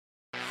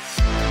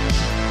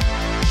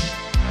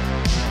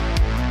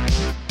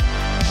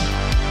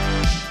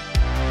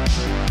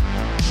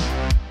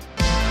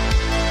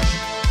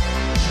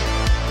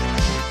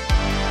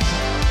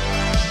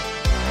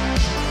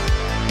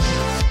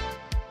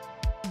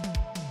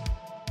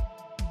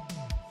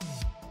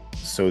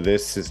So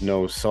this is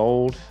No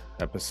Sold,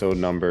 episode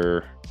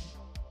number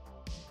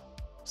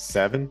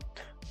 7.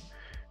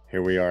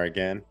 Here we are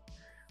again.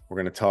 We're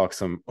going to talk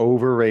some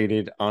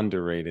overrated,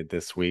 underrated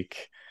this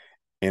week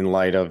in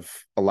light of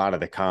a lot of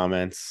the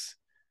comments.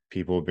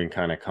 People have been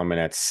kind of coming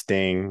at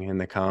Sting in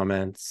the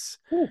comments,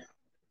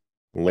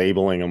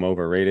 labeling them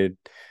overrated.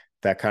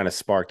 That kind of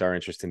sparked our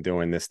interest in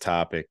doing this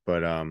topic.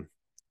 But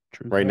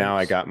right now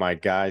I got my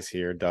guys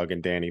here, Doug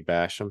and Danny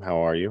Basham. How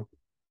are you?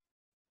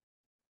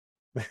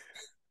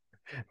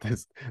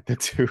 the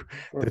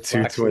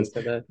two twins.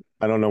 Today.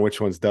 I don't know which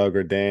one's Doug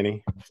or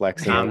Danny.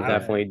 Flexing. I'm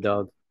definitely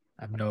Doug.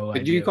 I have no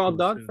Did idea. you call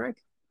Doug, Frank?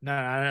 No,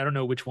 I don't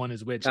know which one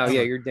is which. Oh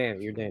yeah, you're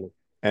Danny. You're Danny.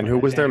 And who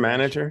was their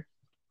manager?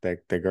 The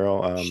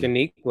girl.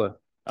 Shaniqua.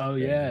 Oh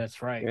yeah, that's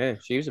right. Yeah,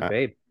 she was a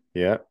babe.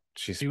 Yeah,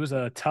 she was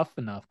a tough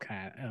enough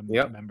kind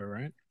member,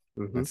 right?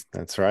 Mm-hmm.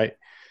 That's right.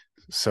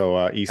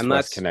 So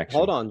East-West connection.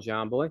 Hold on,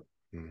 John boy.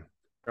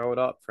 Throw it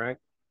up, Frank.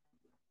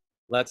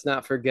 Let's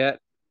not forget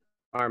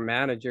our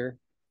manager,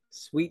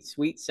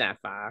 sweet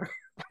Sapphire.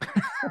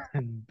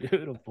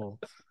 Beautiful.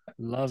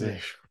 Love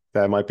it.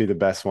 That might be the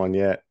best one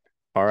yet.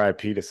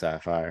 R.I.P. to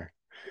Sapphire.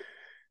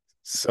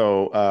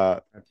 So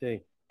I'm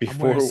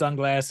wearing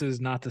sunglasses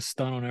not to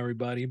stun on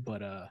everybody,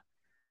 but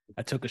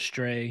I took a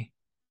stray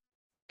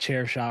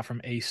chair shot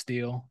from Ace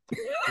Steel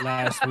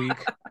last week.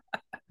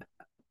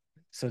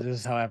 So this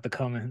is how I have to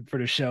come in for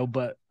the show,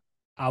 but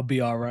I'll be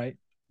all right.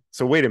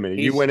 So wait a minute.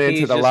 You went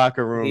into the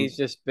locker room. He's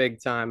just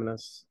big timing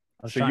us.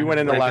 So you went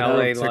in the locker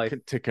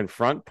room to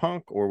confront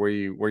Punk, or were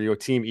you a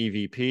team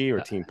EVP or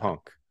team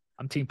Punk?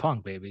 I'm team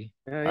Punk, baby.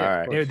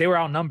 Yeah, all right. They were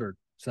outnumbered,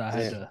 so I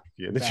had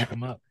to back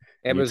them up.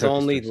 It was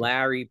only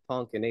Larry,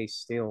 Punk, and Ace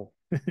Steel.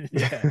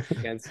 Yeah,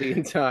 against the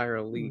entire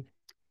elite.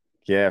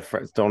 Yeah,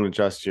 don't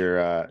adjust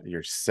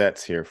your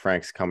sets here.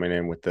 Frank's coming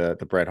in with the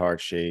Bret Hart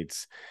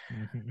shades.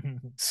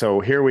 So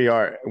here we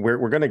are.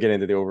 We're going to get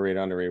into the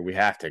overrated, underrated. We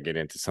have to get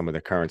into some of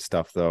the current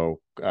stuff, though.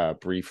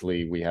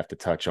 Briefly, we have to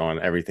touch on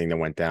everything that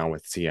went down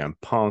with CM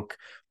Punk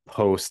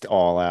post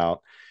All Out.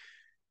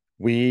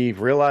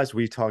 We've realized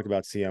we've talked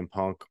about CM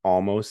Punk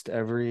almost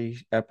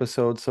every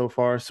episode so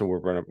far, so we're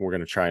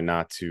gonna try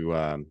not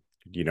to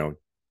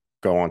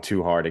go on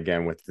too hard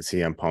again with the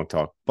CM Punk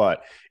talk,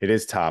 but it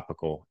is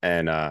topical.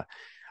 And I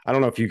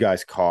don't know if you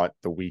guys caught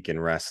the week in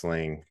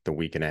wrestling, the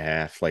week and a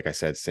half. Like I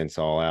said, since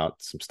All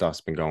Out, some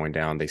stuff's been going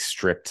down. They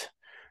stripped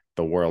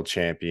the world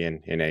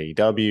champion in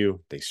AEW.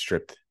 They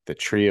stripped the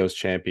trios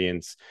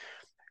champions.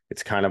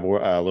 It's kind of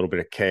a little bit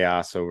of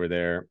chaos over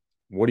there.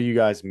 What do you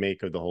guys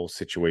make of the whole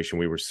situation?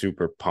 We were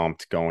super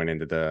pumped going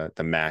into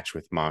the match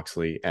with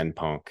Moxley and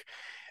Punk.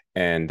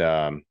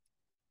 And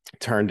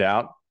turned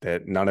out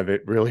that none of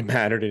it really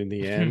mattered in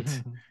the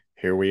end.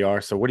 Here we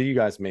are. So what do you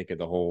guys make of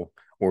the whole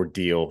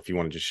ordeal? If you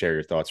want to just share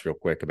your thoughts real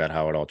quick about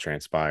how it all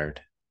transpired.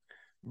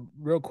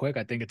 Real quick,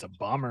 I think it's a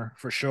bummer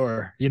for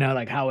sure.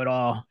 Like how it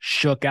all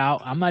shook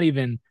out. I'm not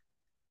even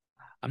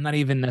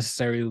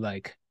necessarily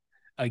like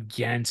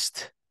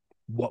against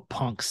what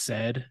Punk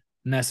said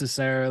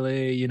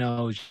necessarily,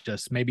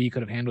 just maybe he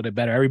could have handled it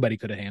better. Everybody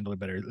could have handled it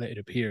better, it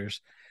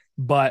appears.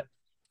 But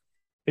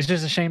it's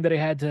just a shame that they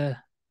had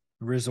to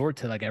resort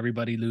to like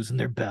everybody losing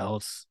their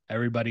belts,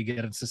 everybody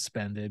getting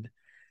suspended.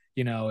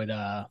 It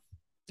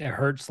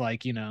hurts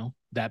like,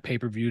 that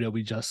pay-per-view that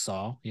we just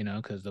saw,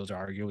 because those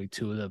are arguably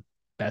two of the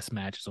best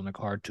matches on the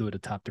card, two of the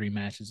top 3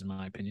 matches in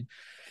my opinion.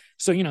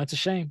 So, it's a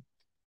shame.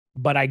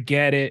 But I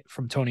get it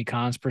from Tony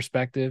Khan's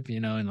perspective,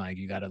 and like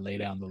you got to lay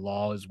down the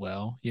law as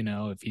well.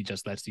 If he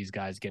just lets these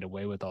guys get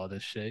away with all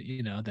this shit,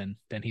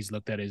 then he's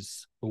looked at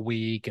as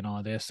weak and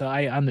all this. So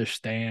I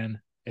understand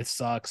it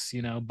sucks,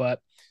 but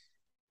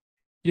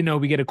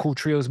we get a cool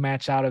trios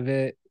match out of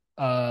it.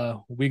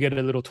 We get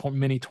a little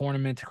mini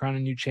tournament to crown a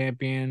new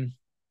champion.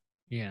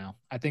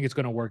 I think it's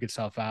going to work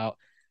itself out.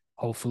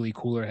 Hopefully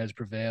cooler heads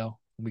prevail.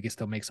 We can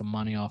still make some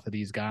money off of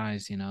these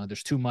guys.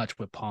 There's too much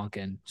with Punk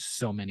and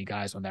so many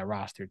guys on that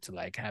roster to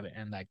like have it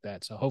end like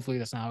that. So hopefully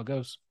that's not how it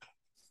goes.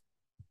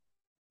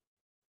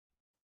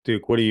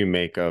 Duke, what do you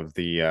make of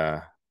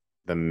the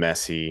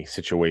messy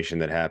situation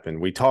that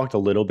happened? We talked a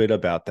little bit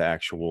about the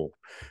actual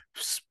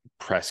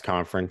press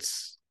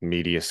conference,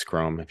 media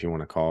scrum, if you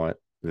want to call it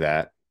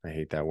that. I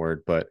hate that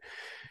word, but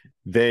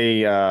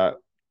the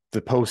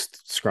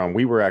post scrum,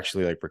 we were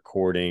actually like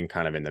recording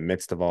kind of in the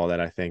midst of all that,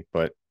 I think,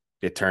 but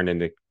it turned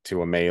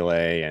into a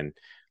melee. And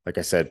like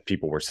I said,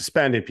 people were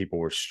suspended, people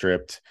were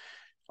stripped.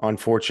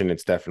 Unfortunate,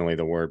 it's definitely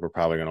the word we're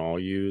probably going to all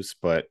use.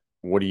 But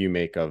what do you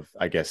make of,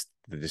 I guess,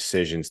 the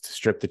decisions to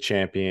strip the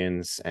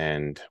champions?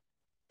 And,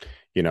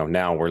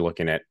 now we're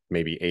looking at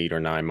maybe 8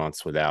 or 9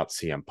 months without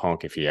CM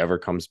Punk if he ever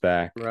comes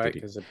back. Right,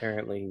 because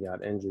apparently he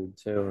got injured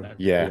too.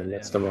 Yeah. In the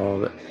midst of all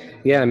of it.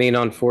 Yeah, I mean,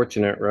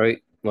 unfortunate, right?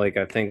 Like,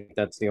 I think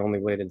that's the only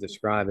way to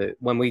describe it.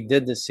 When we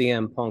did the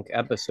CM Punk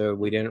episode,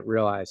 we didn't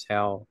realize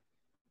how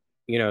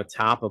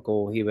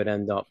topical he would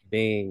end up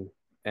being.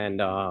 And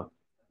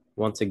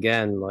once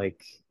again,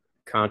 like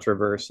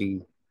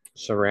controversy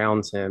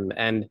surrounds him.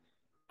 And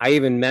I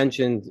even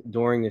mentioned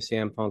during the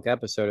CM Punk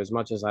episode, as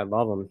much as I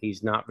love him,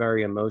 he's not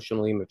very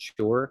emotionally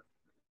mature.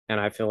 and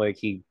I feel like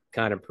he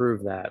kind of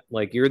proved that.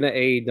 Like you're the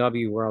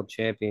AEW World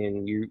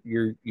Champion,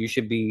 you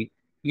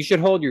should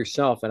hold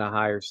yourself at a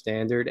higher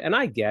standard. And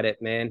I get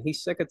it, man.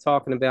 He's sick of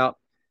talking about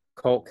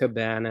Colt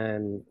Cabana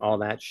and all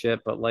that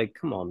shit, but like,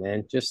 come on,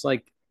 man, just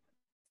like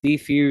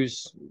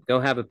defuse, go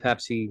have a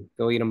Pepsi,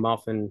 go eat a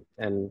muffin,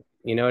 and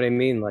you know what I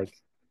mean, like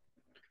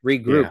Yeah,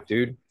 regroup,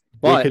 dude. we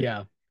But could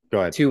Yeah. go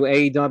ahead. to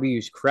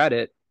AEW's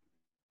credit,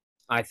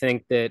 I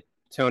think that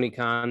Tony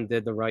Khan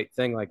did the right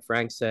thing, like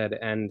Frank said,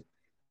 and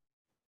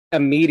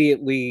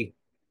immediately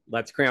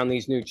let's crown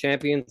these new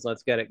champions,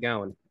 let's get it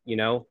going,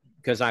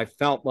 because I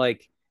felt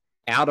like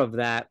out of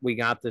that we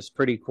got this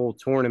pretty cool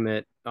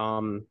tournament.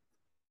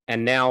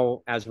 And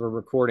now as we're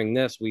recording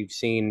this,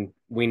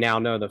 we now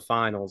know the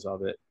finals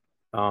of it.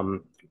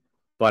 Um,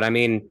 but I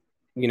mean,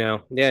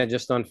 yeah,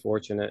 just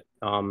unfortunate.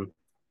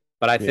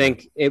 But I Yeah.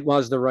 think it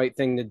was the right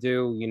thing to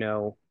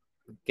do,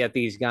 get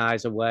these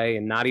guys away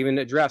and not even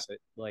address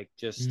it. Like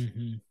just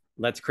Mm-hmm.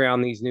 let's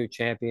crown these new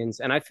champions.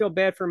 And I feel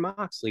bad for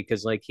Moxley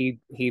because like he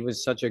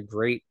was such a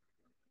great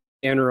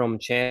interim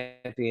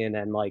champion,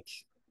 and like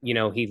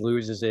he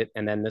loses it,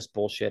 and then this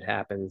bullshit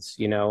happens.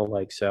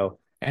 Like so.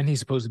 And he's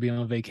supposed to be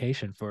on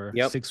vacation for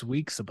Yep. 6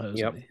 weeks, Yep.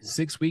 supposedly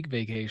 6 week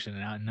vacation.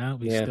 And now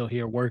he's Yeah. still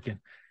here working.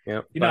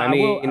 Yep. You know, But I I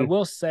mean,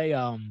 will say,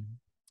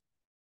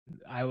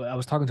 I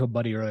was talking to a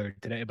buddy earlier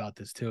today about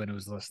this too, and it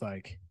was just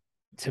like,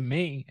 to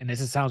me, and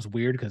this sounds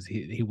weird because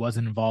he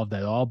wasn't involved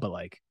at all, but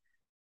like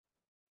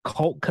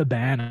Colt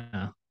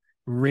Cabana,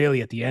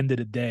 really at the end of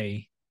the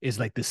day, is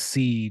like the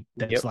seed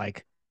that's yep.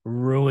 like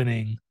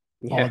ruining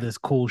all Yeah. this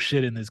cool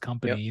shit in this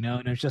company, Yep.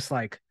 And it's just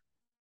like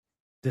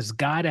this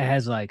guy that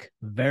has like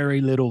very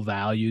little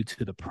value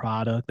to the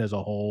product as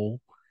a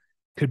whole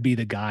could be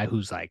the guy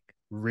who's like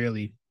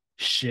really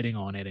shitting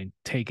on it and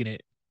taking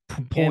it, Yeah,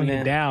 pulling it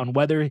man. down,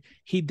 whether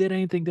he did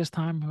anything this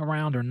time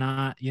around or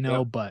not,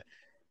 Yep. But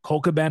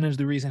Colt Cabana is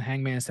the reason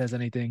Hangman says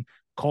anything.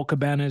 Colt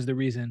Cabana is the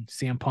reason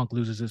CM Punk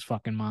loses his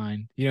fucking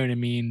mind. You know what I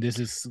mean? This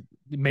is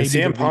And maybe the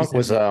CM Punk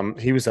was reason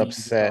he was he's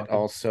upset talking.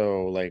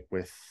 also like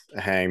with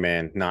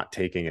Hangman not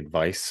taking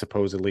advice,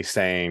 supposedly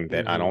saying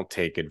that I Mm-hmm. don't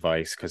take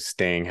advice because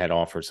Sting had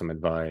offered some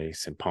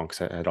advice and Punk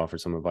had offered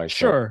some advice. So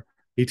Sure.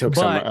 he took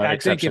some But I think if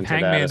exception to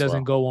that Hangman as doesn't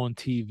well. go on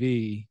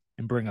TV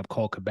and bring up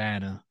Colt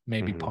Cabana,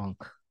 maybe Hmm. Punk,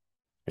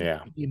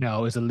 Yeah.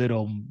 is a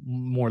little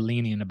more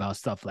lenient about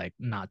stuff like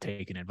not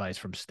taking advice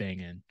from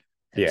Sting and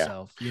Yeah.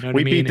 himself. You know what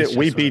I mean? It's We just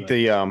sort of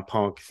beat like, the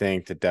Punk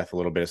thing to death a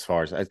little bit as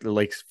far as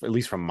like at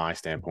least from my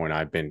standpoint,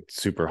 I've been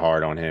super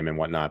hard on him and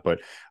whatnot.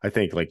 But I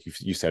think like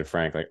you said,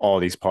 Frank, like all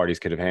these parties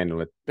could have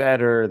handled it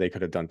better. They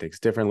could have done things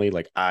differently.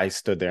 Like I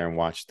stood there and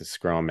watched the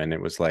scrum, and it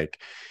was like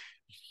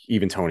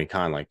even Tony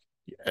Khan, like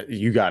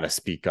you got to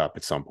speak up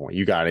at some point.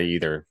 You got to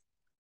either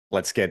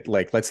let's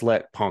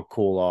let Punk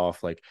cool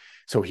off, like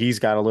so he's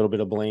got a little bit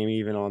of blame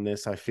even on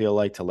this. I feel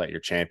like to let your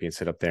champion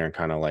sit up there and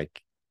kind of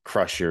like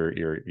crush your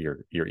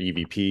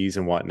EVPs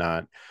and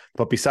whatnot.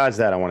 But besides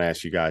that, I want to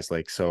ask you guys,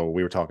 like, so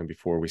we were talking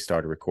before we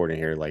started recording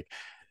here, like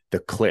the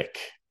Click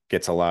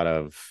gets a lot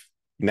of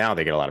now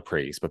they get a lot of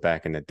praise, but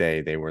back in the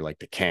day they were like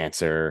the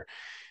cancer.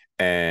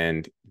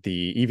 And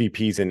the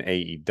EVPs in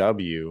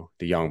AEW,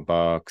 the Young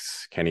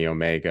Bucks, Kenny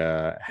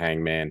Omega,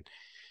 Hangman,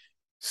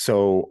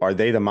 so are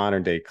they the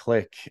modern day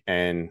Click?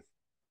 And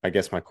I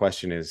guess my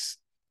question is,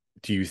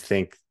 do you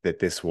think that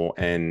this will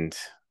end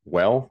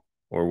well,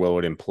 or will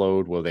it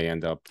implode? Will they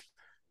end up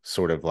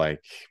sort of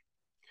like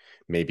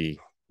maybe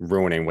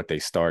ruining what they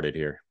started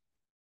here?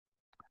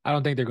 I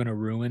don't think they're gonna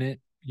ruin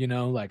it.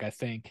 Like I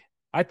think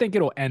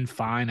it'll end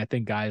fine. I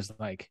think guys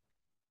like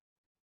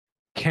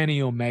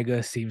Kenny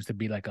Omega seems to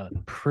be like a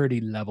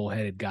pretty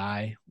level-headed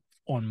guy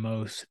on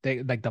most.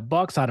 They like the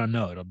Bucks. I don't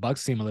know. The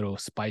Bucks seem a little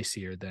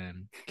spicier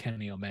than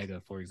Kenny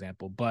Omega, for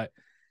example. But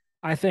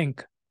I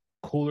think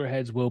cooler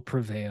heads will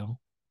prevail.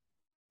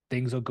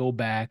 Things will go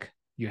back.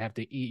 You have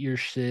to eat your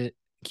shit,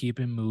 keep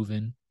it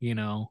moving.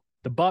 The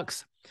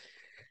Bucks.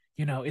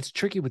 It's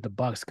tricky with the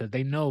Bucks because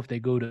they know if they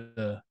go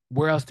to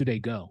where else do they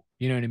go?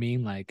 You know what I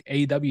mean? Like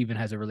AEW even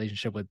has a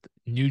relationship with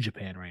New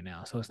Japan right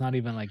now, so it's not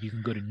even like you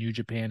can go to New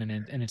Japan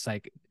and it's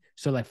like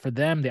so like for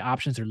them the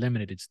options are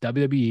limited. It's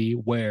WWE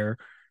where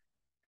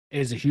it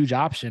is a huge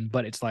option,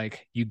 but it's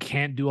like you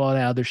can't do all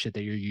that other shit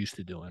that you're used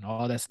to doing,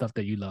 all that stuff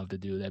that you love to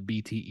do, that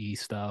BTE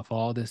stuff,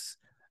 all this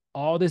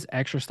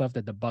extra stuff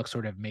that the Bucks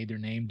sort of made their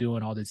name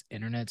doing, all this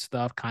internet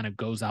stuff kind of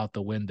goes out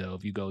the window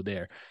if you go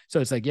there. So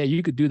it's like, yeah,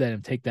 you could do that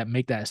and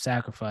make that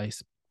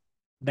sacrifice.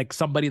 Like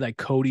somebody like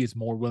Cody is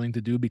more willing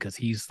to do because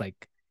he's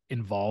like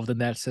involved in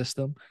that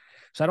system.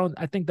 So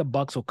I think the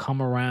Bucks will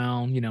come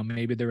around,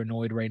 maybe they're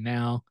annoyed right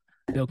now.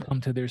 They'll come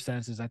to their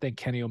senses. I think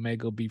Kenny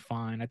Omega will be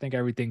fine. I think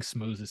everything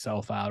smooths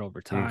itself out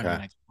over time, the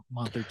Okay. next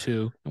month or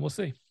two, and we'll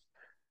see.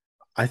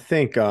 I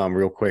think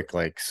real quick,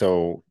 like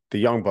so the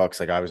Young Bucks,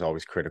 like I was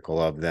always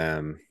critical of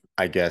them,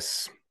 I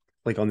guess,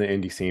 like on the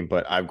indie scene,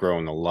 but I've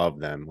grown to love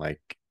them.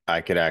 Like I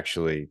could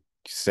actually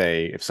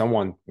say if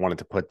someone wanted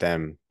to put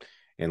them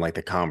in like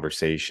the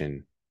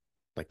conversation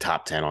like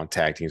top 10 on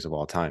tag teams of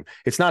all time.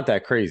 It's not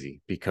that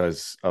crazy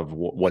because of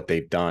what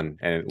they've done,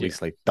 and at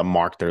least like the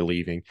mark they're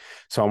leaving.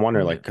 So I'm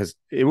wondering, like, because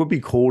it would be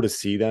cool to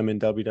see them in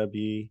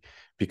WWE,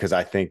 because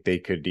I think they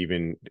could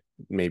even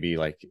maybe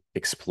like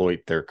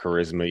exploit their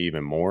charisma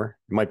even more.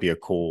 It might be a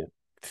cool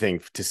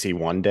thing to see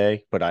one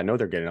day, but I know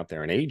they're getting up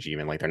there in age,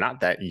 even like they're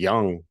not that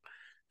young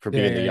for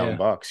being the Young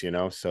Bucks, you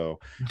know? So,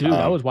 dude,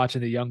 I was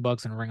watching the Young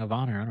Bucks in Ring of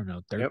Honor, I don't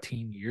know,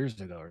 13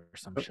 years ago or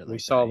some shit we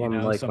like saw that. You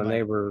them know, like when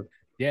they were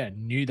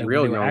knew that when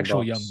real they were young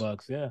actual bucks. Young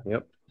Bucks. Yeah.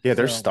 Yep. Yeah,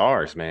 they're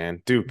stars,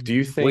 man. Duke, do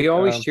you think we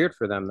always cheered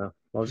for them though?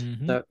 Was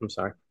that? I'm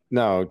sorry.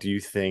 No, do you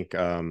think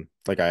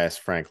like I asked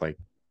Frank, like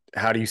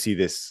how do you see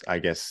this, I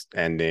guess,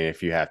 ending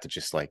if you have to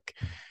just like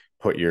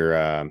put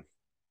your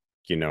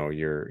you know,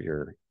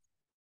 your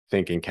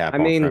thinking cap on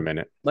for a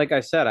minute? Like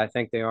I said, I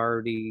think they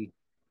already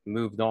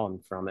moved on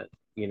from it,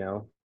 you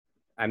know.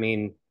 I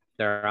mean,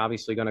 they're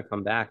obviously going to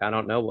come back. I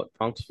don't know what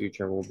Punk's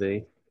future will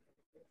be.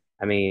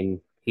 I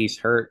mean, he's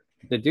hurt.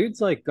 The dude's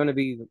like going to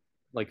be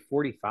like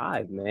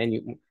 45,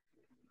 man.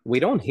 We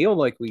don't heal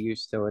like we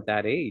used to at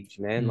that age,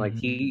 man. Like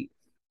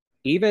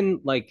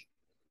even like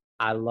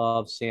I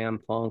love Sam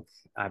Punk.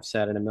 I've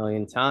said it a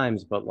million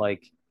times, but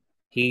like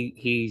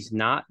he's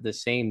not the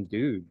same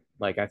dude.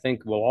 Like I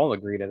think we'll all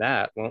agree to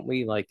that, won't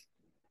we? Like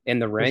in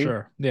the ring,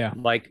 sure. Yeah.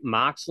 like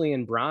Moxley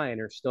and Bryan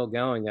are still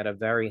going at a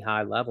very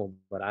high level,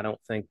 but I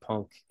don't think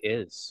Punk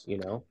is, you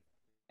know.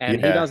 And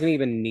he doesn't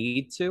even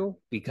need to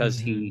because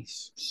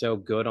he's so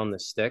good on the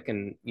stick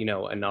and, you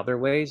know, in other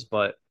ways.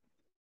 But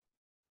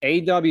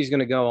AEW is going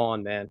to go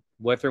on, man,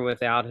 with or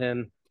without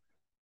him.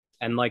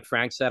 And like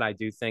Frank said, I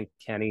do think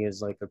Kenny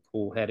is like a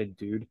cool headed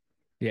dude.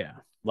 Yeah.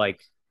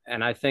 Like,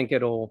 and I think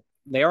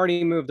they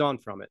already moved on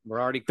from it. We're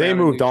already they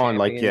moved on,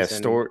 like,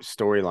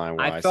 storyline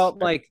wise. I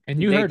felt like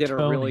and you they heard did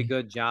Tony. a really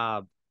good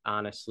job,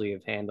 honestly,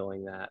 of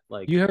handling that.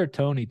 Like, you heard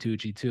Tony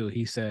Tucci too.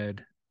 He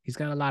said he's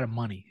got a lot of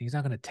money. He's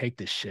not going to take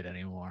this shit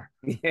anymore.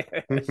 Yeah.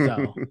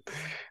 So,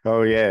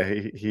 oh yeah,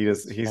 he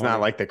does. He's funny.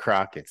 Not like the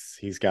Crockett's.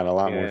 He's got a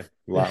lot more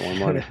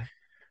money.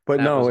 But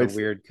that no, was it's a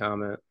weird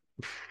comment.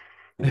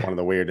 One of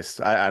the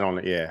weirdest. I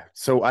don't. Yeah.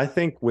 So I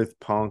think with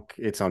Punk,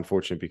 it's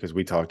unfortunate because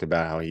we talked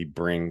about how he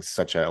brings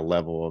such a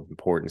level of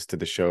importance to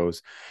the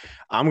shows.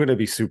 I'm gonna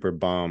be super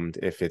bummed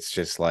if it's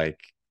just like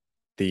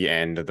the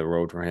end of the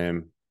road for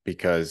him,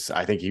 because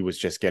I think he was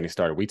just getting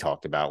started. We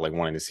talked about like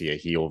wanting to see a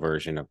heel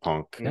version of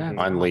Punk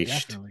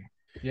unleashed.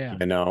 Yeah.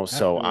 You know,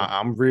 so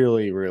I'm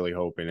really, really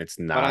hoping it's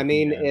not. But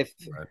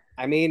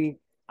I mean,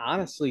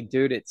 honestly,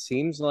 dude, it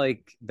seems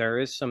like there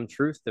is some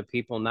truth to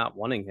people not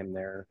wanting him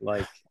there.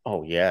 Like,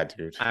 oh yeah,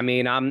 dude. I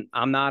mean, I'm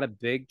not a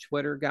big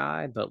Twitter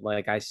guy, but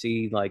like I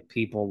see like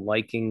people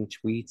liking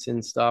tweets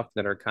and stuff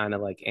that are kind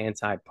of like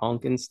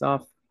anti-Punk and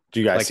stuff. Do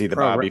you guys like see the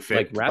Bobby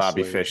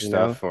Fish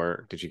stuff,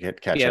 or did you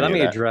catch? Yeah, let me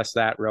address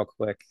that real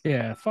quick.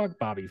 Yeah, fuck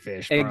Bobby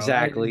Fish, bro.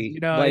 Exactly. You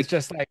know, like, it's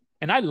just like,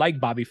 and I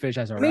like Bobby Fish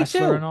as a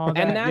wrestler and all that.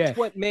 And that's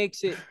what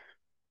makes it.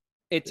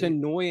 It's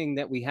annoying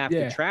that we have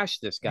to trash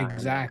this guy.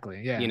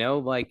 Exactly. Yeah. You know,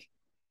 like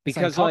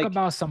because talk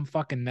about some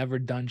fucking never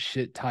done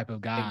shit type of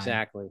guy.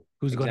 Exactly.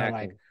 Who's gonna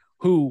like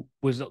who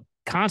was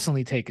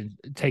constantly taking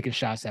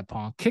shots at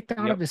Punk, kicked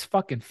out of his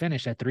fucking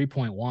finish at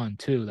 3.1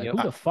 too. Like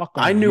who the fuck?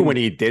 I knew when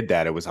he did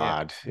that, it was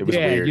odd. It was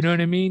weird. You know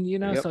what I mean? You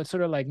know, so it's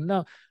sort of like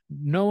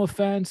no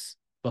offense,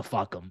 but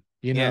fuck him.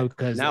 You know,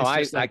 because no,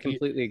 I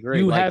completely agree.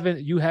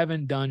 You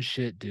haven't done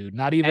shit, dude.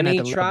 Not even at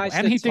the level.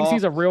 And he thinks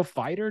he's a real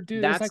fighter,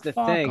 dude. That's like, the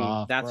thing.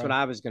 That's what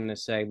I was gonna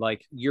say.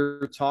 Like,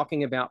 you're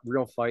talking about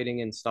real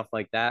fighting and stuff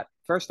like that.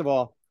 First of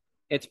all,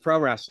 it's pro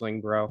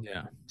wrestling, bro.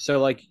 Yeah. So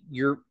like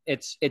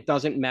it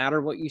doesn't matter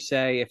what you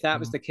say. If that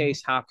was the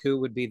case, Haku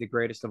would be the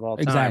greatest of all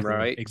time,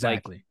 right?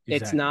 Exactly.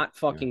 Like, it's not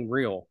fucking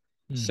real.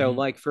 So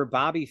like for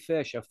Bobby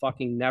Fish, a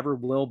fucking never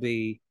will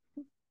be.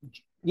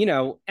 You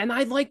know, and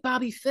I like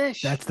Bobby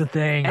Fish. That's the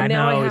thing. And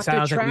now I have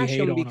to trash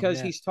him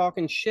because he's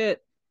talking shit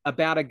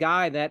about a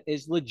guy that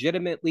is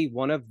legitimately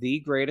one of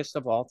the greatest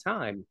of all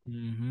time.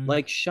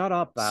 Like, shut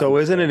up, Bobby So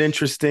isn't Fish. it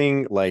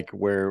interesting, like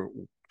where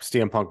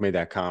CM Punk made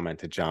that comment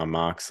to John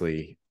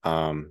Moxley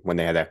when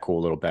they had that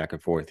cool little back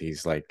and forth?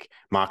 He's like,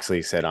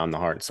 Moxley said, "I'm the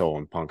heart and soul,"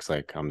 and Punk's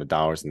like, "I'm the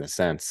dollars and the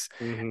cents."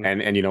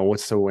 And you know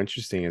what's so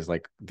interesting is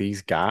like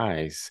these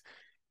guys,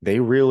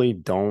 they really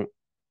don't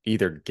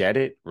either get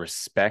it,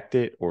 respect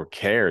it, or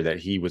care that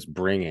he was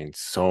bringing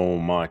so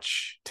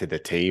much to the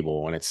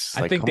table. And it's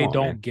like, I think they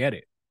don't get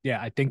it. Yeah,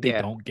 I think they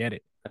don't get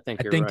it. I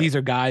think these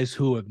are guys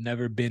who have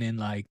never been in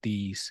like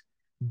these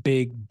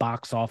big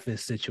box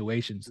office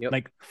situations,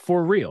 like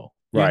for real.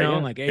 You know,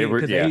 like like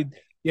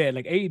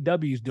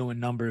AEW is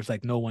doing numbers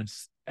like no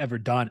one's ever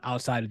done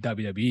outside of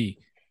WWE,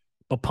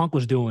 but Punk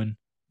was doing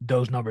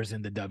those numbers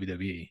in the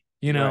WWE.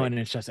 You know, and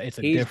it's a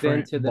he's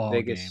been to the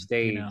biggest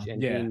game, stage, you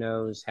know? and he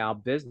knows how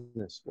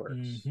business works.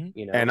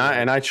 You know, and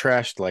I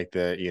trashed like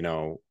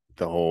the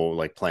whole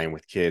like playing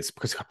with kids,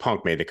 because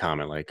Punk made the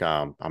comment like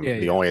I'm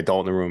the only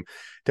adult in the room.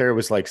 There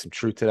was like some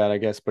truth to that, I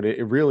guess, but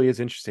it really is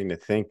interesting to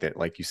think that,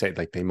 like you said,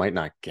 like they might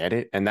not get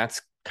it, and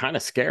that's kind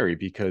of scary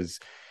because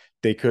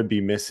they could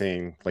be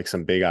missing like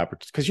some big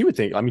opportunities. Because you would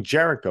think, I mean,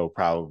 Jericho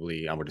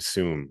probably, I would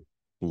assume,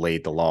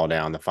 laid the law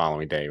down the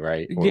following day,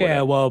 right? Or Yeah,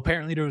 whatever. well,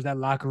 apparently there was that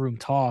locker room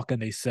talk,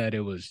 and they said it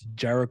was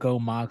Jericho,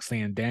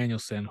 Moxley, and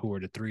Danielson who were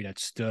the three that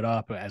stood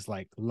up as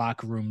like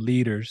locker room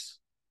leaders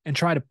and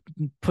try to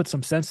put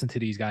some sense into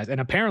these guys.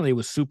 And apparently it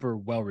was super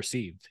well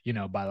received,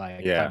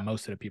 by Yeah.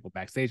 most of the people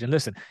backstage. And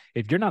listen,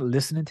 if you're not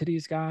listening to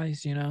these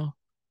guys,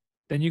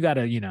 then you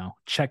gotta,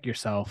 check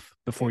yourself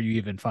before you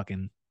even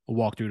fucking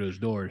walk through those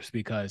doors.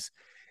 Because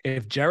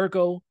if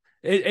Jericho,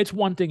 it's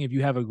one thing if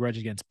you have a grudge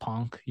against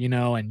Punk,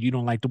 and you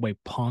don't like the way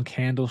Punk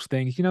handles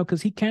things,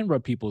 because he can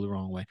rub people the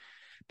wrong way.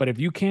 But if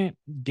you can't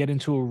get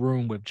into a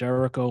room with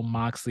Jericho,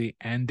 Moxley,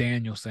 and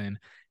Danielson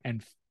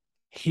and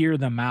hear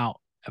them out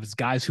as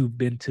guys who've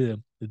been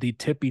to the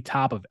tippy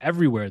top of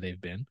everywhere they've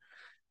been,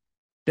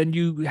 then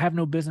you have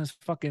no business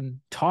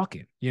fucking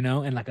talking,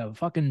 and like a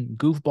fucking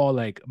goofball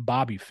like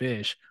Bobby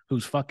Fish,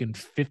 who's fucking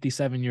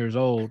 57 years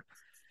old,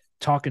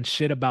 talking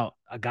shit about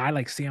a guy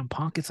like CM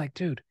Punk. It's like,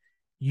 dude,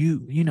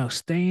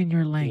 stay in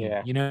your lane.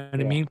 Yeah. You know what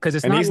I Yeah. mean? Because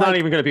it's And not he's not like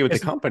even going to be with the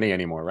it's company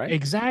anymore, right?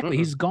 exactly, Mm-mm.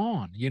 he's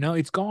gone.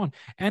 It's gone.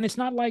 And it's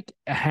not like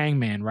a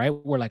Hangman, right?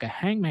 Where like a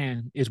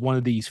Hangman is one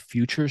of these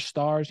future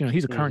stars.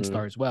 He's a current Mm-hmm.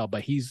 star as well,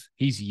 but he's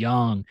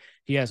young.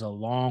 He has a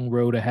long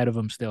road ahead of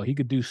him still. He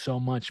could do so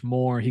much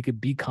more. He could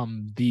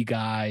become the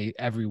guy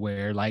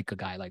everywhere, like a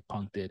guy like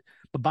Punk did.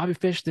 But Bobby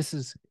Fish,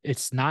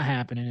 it's not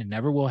happening. It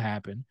never will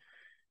happen.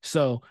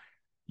 So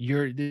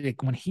you're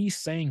like, when he's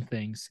saying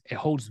things, it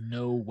holds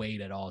no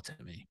weight at all to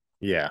me.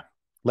 Yeah.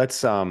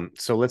 Let's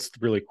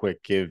really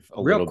quick give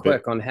a Real little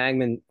bit. quick on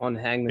Hangman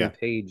Yeah.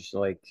 Page,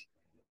 like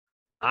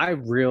I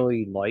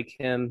really like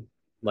him.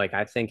 Like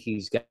I think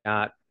he's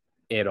got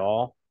it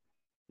all,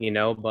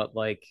 but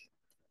like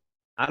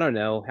I don't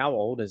know, how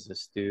old is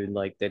this dude?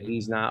 Like that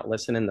he's Mhm. not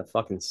listening to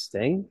fucking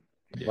Sting?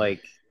 Yeah.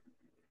 Like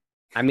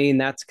I mean,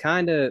 that's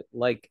kind of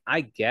like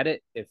I get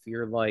it if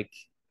you're like,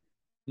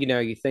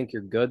 you think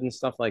you're good and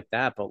stuff like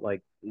that, but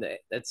like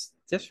that's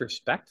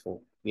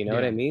disrespectful. You know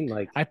what I Yeah. mean?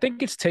 Like, I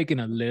think it's taken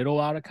a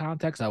little out of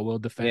context. I will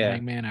defend yeah.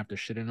 Hangman after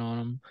shitting on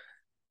him,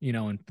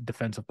 in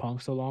defense of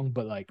Punk so long.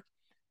 But like,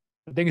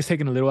 I think it's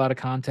taken a little out of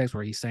context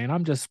where he's saying,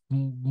 I'm just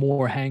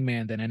more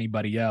Hangman than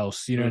anybody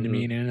else. You know what I Mm-hmm.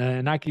 mean?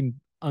 And I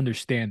can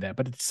understand that.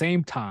 But at the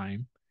same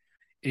time,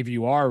 if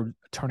you are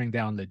turning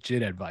down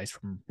legit advice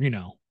from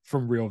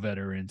real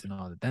veterans and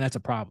all that, then that's a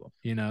problem,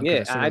 because Yeah,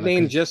 it's sort I of like,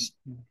 mean, because, just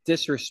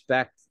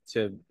disrespect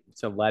to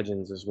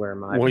legends is where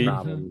my Well,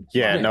 problem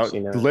yeah, yeah, lies,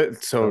 no. So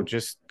So,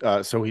 just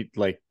so he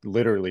like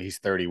literally he's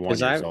 31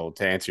 because years I, old.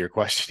 To answer your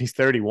question, he's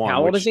 31,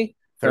 how old is which he?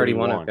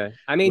 31. 31, Okay.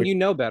 I mean, which you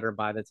know better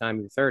by the time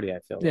you're 30, I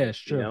feel yeah, like, it's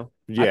true. I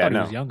yeah, thought he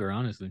was no. younger,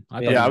 honestly. I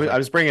thought Yeah. he Yeah, was I like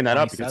was bringing that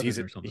up because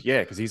 27 or something.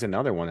 because he's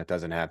another one that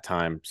doesn't have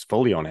time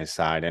fully on his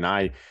side, and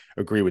I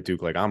agree with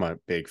Duke. Like I'm a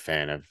big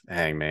fan of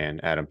Hangman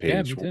Adam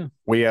Yeah, Page. me too.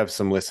 We have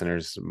some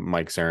listeners,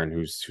 Mike Zern,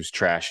 who's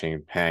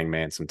trashing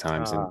Hangman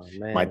sometimes in Oh,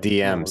 my man. Come on,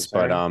 DMs.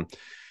 But sir.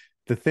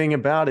 the thing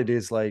about it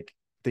is like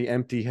the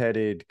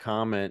empty-headed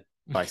comment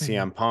by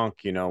CM Punk,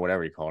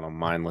 whatever you call him, This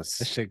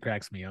mindless, shit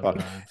cracks me up,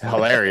 honestly.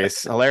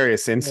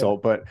 hilarious Yeah.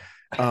 insult. But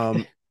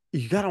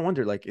you gotta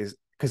wonder, like, is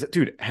because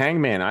dude,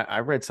 Hangman, I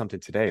read something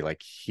today,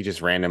 like he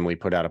just randomly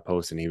put out a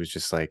post and he was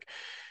just like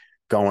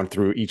going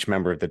through each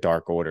member of the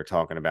Dark Order,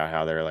 talking about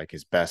how they're like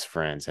his best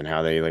friends and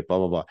how they like blah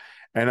blah blah.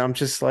 And I'm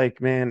just like,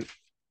 man,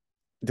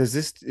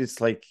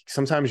 it's like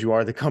sometimes you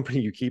are the company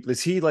you keep.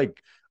 Is he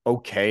like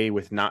okay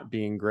with not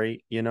being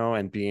great,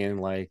 and being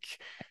like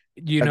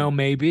a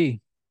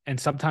Maybe. And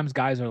sometimes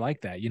guys are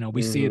like that.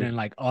 We see it Mm-hmm. in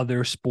like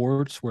other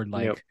sports where Yep.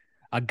 like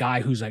a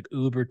guy who's like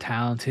uber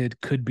talented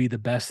could be the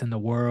best in the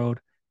world,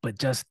 but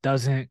just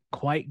doesn't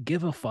quite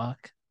give a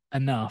fuck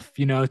enough,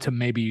 to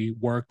maybe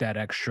work that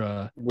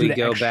extra, do We the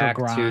go extra back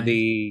to grind.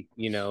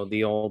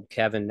 the old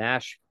Kevin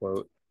Nash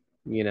quote,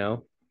 you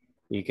know,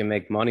 you can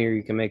make money or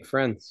you can make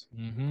friends,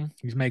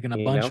 He's making a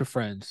you bunch know? of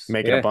friends.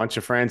 making a Yeah. bunch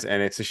of friends,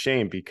 and it's a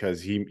shame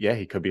because he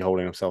could be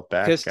holding himself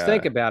back. Because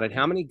think about it.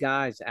 How many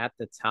guys at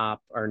the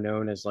top are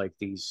known as like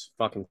these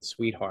fucking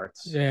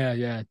sweethearts? Yeah,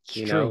 yeah,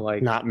 it's true.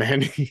 Like, Not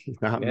many,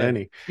 not yeah,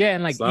 many. Yeah,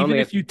 and like it's even lonely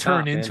if at you the turn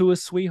top, man. into a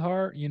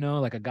sweetheart,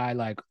 like a guy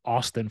like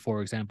Austin,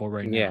 for example,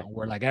 right Yeah. now,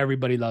 where like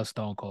everybody loves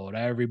Stone Cold,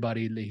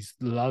 everybody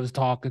loves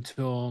talking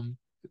to him.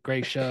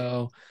 Great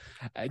show,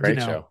 uh, you Great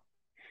know, show.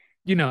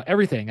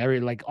 everything.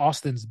 Like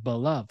Austin's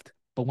beloved,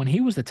 but when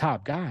he was the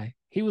top guy,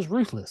 he was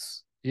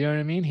ruthless. You know what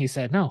I mean? He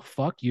said, "No,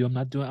 fuck you.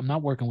 I'm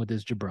not working with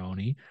this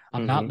jabroni.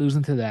 I'm not Mm-hmm.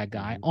 losing to that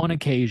guy." On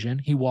occasion,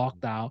 he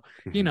walked out.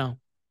 You Mhm. know,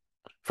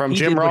 From he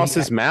Jim did what he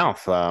Ross's had.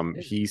 mouth,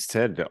 he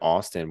said that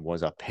Austin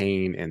was a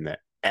pain in the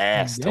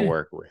ass to Yeah,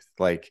 work with.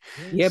 Like,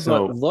 yeah, Yeah, but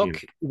so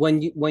look,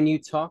 when you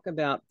talk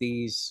about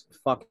these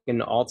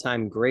fucking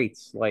all-time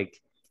greats, like,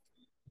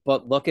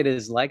 but look at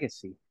his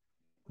legacy.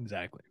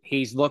 exactly.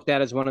 He's looked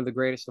at as one of the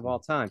greatest of all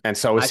time. and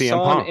so is I CM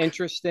saw an Punk.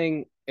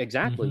 interesting,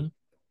 exactly. Mm-hmm.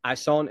 I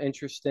saw an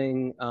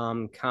interesting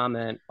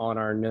comment on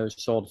our No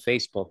Sold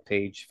Facebook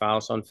page. Follow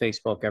us on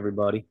Facebook,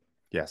 everybody.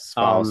 Yes,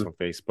 follow us Um, on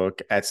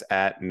Facebook. That's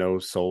at No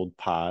Sold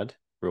Pod.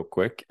 real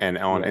quick. And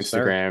on Yes,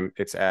 sir. Instagram,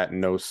 it's at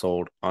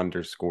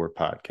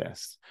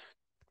 @nosold_podcast.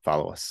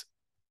 Follow us.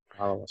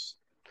 Follow us.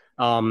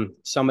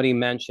 Somebody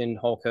mentioned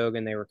Hulk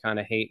Hogan. They were kind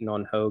of hating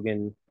on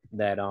Hogan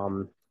that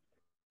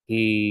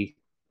he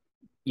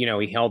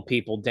he held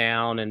people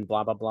down and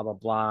blah blah blah blah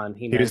blah. And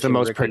he He was the mentioned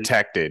most Ricky.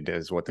 protected,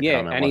 is what the Yeah,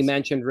 comment and he was.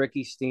 mentioned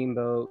Ricky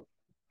Steamboat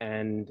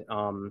and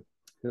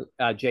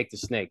Jake the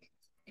Snake.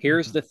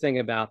 Here's the thing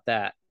about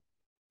that.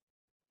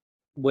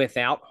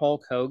 Without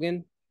Hulk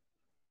Hogan,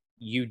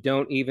 you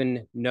don't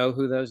even know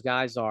who those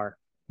guys are.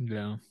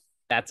 Yeah.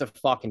 That's a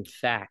fucking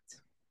fact.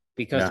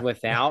 Because Yeah.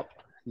 without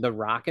the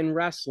rock and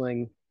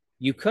wrestling,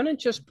 you couldn't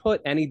just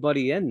put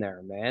anybody in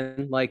there,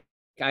 man. Like,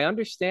 I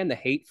understand the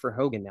hate for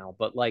Hogan now,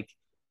 but like,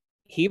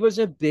 he was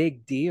a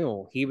big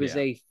deal. He was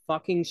Yeah. a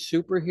fucking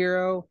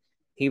superhero.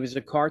 He was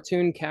a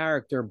cartoon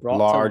character brought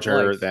to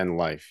Larger life. than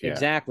life. Yeah.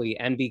 Exactly.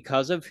 And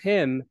because of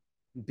him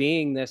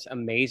being this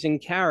amazing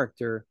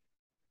character,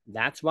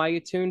 that's why you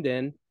tuned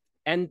in.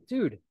 And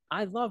dude,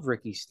 I love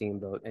Ricky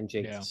Steamboat and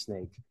Jake the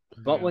Snake.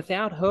 But Yeah.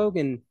 without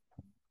Hogan,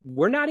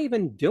 we're not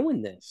even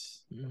doing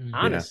this,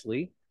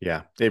 honestly.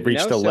 Yeah. It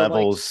reached the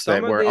levels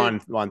that were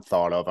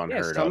unthought of,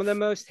 unheard of. Some of the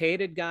most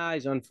hated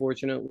guys,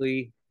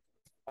 unfortunately,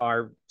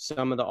 are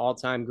some of the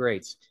all-time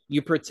greats.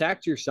 You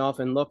protect yourself,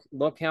 and look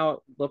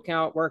how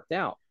it worked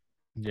out.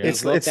 Yeah.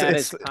 It's looked at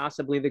as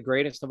possibly the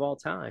greatest of all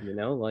time.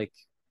 Like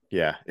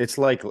yeah, it's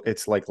like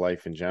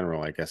life in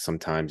general. I guess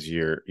sometimes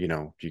you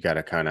got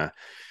to kind of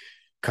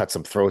cut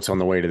some throats on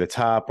the way to the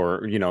top,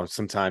 or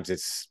sometimes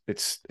it's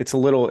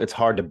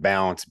hard to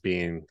balance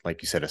being,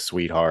 like you said, a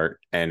sweetheart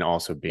and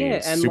also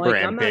being super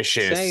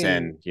ambitious.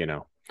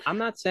 I'm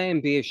not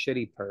saying be a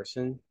shitty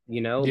person.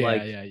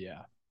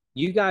 Yeah.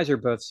 You guys are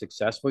both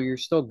successful. You're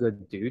still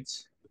good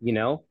dudes,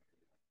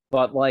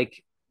 but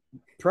like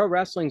pro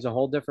wrestling's a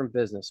whole different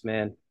business,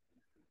 man.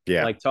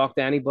 Yeah. Like, talk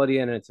to anybody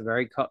and it's a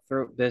very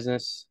cutthroat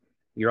business.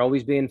 You're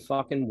always being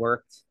fucking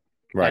worked.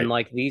 Right. And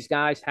like, these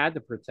guys had to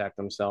protect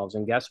themselves.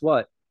 And guess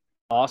what?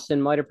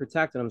 Austin might have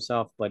protected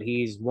himself, but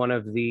he's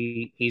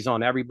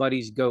on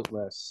everybody's GOAT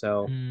list.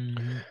 So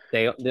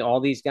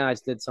all these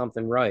guys did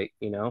something right,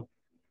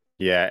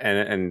 Yeah,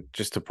 and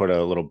just to put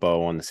a little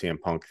bow on the CM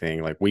Punk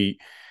thing, like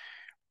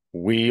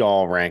we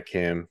all rank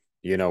him,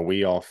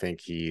 we all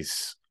think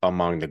he's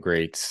among the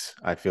greats.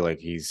 I feel like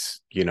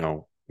he's,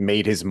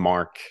 made his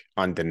mark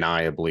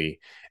undeniably.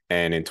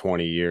 And in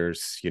 20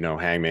 years,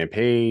 Hangman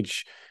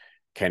Page,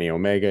 Kenny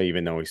Omega,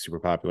 even though he's super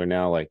popular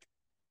now, like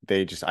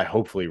I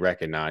hopefully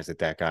recognize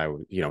that guy,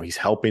 he's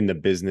helping the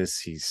business.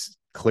 He's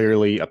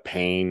clearly a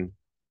pain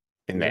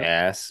in the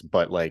ass,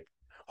 but like,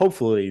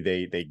 hopefully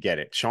they get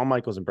it. Shawn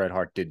Michaels and Bret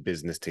Hart did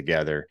business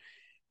together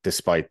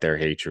despite their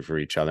hatred for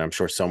each other. I'm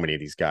sure so many of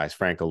these guys,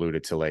 Frank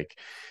alluded to, like,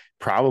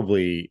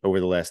 probably over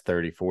the last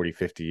 30, 40,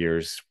 50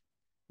 years,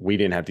 we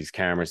didn't have these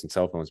cameras and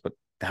cell phones, but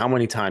how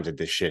many times did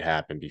this shit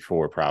happen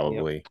before?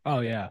 Probably. Yep. Oh,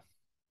 yeah.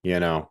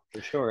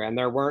 For sure. And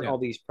there weren't all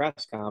these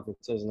press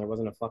conferences, and there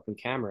wasn't a fucking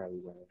camera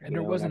everywhere. And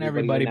there wasn't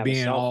everybody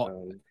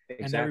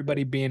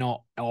being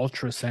all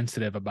ultra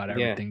sensitive about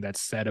everything that's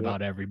said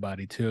about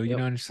everybody too.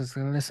 And it's just,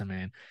 listen,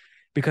 man,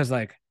 because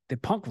like,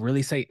 did Punk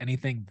really say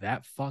anything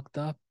that fucked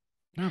up?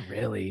 Not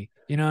really.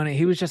 And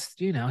he was just,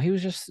 he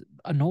was just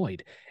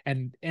annoyed.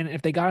 And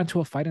if they got into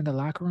a fight in the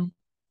locker room,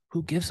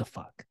 who gives a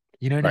fuck?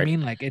 You know what I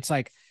mean? Like, it's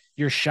like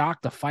you're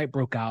shocked a fight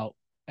broke out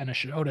and a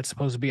show that's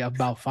supposed to be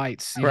about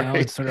fights.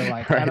 It's sort of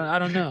like, I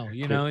don't know.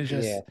 It's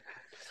just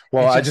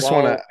Well, I just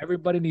want to.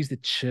 Everybody needs to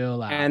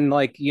chill out. And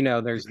like,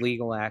 there's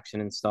legal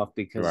action and stuff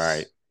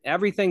because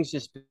everything's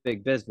just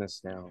big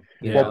business now.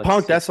 Well,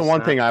 Punk, that's the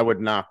one thing I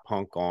would knock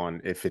Punk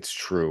on if it's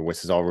true,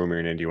 which is all rumor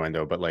and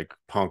innuendo, but like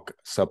Punk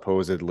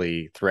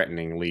supposedly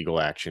threatening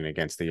legal action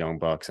against the Young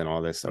Bucks and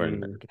all this.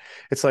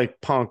 It's like,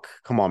 Punk,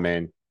 come on,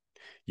 man.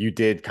 You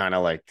did kind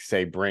of like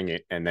say, bring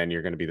it, and then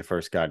you're going to be the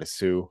first guy to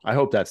sue. I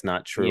hope that's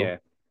not true. Yeah.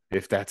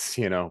 If that's,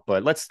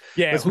 but let's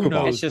who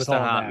knows? It's just a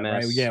hot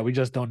mess. Right? Yeah, we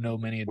just don't know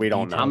many of the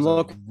don't know. I'm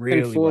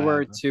looking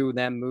forward to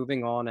them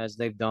moving on as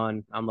they've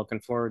done. I'm looking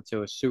forward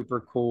to a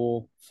super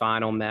cool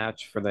final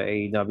match for the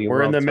AEW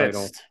world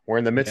title. We're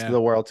in the midst of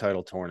the world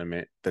title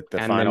tournament. That the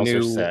finals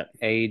are set.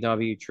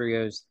 AEW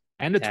trios.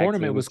 And the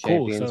tournament was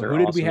cool. So who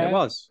did we have? It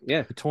was.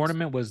 Yeah. The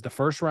tournament was, the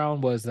first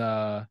round was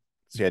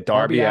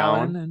Darby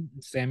Allin and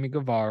Sammy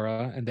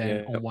Guevara, and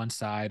then on one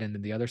side, and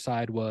then the other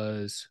side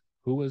was,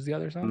 who was the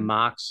other side?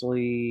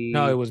 Moxley.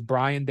 No, it was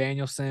Bryan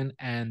Danielson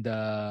and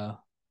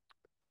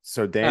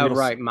so Danielson. Oh,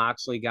 right.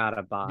 Moxley got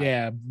a bye.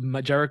 Yeah,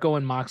 Jericho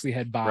and Moxley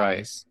had buys.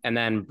 Right. And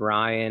then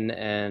Bryan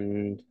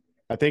and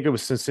I think it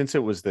was since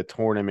it was the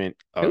tournament.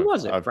 Who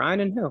was it?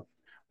 Bryan and who?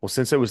 Well,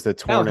 since it was the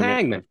tournament,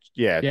 Hangman.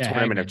 Tournament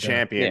Hangman, of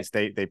Champions,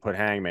 they put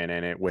Hangman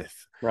in it with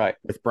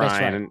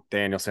Bryan and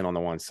Danielson on the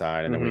one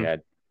side, and then we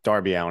had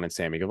Darby Allin and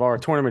Sammy Guevara,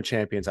 tournament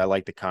champions. I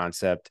like the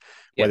concept,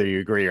 whether you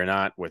agree or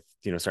not with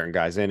certain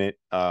guys in it.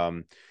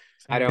 I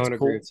don't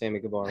agree with Sammy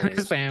Guevara.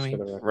 Sammy,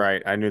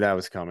 right? I knew that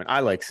was coming.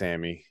 I like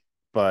Sammy,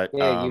 but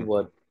you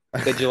would.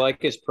 Did you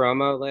like his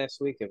promo last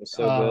week? It was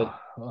so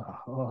good.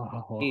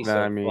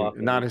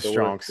 Not his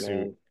strong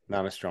suit.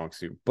 not a strong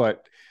suit,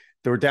 but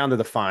we're down to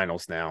the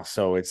finals now.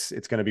 So it's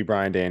going to be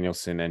Bryan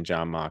Danielson and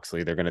Jon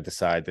Moxley. They're going to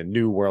decide the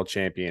new world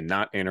champion,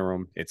 not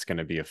interim. It's going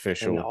to be An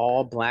official.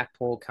 all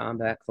Blackpool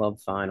Combat Club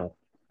final.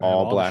 I have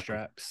All all the black.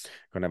 straps.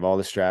 Going to have all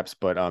the straps,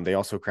 but they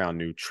also crown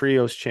new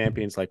trios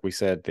champions. Like we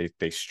said,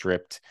 they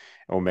stripped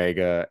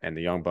Omega and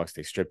the Young Bucks.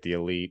 They stripped the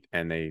Elite,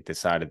 and they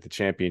decided the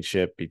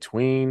championship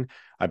between,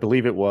 I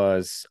believe it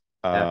was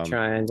Death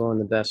Triangle and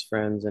the Best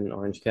Friends and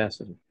Orange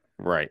Cassidy.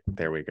 right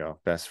there. We go.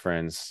 Best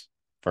Friends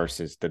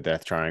versus the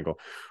Death Triangle,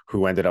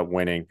 who ended up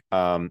winning.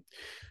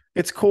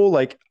 It's cool.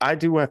 Like, I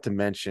do have to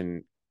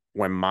mention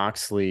when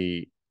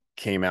Moxley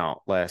came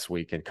out last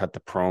week and cut the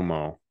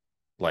promo,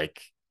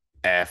 like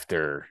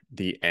after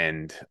the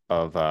end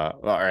of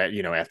or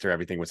after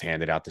everything was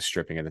handed out, the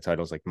stripping of the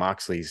titles, like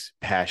Moxley's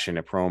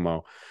passionate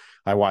promo.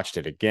 I watched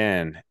it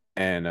again,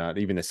 and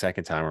even the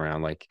second time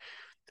around, like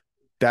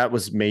that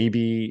was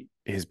maybe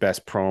his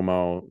best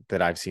promo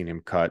that I've seen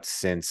him cut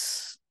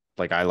since,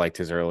 like, I liked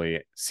his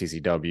early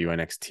CZW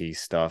NXT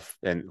stuff,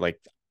 and like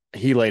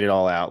he laid it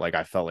all out. Like,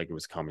 I felt like it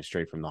was coming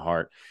straight from the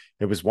heart.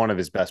 It was one of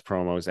his best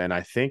promos, and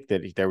I think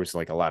that there was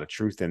like a lot of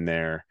truth in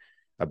there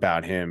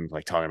about him,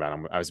 like talking about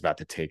him. I was about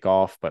to take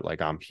off, but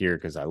like I'm here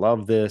because I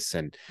love this,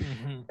 and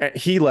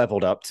he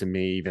leveled up to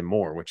me even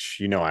more. Which,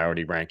 I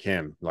already rank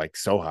him like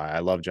so high. I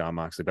love Jon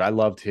Moxley, but I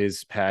loved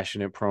his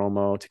passionate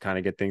promo to kind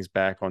of get things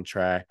back on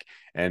track.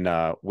 And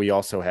we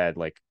also had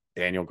like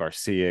Daniel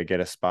Garcia get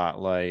a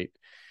spotlight.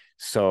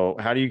 So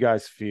how do you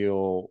guys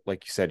feel?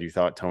 Like you said, you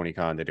thought Tony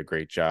Khan did a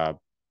great job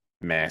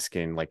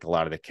masking like a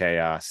lot of the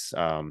chaos.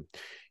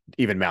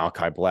 Even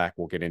Malachi Black,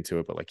 we'll get into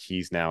it, but like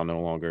he's now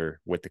no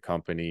longer with the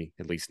company,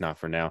 at least not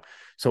for now.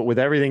 So with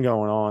everything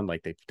going on,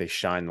 like they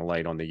shine the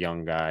light on the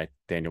young guy,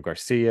 Daniel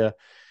Garcia.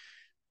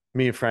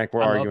 Me and Frank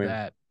were I love arguing.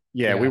 that.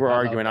 Yeah, we were I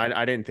love arguing. that.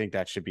 I didn't think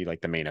that should be like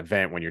the main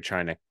event when you're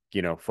trying to,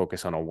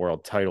 focus on a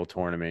world title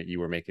tournament. You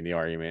were making the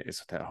argument,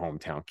 it's that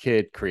hometown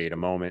kid, create a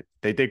moment.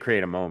 They did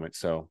create a moment.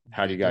 So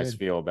how do They you guys did.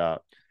 feel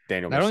about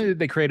Daniel Not only Garcia? did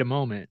they create a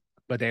moment,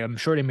 but I'm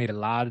sure they made a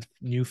lot of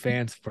new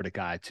fans for the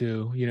guy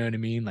too. You know what I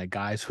mean? Like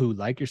guys who,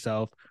 like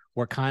yourself,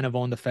 were kind of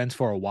on the fence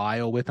for a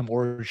while with him,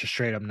 or just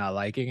straight up not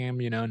liking him.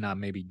 Not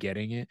maybe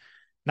getting it.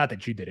 Not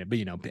that you didn't,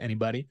 but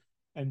anybody.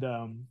 And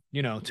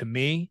to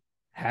me,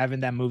 having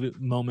that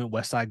moment,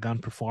 West Side Gun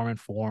performing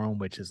for him,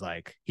 which is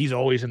like he's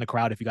always in the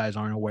crowd. If you guys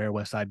aren't aware,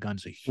 West Side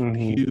Gun's a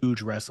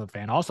huge wrestling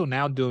fan. Also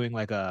now doing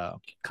like a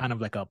kind of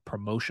like a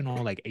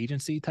promotional like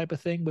agency type of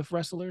thing with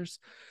wrestlers.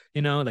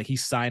 Like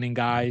he's signing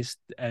guys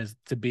as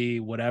to be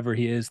whatever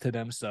he is to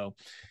them. So,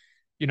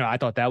 I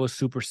thought that was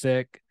super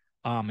sick.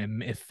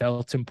 And it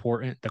felt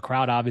important. The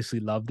crowd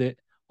obviously loved it.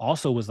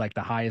 Also was like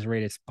the highest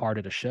rated part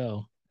of the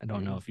show. I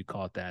don't know if you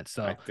caught that.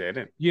 So I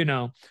didn't.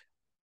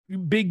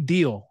 Big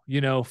deal,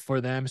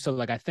 for them. So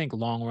like I think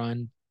long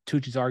run,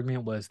 Tucci's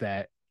argument was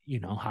that,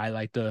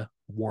 highlight the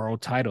world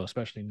title,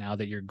 especially now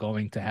that you're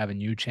going to have a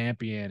new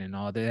champion and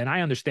all that. And I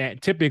understand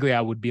typically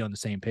I would be on the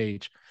same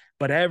page,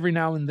 but every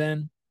now and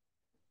then,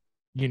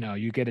 you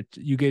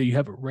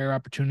have a rare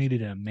opportunity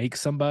to make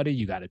somebody,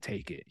 you got to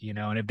take it,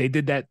 and if they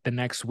did that the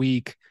next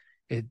week,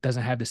 it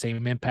doesn't have the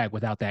same impact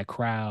without that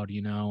crowd,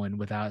 and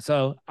without,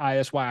 so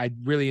that's why I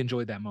really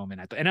enjoyed that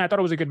moment. And I thought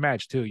it was a good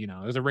match too. It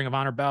was a Ring of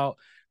Honor belt,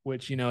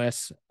 which,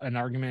 that's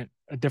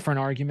a different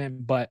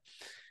argument, but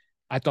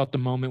I thought the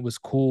moment was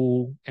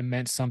cool. It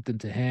meant something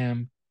to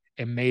him.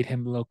 It made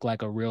him look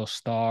like a real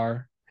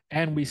star.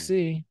 And we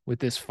see with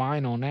this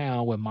final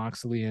now with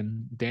Moxley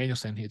and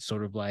Danielson, it's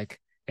sort of like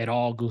it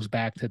all goes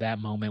back to that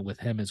moment with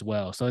him as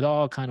well. So it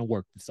all kind of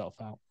worked itself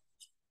out.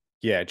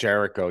 Yeah,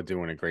 Jericho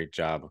doing a great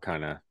job of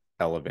kind of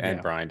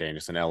and Bryan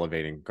Danielson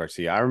elevating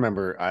Garcia. I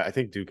remember, I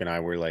think Duke and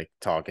I were like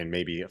talking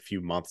maybe a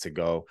few months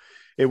ago.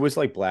 It was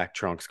like Black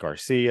Trunks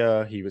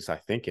Garcia. He was, I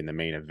think, in the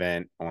main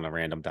event on a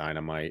random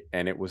Dynamite.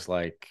 And it was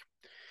like,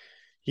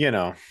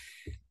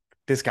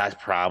 this guy's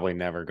probably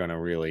never going to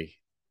really,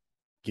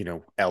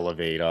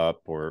 elevate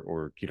up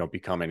or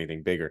become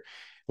anything bigger.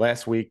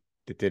 Last week,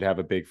 it did have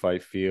a big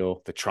fight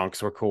feel. The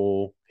Trunks were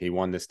cool. He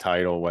won this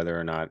title, whether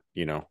or not,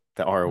 the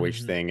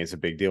ROH thing is a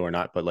big deal or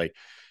not. But like,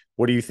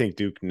 what do you think,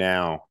 Duke,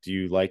 now? Do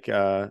you like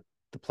the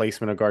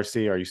placement of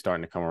Garcia? Are you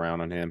starting to come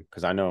around on him?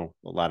 Because I know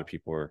a lot of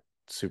people are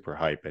super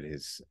hype at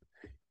his.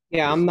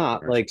 Yeah, I'm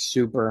not like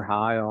super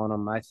high on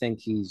him. I think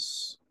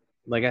he's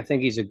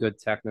a good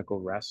technical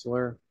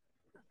wrestler,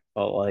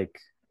 but like,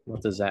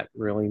 what does that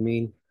really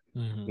mean?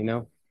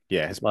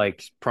 Yeah, his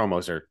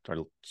promos are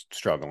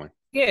struggling.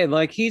 Yeah,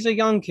 like he's a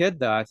young kid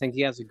though. I think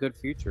he has a good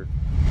future.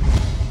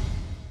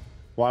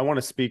 Well, I want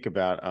to speak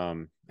about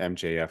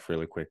MJF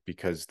really quick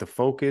because the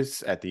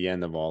focus at the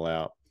end of All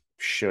Out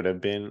should have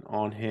been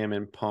on him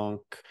and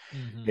Punk.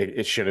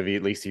 It should have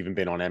at least even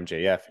been on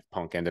MJF if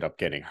Punk ended up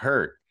getting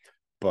hurt.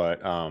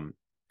 But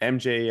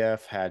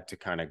MJF had to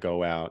kind of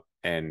go out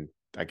and,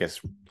 I guess,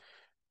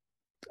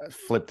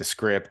 flip the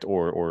script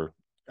or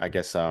I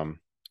guess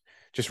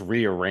just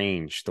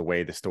rearrange the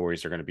way the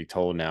stories are going to be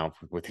told now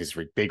with his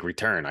big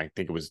return. I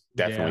think it was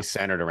definitely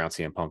centered around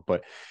CM Punk,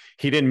 but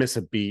he didn't miss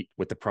a beat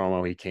with the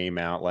promo. He came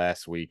out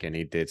last week and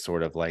he did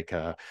sort of like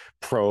a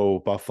pro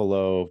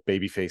Buffalo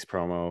babyface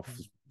promo,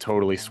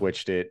 totally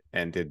switched it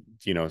and did,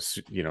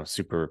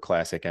 super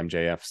classic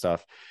MJF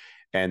stuff.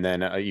 And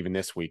then even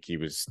this week, he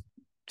was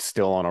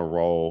still on a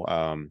roll.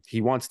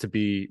 He wants to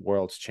be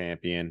world's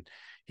champion.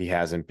 He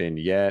hasn't been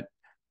yet.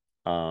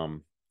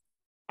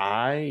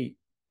 I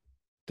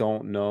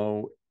don't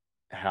know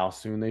how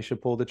soon they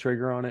should pull the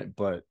trigger on it,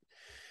 but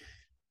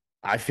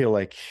I feel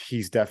like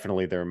he's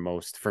definitely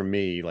for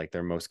me, like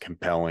their most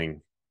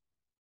compelling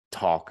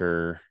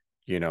talker,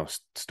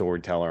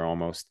 storyteller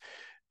almost.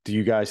 Do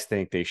you guys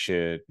think they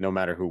should, no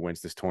matter who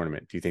wins this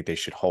tournament, do you think they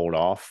should hold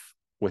off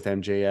with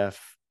MJF?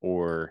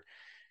 Or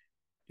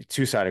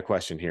two-sided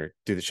question here.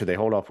 Should they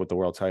hold off with the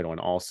world title? And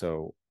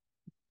also,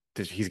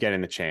 he's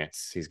getting the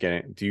chance.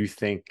 Do you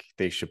think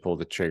they should pull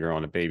the trigger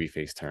on a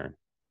babyface turn?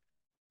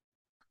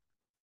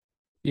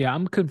 Yeah,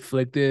 I'm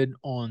conflicted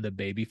on the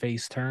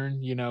babyface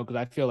turn, because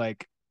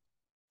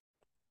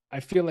I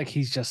feel like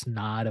he's just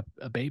not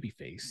a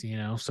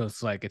babyface, so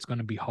it's like it's going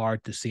to be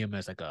hard to see him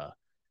as like a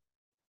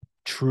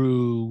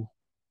true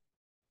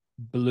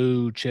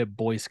blue chip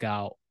Boy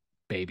Scout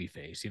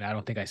babyface. I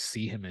don't think I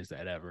see him as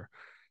that ever.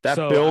 That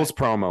Bills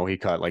promo he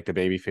cut, like the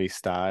babyface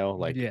style,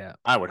 like yeah,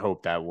 I would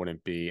hope that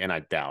wouldn't be, and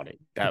I doubt it.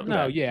 I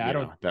don't.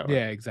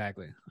 Yeah,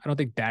 exactly. I don't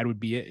think that would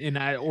be it,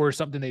 or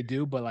something they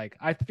do. But like,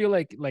 I feel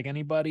like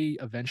anybody,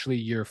 eventually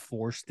you're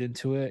forced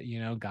into it.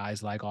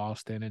 Guys like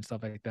Austin and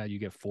stuff like that, you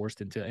get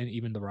forced into, and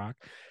even The Rock,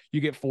 you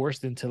get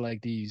forced into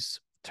like these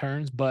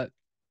turns. But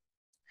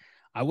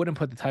I wouldn't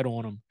put the title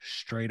on him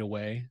straight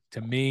away. To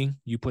me,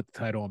 you put the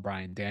title on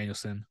Bryan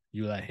Danielson.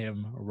 You let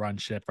him run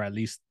shit for at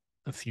least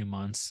a few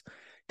months.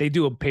 They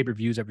do a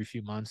pay-per-views every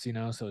few months,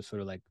 so it's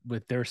sort of like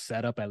with their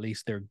setup, at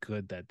least they're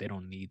good that they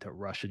don't need to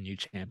rush a new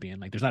champion.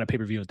 Like there's not a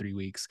pay-per-view in 3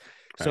 weeks.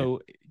 Right. So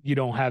you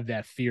don't have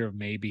that fear of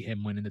maybe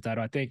him winning the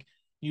title. I think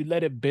you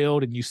let it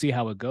build and you see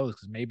how it goes,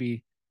 because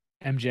maybe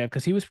MJF,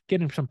 because he was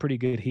getting some pretty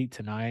good heat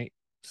tonight.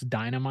 It's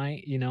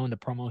Dynamite, in the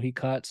promo he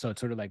cut. So it's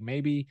sort of like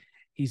maybe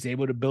he's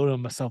able to build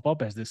himself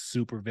up as this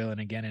super villain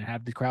again and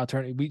have the crowd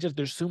turn.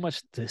 There's so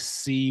much to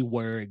see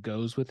where it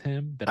goes with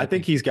him that I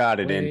think he's got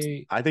it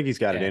in. I think he's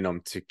got it in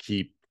him to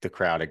keep the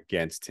crowd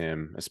against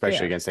him,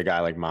 especially against a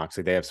guy like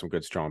Moxley. They have some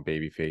good, strong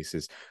baby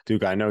faces.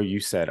 Duke, I know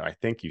I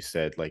think you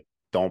said like,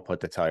 don't put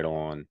the title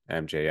on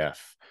MJF.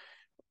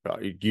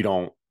 You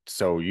don't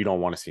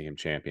want to see him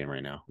champion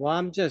right now. Well,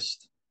 I'm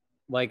just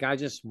like, I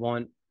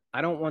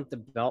don't want the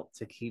belt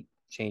to keep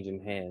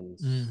changing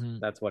hands. Mm-hmm.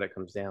 That's what it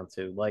comes down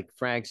to. Like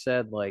Frank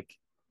said, like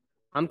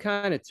I'm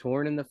kind of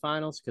torn in the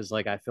finals because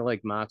like I feel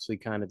like Moxley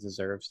kind of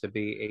deserves to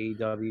be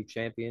AEW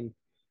champion.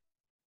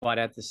 But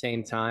at the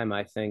same time,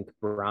 I think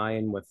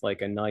Brian with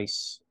like a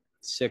nice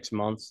 6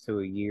 months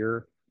to a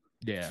year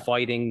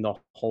fighting the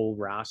whole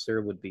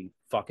roster would be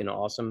fucking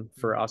awesome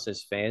for us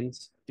as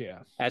fans. Yeah.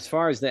 As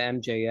far as the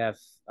MJF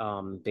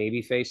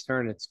babyface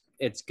turn,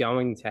 it's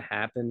going to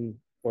happen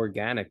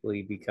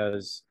organically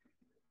because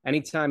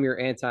anytime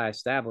you're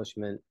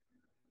anti-establishment,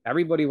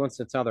 everybody wants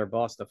to tell their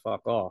boss to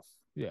fuck off.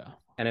 Yeah.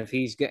 And if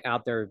he's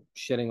out there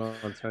shitting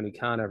on Tony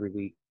Khan every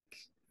week,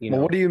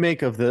 what do you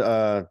make of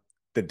the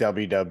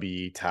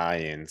WWE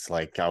tie-ins?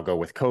 Like I'll go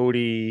with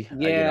Cody,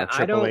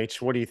 Triple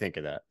H. What do you think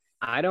of that?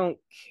 I don't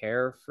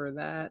care for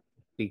that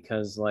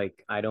because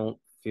like I don't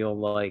feel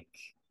like,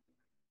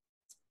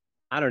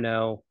 I don't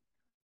know.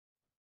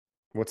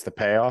 What's the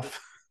payoff?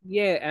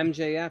 Yeah,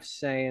 MJF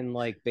saying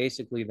like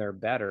basically they're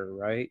better,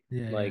 right?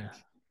 Yeah. Like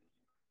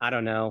I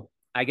don't know.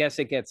 I guess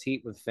it gets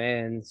heat with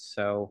fans,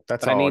 so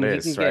that's all it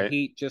is. He can get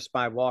heat just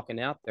by walking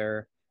out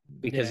there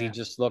because he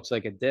just looks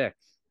like a dick.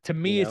 To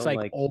me, it's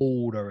like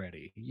old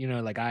already.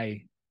 Like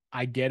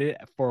I get it.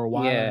 For a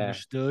while I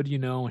understood,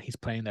 and he's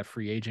playing that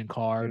free agent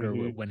card or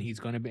when he's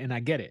going to be, and I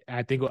get it.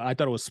 I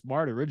thought it was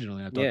smart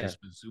originally. I thought this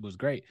was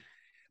great.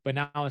 But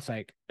now it's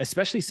like,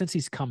 especially since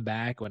he's come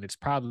back, when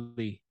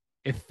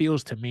it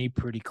feels to me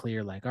pretty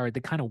clear, like, all right, they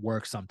kind of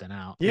work something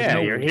out. Yeah,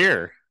 you're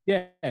here.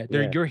 Yeah,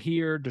 you're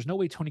here. There's no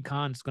way Tony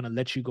Khan's gonna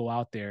let you go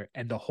out there,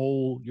 and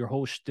your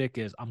whole shtick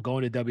is I'm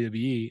going to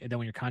WWE, and then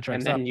when your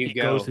contract's up, he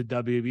goes to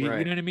WWE. Right.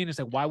 You know what I mean? It's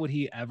like, why would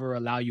he ever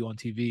allow you on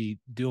TV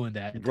doing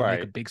that to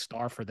make a big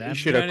star for them? He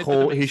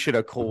should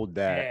have called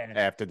that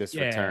after this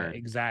return.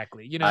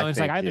 Exactly. It's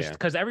like I understand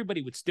because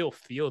everybody would still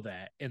feel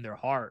that in their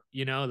heart.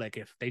 Like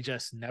if they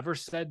just never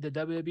said the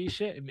WWE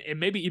shit, and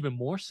maybe even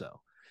more so,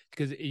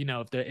 because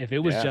if it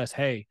was just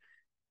hey.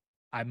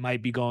 I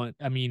might be going.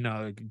 I mean,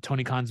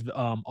 Tony Khan's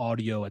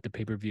audio at the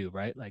pay-per-view,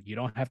 right? Like, you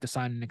don't have to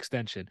sign an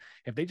extension.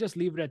 If they just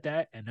leave it at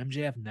that, and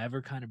MJF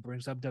never kind of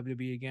brings up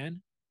WWE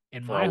again,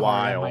 in my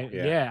heart,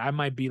 I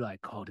might be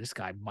like, oh, this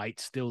guy might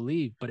still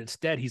leave. But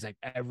instead, he's like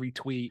every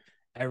tweet,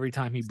 every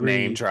time he breathes,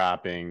 name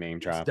dropping,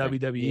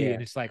 WWE,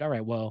 and it's like, all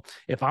right, well,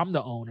 if I'm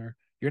the owner,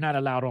 you're not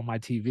allowed on my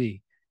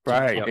TV.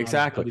 Right, Yep.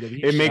 exactly. WWE.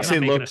 It That's makes not it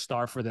making look a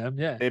star for them.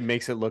 Yeah. it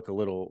makes it look a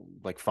little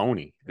like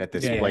phony at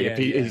this Yeah, like yeah, if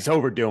yeah. he's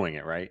overdoing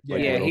it, right? Yeah,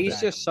 Like a Yeah, little he's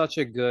bit. just such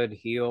a good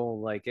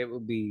heel. Like it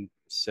would be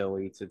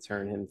silly to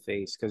turn him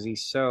face because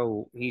he's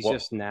Well,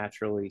 just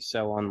naturally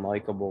so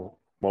unlikable.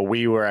 well,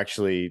 we were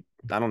actually,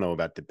 I don't know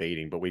about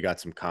debating, but we got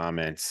some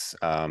comments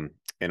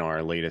in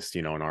our latest,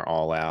 in our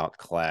All Out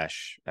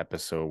Clash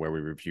episode where we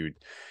reviewed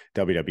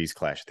WWE's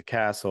Clash at the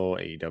Castle,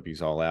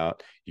 AEW's All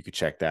Out. You could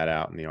check that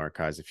out in the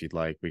archives if you'd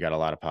like. We got a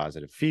lot of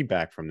positive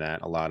feedback from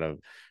that.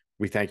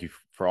 We thank you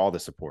for all the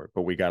support,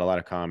 but we got a lot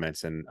of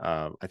comments. And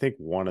I think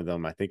one of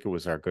them, I think it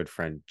was our good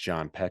friend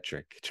John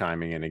Petrick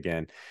chiming in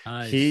again.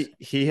 Nice.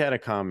 He had a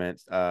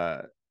comment,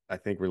 I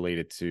think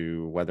related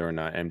to whether or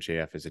not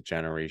MJF is a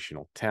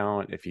generational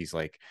talent, if he's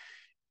like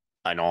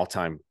an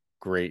all-time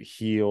great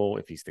heel,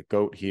 if he's the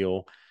GOAT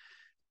heel.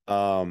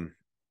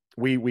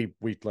 We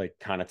like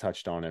kind of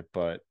touched on it,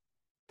 but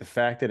the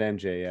fact that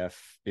MJF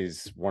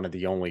is one of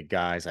the only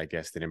guys, I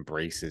guess, that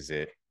embraces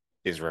it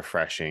is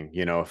refreshing.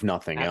 If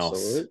nothing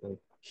else, Absolutely.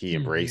 he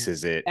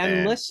embraces it.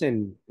 And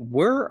listen,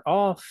 we're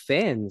all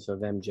fans of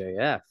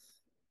MJF.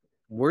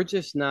 We're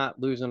just not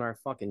losing our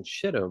fucking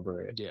shit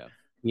over it. Yeah.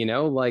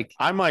 Like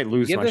I might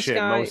lose give my this shit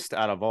guy, most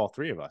out of all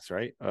three of us,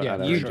 right? Yeah,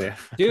 Out of you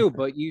MJF. do,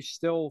 but you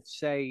still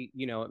say,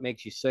 it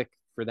makes you sick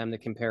for them to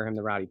compare him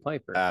to Rowdy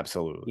Piper.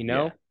 Absolutely.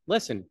 Yeah.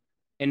 Listen,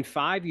 in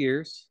 5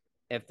 years,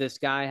 if this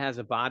guy has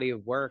a body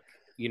of work,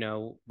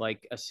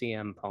 like a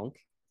CM Punk,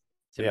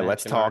 to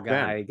let's mention our talk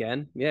guy then.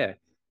 again, yeah,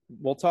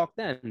 we'll talk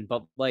then.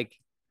 But like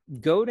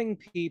goading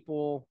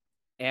people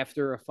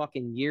after a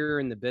fucking year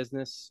in the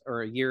business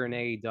or a year in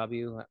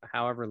AEW,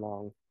 however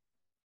long,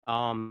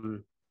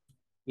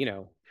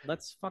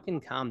 let's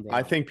fucking calm down.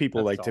 I think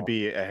people That's like to all.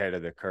 be ahead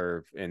of the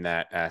curve in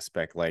that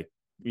aspect. Like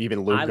even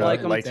I Luca,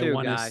 like them like they too,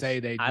 want to guys. say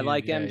they do. I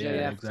like Yeah, MJF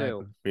yeah, exactly.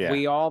 too. Yeah.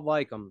 We all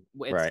like him.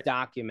 It's Right.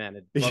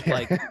 documented. But Yeah.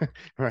 like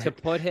Right. to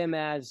put him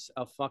as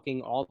a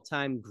fucking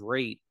all-time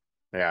great,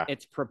 Yeah.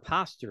 it's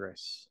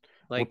preposterous.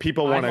 Like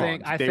people want to.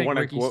 I They think want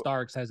Ricky to.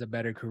 Starks has a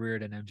better career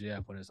than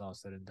MJF when it's all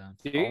said and done.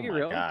 do Oh you my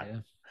really? God, Yeah.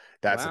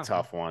 that's Wow. a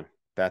tough one.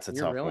 That's a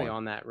You're tough really one.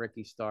 on that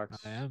Ricky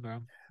Starks. I am,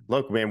 bro.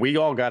 Look, man, we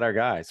all got our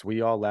guys.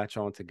 We all latch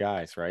on to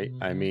guys, right?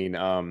 I mean,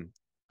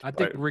 I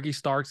think Ricky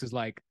Starks is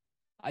like,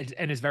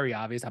 and it's very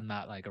obvious. I'm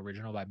not like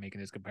original by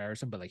making this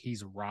comparison, but like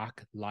he's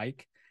Rock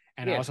like,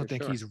 and I also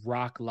think he's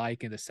Rock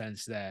like in the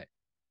sense that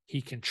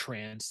he can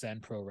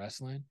transcend pro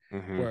wrestling.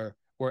 Where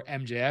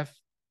MJF,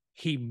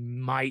 he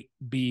might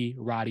be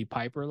Roddy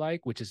Piper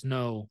like, which is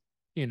nothing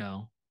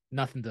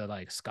to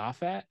like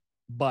scoff at,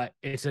 but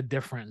it's a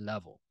different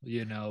level,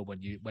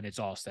 when it's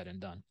all said and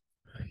done.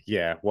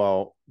 Yeah,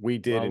 well, we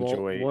did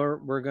enjoy.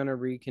 We're gonna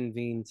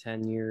reconvene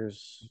 10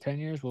 years. 10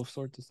 years, we'll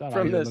sort this out.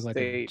 From this look like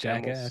date, a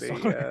jackass.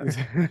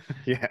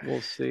 Yeah, we'll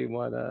see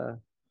what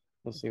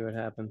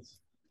happens.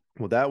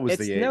 Well, that was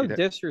it's no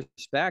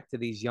disrespect to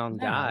these young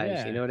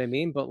guys, you know what I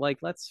mean? But like,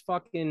 let's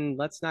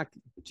not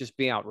just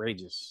be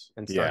outrageous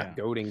and start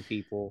goading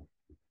people,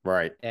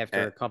 right?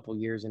 After a couple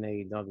years in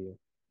AEW.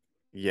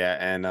 Yeah,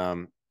 and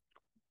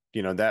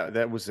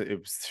that was it.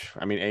 Was,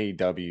 I mean,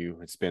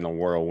 AEW, it's been a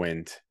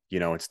whirlwind.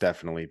 It's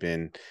definitely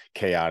been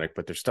chaotic,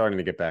 but they're starting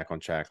to get back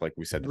on track. Like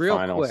we said, the real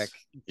finals. Quick,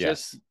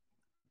 just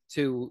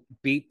to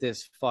beat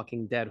this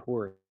fucking dead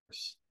horse.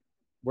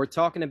 We're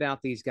talking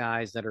about these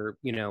guys that are,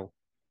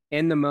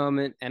 in the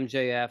moment,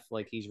 MJF,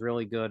 like he's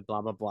really good,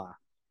 blah, blah, blah.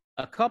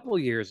 A couple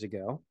years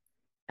ago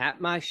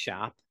at my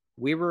shop,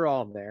 we were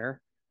all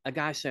there. A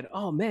guy said,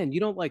 "Oh man,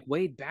 you don't like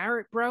Wade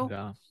Barrett,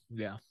 bro?"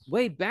 Yeah.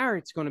 Wade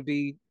Barrett's going to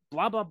be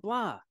blah, blah,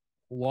 blah.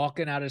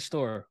 Walking out of the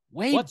store.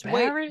 Wade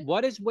Barrett?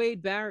 What is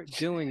Wade Barrett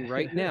doing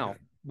right now?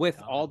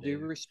 With all due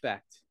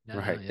respect.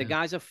 Right. The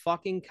guy's a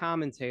fucking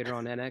commentator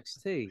on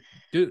NXT.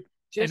 Dude.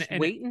 Just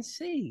wait and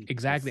see.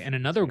 Exactly. And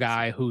another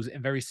guy who's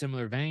in very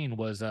similar vein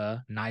was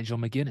Nigel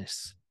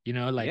McGuinness.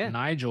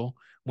 Nigel,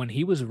 when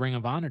he was Ring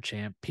of Honor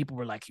champ, people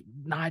were like,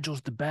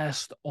 Nigel's the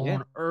best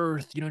on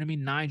earth. You know what I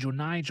mean?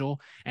 Nigel.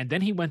 And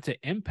then he went to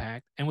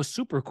Impact and was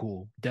super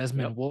cool.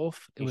 Desmond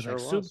Wolf. It was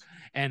super.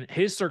 And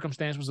his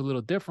circumstance was a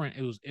little different.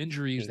 It was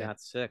injuries got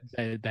sick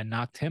that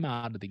knocked him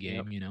out of the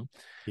game,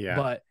 Yeah.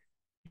 But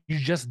you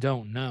just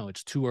don't know.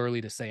 It's too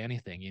early to say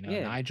anything.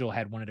 Nigel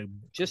had one of the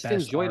just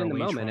best enjoy it in the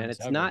ROH moment. And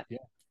it's ever. not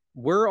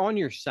we're on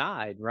your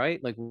side,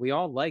 right? Like we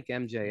all like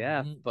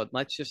MJF, but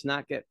let's just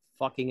not get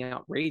fucking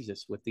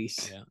outrageous with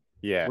these.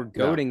 Yeah. We're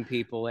goading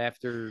people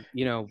after,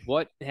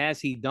 what has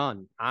he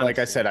done? Honestly. Like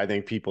I said, I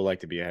think people like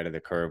to be ahead of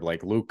the curve.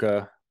 Like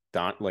Luca,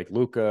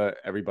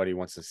 everybody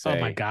wants to say, oh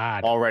my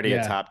God, already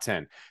a top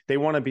 10. They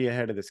want to be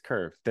ahead of this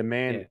curve. The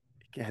man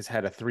has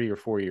had a 3 or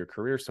 4 year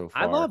career so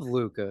far. I love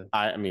Luca.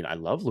 I mean, I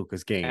love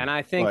Luca's game. And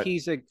I think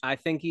he's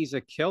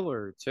a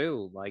killer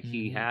too. Like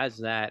he has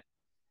that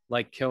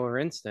like killer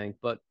instinct,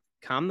 but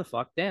calm the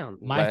fuck down.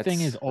 My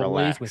thing is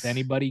always with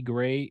anybody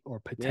great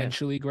or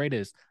potentially great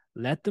is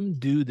let them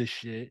do the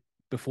shit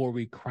before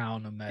we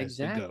crown them as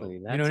the GOAT. You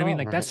know what I mean?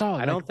 Like that's all.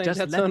 I don't think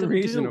that's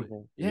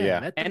unreasonable.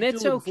 And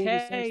it's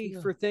okay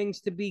for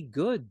things to be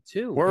good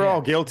too. We're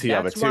all guilty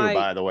of it too,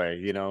 by the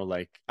way.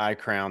 Like I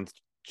crowned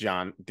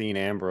Dean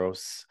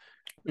Ambrose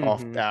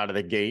off Mm-hmm. out of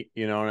the gate.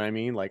 You know what I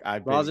mean? Like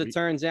Well, as it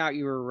turns out,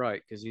 you were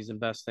right because he's the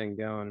best thing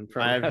going in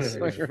pro I've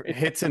wrestling right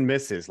hits and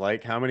misses.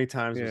 Like how many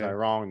times was I Yeah.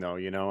 wrong though?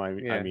 You know, I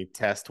Yeah. mean,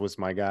 Test was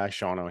my guy,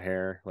 Sean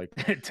O'Hare. Like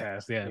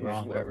Test, yeah,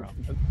 wrong, very wrong.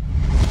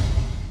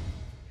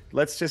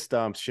 let's just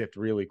shift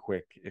really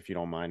quick, if you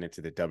don't mind,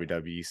 into the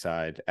WWE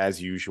side.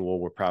 As usual,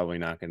 we're probably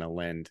not going to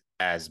lend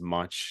as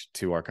much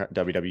to our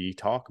WWE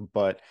talk,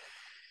 but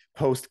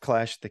post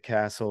Clash at the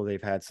Castle,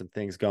 they've had some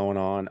things going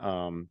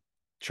on.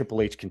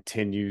 Triple H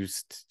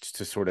continues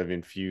to sort of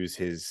infuse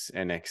his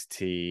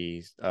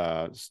NXT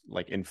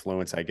like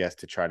influence, I guess,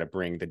 to try to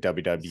bring the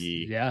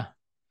WWE Yeah,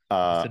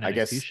 it's an I NXT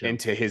guess show.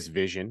 into his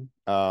vision.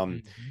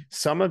 Mm-hmm.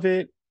 Some of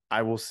it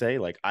I will say,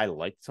 like I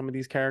liked some of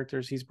these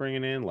characters he's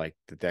bringing in, like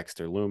the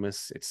Dexter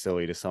Loomis. It's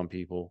silly to some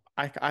people.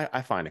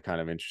 I find it kind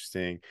of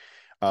interesting.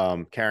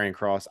 Karrion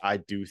Cross, I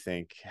do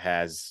think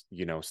has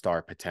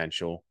star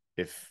potential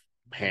if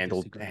I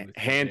disagree with you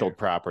handled there.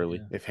 properly.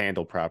 Yeah. If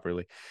handled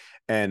properly,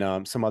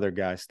 and some other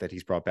guys that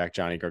he's brought back,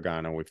 Johnny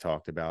Gargano, we've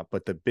talked about,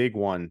 but the big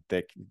one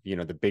that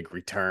the big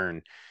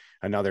return,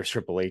 another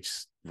Triple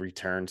H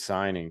return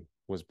signing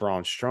was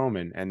Braun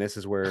Strowman, and this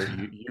is where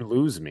you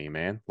lose me,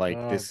 man. Like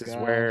Oh this is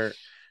where gosh.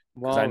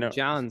 because I Well, know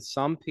John,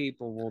 some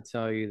people will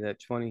tell you that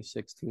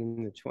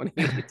 2016 to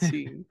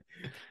 2018,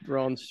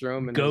 Braun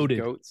Strowman is Goaded.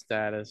 GOAT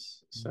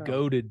status. So,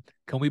 Goaded.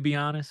 Can we be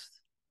honest?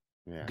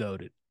 yeah.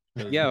 Goaded.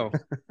 yo,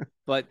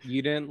 but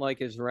you didn't like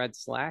his red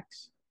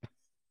slacks?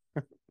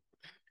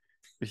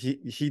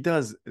 He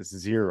does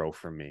zero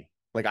for me.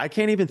 Like I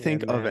can't even Yeah,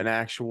 think of man. an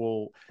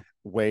actual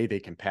way they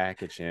can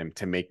package him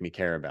to make me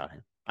care about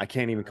him. I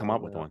can't even I come don't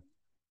up with know. one.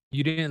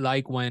 You didn't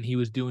like when he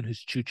was doing his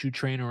choo-choo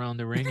train around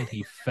the ring and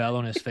he fell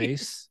on his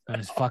face on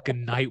his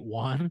fucking night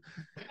one.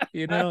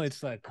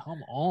 It's like,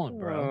 come on,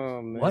 bro.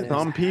 Oh, What is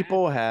Some man.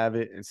 people happening? have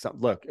it, and some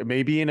look.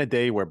 Maybe in a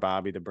day where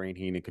Bobby the Brain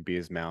Heenan could be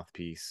his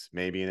mouthpiece.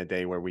 Maybe in a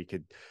day where we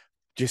could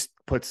just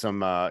put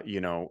some,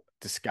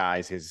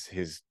 disguise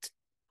his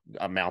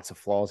amounts of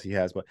flaws he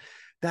has. But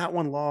that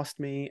one lost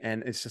me,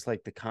 and it's just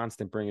like the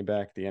constant bringing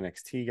back the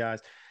NXT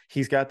guys.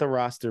 He's got the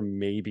roster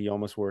maybe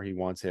almost where he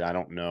wants it. I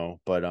don't know,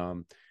 but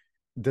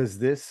does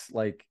this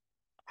like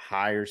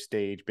higher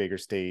stage, bigger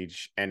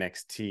stage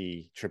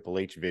NXT Triple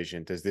H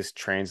vision, does this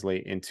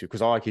translate into,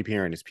 because all I keep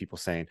hearing is people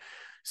saying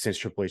since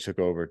Triple H took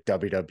over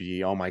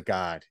WWE, oh my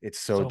God, it's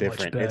so So much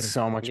different. It's better.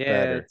 so much Yeah,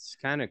 better. it's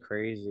kind of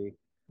crazy.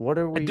 What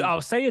are we? I'll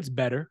say it's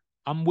better.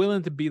 I'm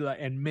willing to be like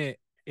admit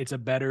it's a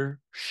better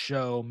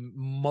show.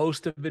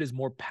 Most of it is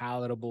more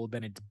palatable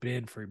than it's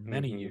been for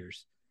many Hmm.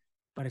 years,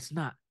 but it's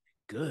not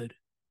good.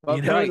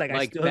 But right, Like I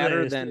like still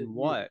better it's, than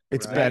what,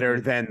 It's right? better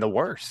exactly. than the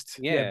worst,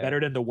 Yeah, Yeah, better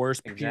than the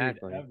worst period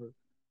exactly.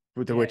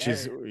 ever. which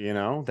is,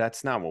 Yeah,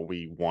 that's not what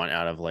we want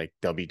out of like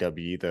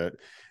WWE,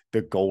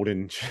 the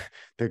golden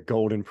the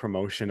golden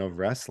promotion of and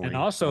wrestling.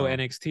 also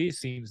NXT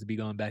seems to be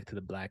going back to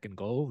the black and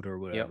gold or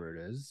Yep. whatever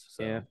it is.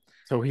 Yeah.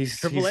 So So and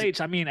Triple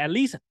H, I mean, at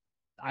least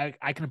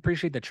I can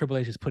appreciate that Triple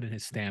H is putting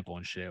his stamp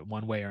on shit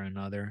one way or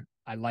another.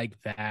 I like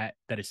that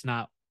it's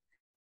not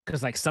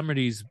because like some of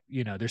these,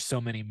 there's so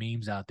many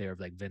memes out there of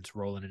like Vince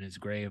rolling in his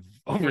grave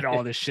over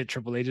all this shit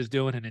Triple H is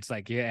doing, and it's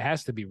like, yeah, it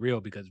has to be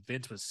real because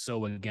Vince was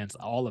so against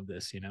all of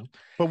this.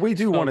 But we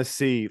do want So to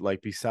see,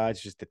 like, besides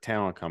just the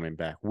talent coming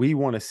back, we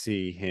want to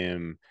see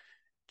him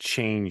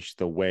change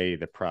the way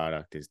the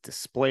product is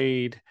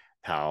displayed,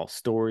 how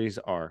stories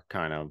are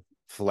kind of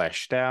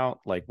fleshed out.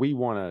 Like, we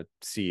want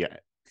to see,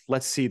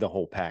 let's see the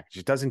whole package.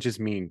 It doesn't just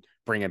mean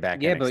bringing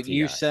back Yeah, but NXT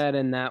you guys, said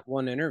in that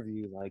one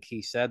interview, like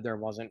he said there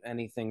wasn't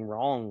anything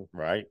wrong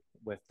right?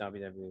 with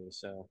WWE.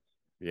 So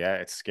Yeah,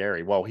 it's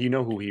scary. Well, you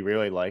know who he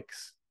really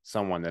likes?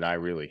 Someone that I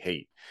really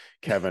hate.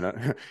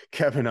 Kevin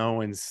Kevin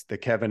Owens. The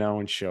Kevin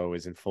Owens show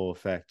is in full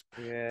effect.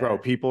 Bro, yeah.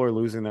 people are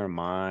losing their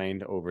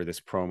mind over this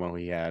promo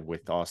he had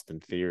with Austin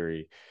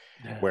Theory,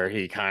 where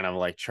he kind of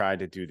like tried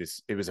to do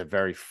this. It was a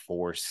very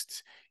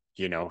forced,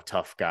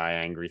 tough guy,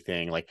 angry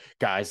thing. Like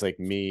guys like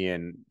me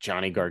and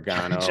Johnny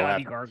Gargano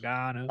Johnny have,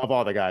 Gargano. of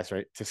all the guys,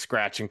 right, to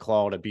scratch and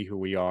claw to be who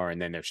we are.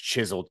 And then there's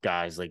chiseled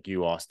guys like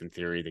you, Austin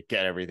Theory, that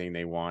get everything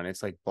they want.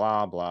 It's like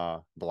blah, blah,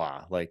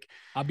 blah. Like,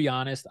 I'll be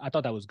honest, I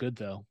thought that was good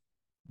though,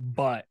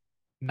 but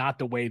not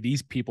the way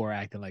these people are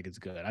acting like it's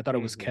good. I thought it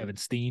was Hmm. Kevin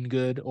Steen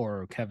good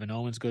or Kevin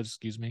Owens good,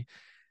 excuse me.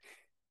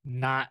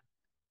 Not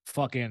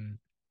fucking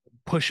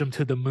push him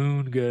to the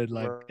moon good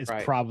like it's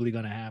Right. probably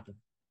gonna happen.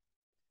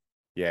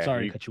 yeah, Sorry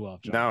to you cut you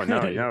off, John.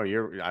 no, no,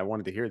 no. I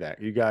wanted to hear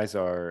that. You guys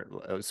are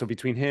so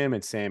between him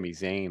and Sami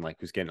Zayn, like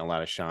who's getting a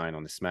lot of shine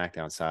on the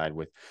SmackDown side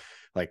with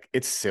like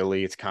it's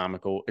silly, it's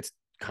comical, it's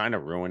kind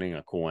of ruining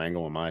a cool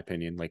angle, in my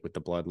opinion, like with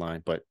the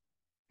bloodline. But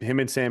him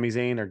and Sami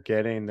Zayn are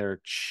getting their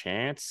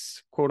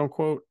chance, quote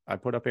unquote. I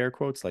put up air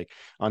quotes, like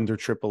under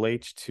Triple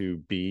H to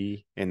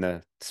be in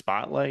the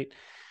spotlight.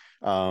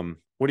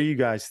 What do you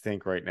guys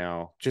think right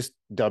now? Just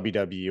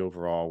WWE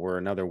overall. We're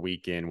another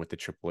week in with the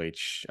Triple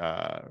H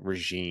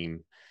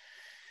regime.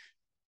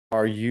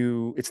 Are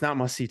you? It's not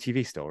must see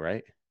TV still,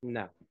 right?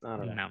 No,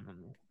 not at all. No, no,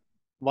 no.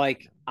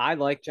 Like I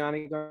like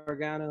Johnny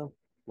Gargano,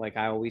 like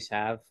I always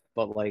have,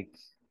 but like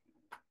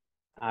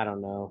I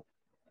don't know.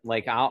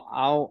 Like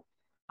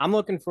I'm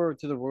looking forward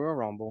to the Royal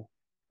Rumble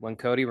when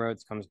Cody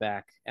Rhodes comes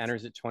back,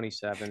 enters at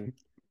 27,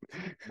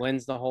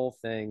 wins the whole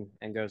thing,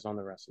 and goes on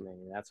the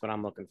WrestleMania. That's what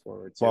I'm looking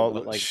forward to. But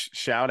Well, like,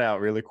 shout out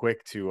really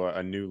quick to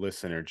a new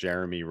listener,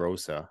 Jeremy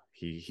Rosa.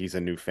 He's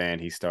a new fan.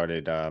 He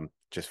started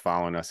just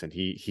following us, and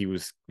he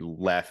was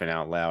laughing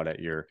out loud at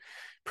your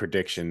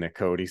prediction that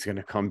Cody's going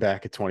to come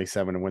back at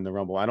 27 and win the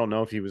Rumble. I don't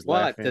know if he was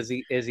what laughing. does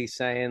he is he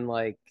saying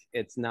like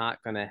it's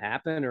not going to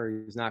happen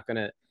or he's not going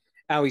to?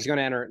 Oh, he's going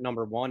to enter at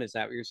number one. Is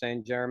that what you're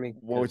saying, Jeremy?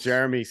 Well,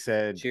 Jeremy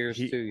said, cheers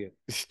to you.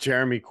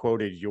 Jeremy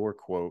quoted your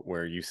quote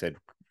where you said,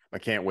 I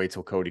can't wait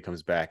till Cody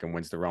comes back and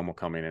wins the Rumble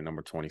coming in at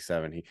number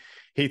 27.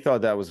 He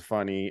thought that was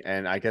funny.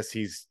 And I guess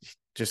he's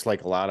just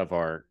like a lot of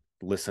our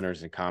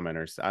listeners and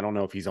commenters. I don't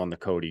know if he's on the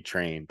Cody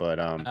train, but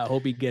I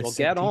hope he gets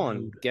get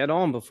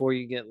on before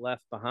you get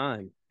left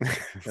behind.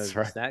 That's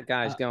right. That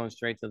guy's going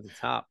straight to the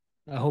top.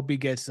 I hope he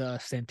gets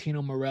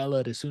Santino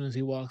Marella as soon as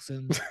he walks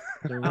in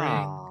the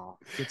ring.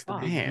 Gets the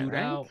big boot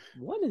out.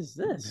 What is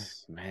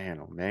this? Man,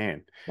 oh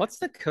man. What's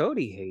the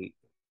Cody hate?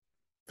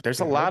 But there's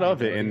a lot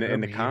of it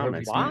in the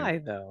comments.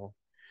 Why though?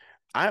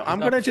 I'm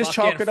gonna just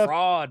chalk it up.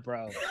 Fraud,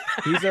 bro.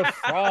 He's a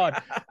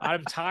fraud.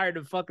 I'm tired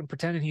of fucking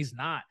pretending he's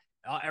not.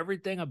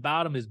 Everything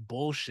about him is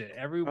bullshit.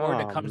 Every word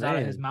that comes out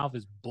of his mouth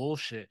is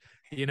bullshit.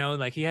 You know,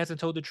 like he hasn't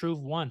told the truth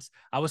once.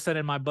 I was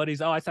sending my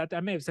buddies, I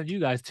may have sent you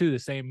guys too the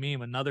same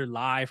meme, another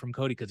lie from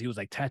Cody because he was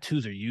like,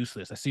 tattoos are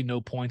useless. I see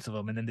no points of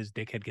them. And then this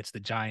dickhead gets the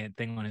giant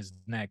thing on his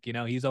neck. You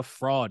know, he's a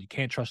fraud. You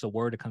can't trust a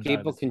word that comes out of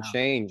his mouth. People can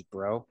change,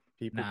 bro.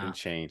 People can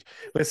change.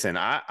 Listen,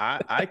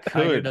 I could.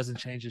 Tiger doesn't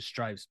change his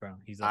stripes, bro.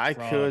 He's a fraud.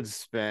 I could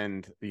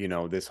spend,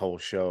 this whole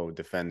show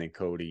defending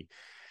Cody.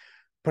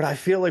 But I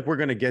feel like we're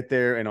going to get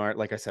there in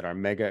like I said, our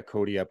mega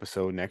Cody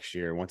episode next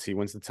year once he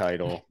wins the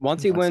title.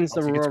 Once he wins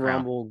the Royal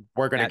Rumble,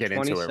 we're going to get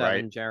into it,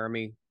 right?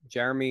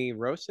 Jeremy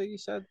Rosa, you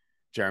said?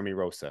 Jeremy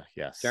Rosa,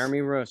 yes.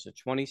 Jeremy Rosa,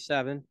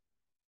 27.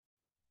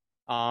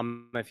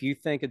 If you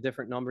think a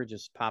different number,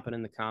 just pop it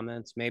in the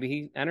comments. Maybe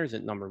he enters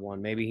at number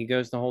one. Maybe he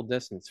goes the whole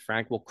distance.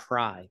 Frank will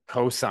cry.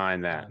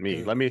 Co-sign that.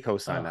 Let me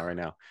co-sign that right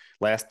now.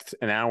 Last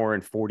an hour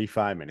and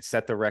 45 minutes.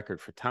 Set the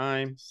record for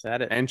time.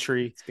 Set it.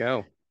 Entry. Let's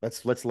go.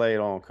 Let's lay it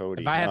on,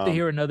 Cody. If I have to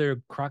hear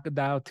another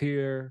crocodile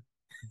tear,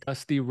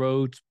 Dusty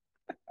Rhodes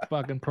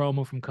fucking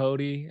promo from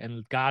Cody,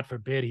 and God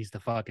forbid he's the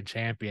fucking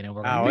champion, and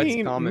we're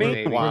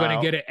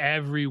gonna get it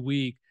every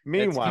week.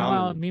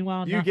 Meanwhile,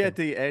 you get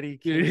the Eddie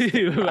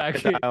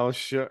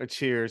Kingston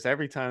cheers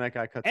every time that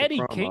guy cuts Eddie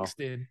a promo.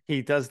 Kingston.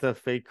 He does the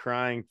fake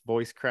crying,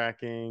 voice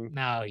cracking.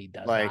 No, he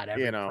does not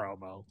every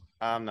promo.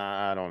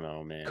 I don't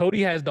know, man.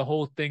 Cody has the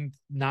whole thing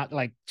not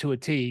like to a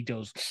T. He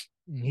goes.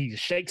 He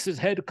shakes his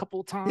head a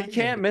couple of times. He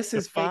can't miss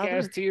his father. Fake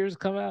ass tears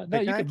come out.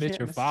 No, you can miss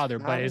your father,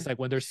 but it's like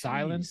when there's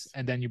silence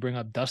and then you bring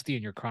up Dusty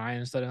and you're crying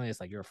and suddenly it's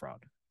like you're a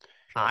fraud.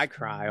 I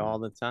cry all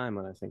the time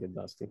when I think of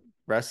Dusty.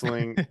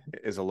 Wrestling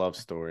is a love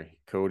story.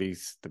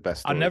 Cody's the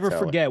best. I'll never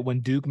forget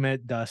when Duke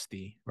met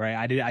Dusty. Right,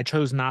 I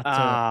chose not to.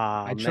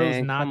 I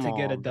chose not to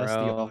get a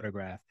Dusty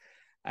autograph,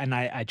 and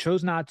I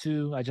chose not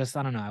to. I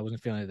don't know. I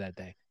wasn't feeling it that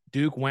day.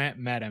 Duke went,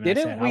 met him. And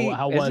I said,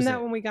 how was it? Isn't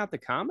that when we got the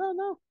combo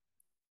though?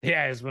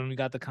 Yeah, it's when we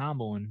got the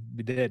combo and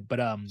we did. But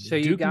so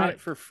you got it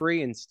for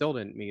free and still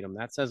didn't meet him.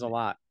 That says a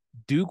lot.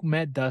 Duke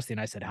met Dusty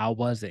and I said, "How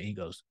was it?" He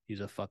goes, "He's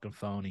a fucking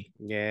phony."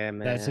 Yeah,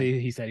 man. That's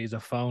he said. He's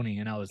a phony,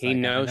 and I was I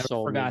never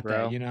forgot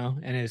that,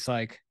 And it's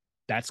like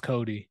that's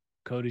Cody.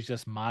 Cody's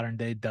just modern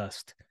day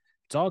Dust.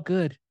 It's all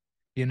good,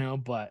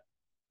 But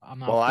I'm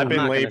not. Well, I've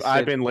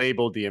been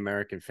labeled the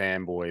American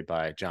fanboy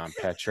by John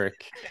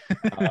Petrick.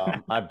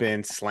 I've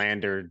been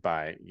slandered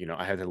by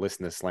I had to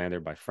listen to slander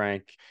by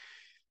Frank.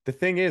 The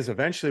thing is,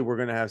 eventually we're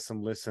going to have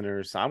some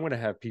listeners. I'm going to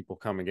have people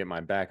come and get my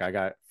back. I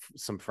got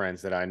some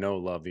friends that I know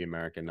love the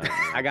American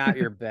Nightmare. I got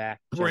your back.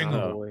 Bring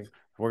them.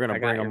 We're going to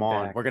bring them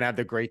on. Back. We're going to have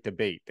the great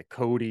debate, the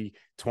Cody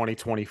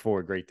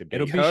 2024 great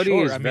debate. Cody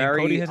is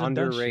very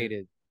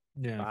underrated.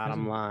 Yeah,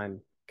 bottom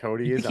line.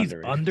 Cody is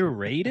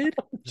underrated.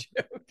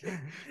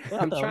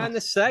 I'm trying to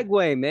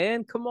segue,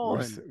 man. Come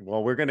on.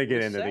 Well, we're gonna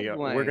get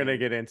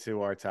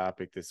into our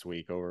topic this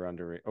week.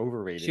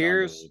 Overrated.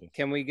 Cheers. Underrated.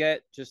 Can we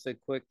get just a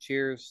quick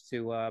cheers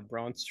to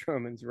Braun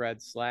Strowman's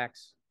red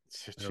slacks?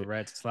 The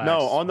red slacks.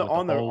 No, on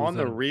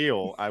the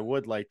reel, I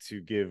would like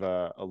to give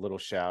a little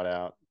shout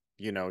out.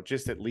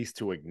 Just at least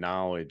to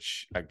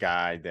acknowledge a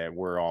guy that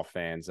we're all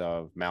fans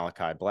of,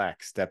 Malachi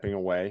Black, stepping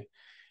away.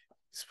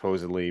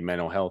 Supposedly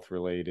mental health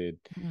related.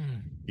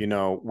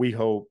 We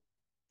hope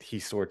he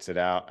sorts it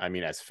out. I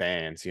mean, as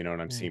fans, you know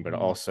what I'm saying, but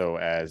also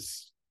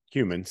as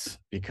humans,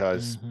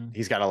 because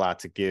he's got a lot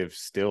to give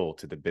still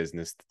to the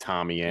business. The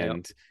Tommy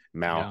End,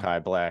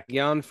 Malachi Black.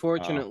 Yeah,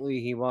 unfortunately,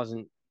 he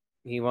wasn't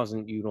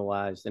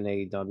utilized in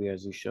AEW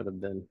as he should have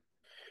been.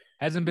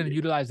 Hasn't been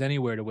utilized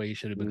anywhere the way he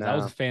should have been. No. I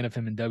was a fan of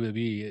him in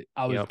WWE.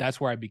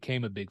 That's where I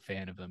became a big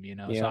fan of him.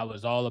 So I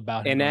was all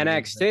about him. In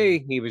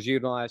NXT, he was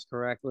utilized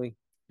correctly.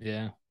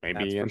 Yeah,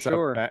 maybe ends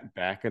up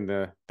back in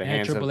the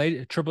hands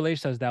of Triple H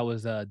says that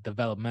was a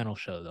developmental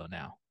show though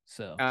now.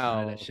 So none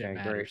of Oh, that shit okay,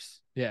 great.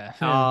 matters. Yeah,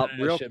 none of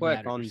that Real shit quick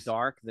on matters.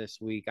 Dark this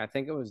week. I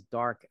think it was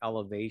Dark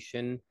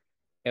Elevation.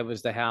 It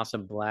was the House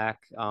of Black,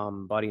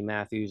 Buddy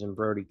Matthews and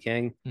Brody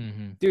King.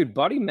 Mm-hmm. Dude,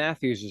 Buddy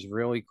Matthews is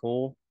really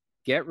cool.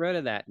 Get rid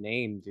of that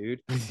name,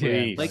 dude. Yeah, Like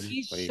Please, buddy.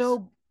 he's please.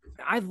 so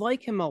I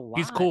like him a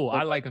He's lot, cool. I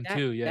but like like him that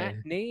too. Yeah.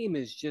 that name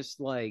is just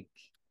like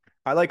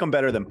I like him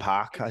better than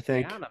Pac, I takes me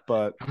think, out of it.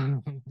 but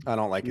I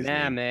don't like his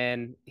Nah, name.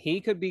 man. He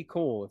could be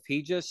cool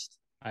if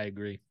I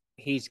agree.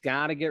 he's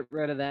got to get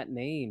rid of that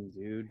name,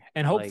 dude.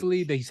 And Like,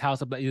 hopefully these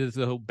House of Black.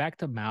 So back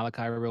to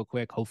Malachi real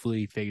quick. Hopefully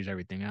he figures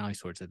everything out. He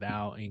sorts it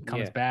out and he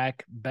comes yeah.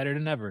 back better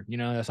than ever. You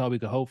know, that's all we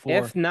could hope for.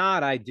 If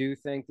not, I do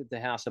think that the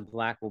House of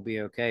Black will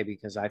be okay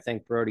because I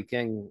think Brody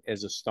King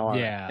is a star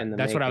Yeah, in the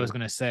that's what I was making.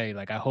 gonna say.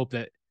 Like, I hope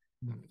that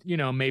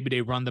maybe they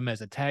run them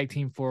as a tag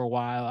team for a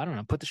while. I don't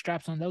know. Put the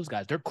straps on those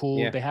guys. They're cool.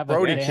 Yeah, They have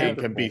Brody they King have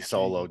can be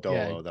solo yeah,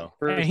 dolo though.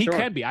 for and he sure.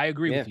 can be. I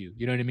agree Yeah, with you.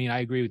 You know what I mean?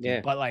 I agree with you.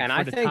 yeah. But like And for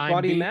I the think time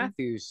Buddy being,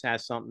 Matthews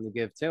has something to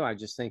give too. I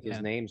just think his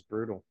yeah, name's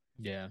brutal.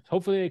 yeah.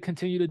 Hopefully they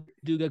continue to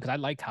do good because I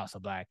liked House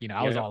of Black.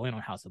 I was Yeah, all in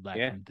on House of Black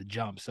yeah. from the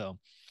jump. So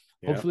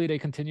Yeah. hopefully they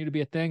continue to be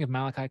a thing. If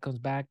Malachi comes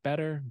back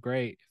better,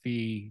 great. If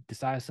he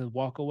decides to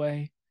walk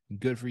away,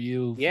 good for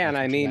you. Yeah, and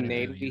That's I what you got mean,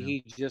 to do. maybe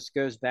he just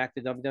goes back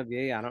to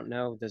WWE. I don't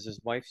know. Does his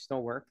wife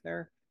still work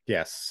there?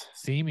 Yes.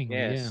 Seemingly,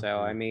 Yeah, yeah. so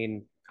I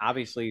mean,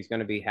 obviously he's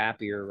going to be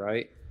happier,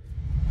 right?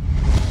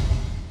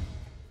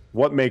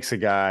 What makes a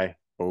guy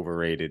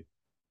overrated?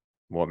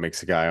 What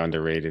makes a guy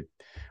underrated?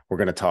 We're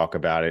going to talk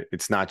about it.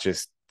 It's not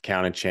just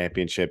counting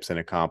championships and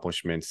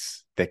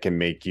accomplishments that can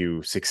make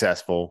you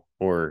successful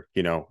or,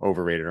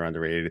 overrated or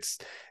underrated. It's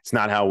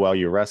not how well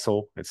you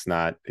wrestle. It's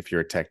not if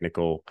you're a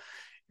technical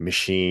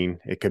machine.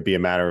 It could be a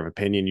matter of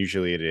opinion.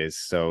 Usually it is.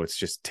 So it's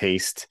just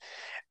taste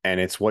and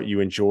it's what you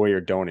enjoy or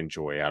don't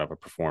enjoy out of a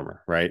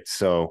performer, right?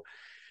 So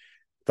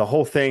the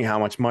whole thing, how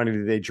much money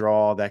do they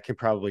draw? That can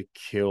probably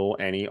kill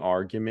any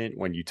argument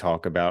when you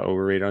talk about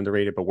overrated,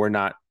 underrated, but we're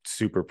not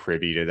super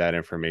privy to that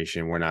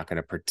information. We're not going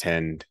to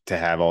pretend to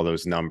have all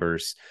those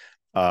numbers.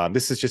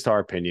 This is just our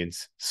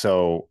opinions.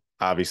 So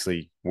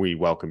obviously we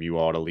welcome you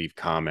all to leave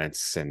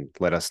comments and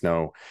let us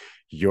know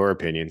your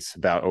opinions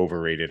about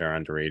overrated or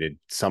underrated.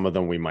 Some of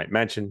them we might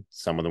mention,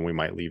 some of them we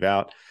might leave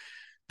out.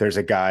 There's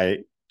a guy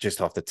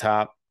just off the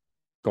top,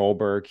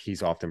 Goldberg.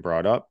 He's often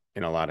brought up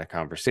in a lot of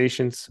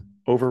conversations.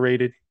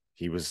 Overrated.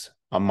 He was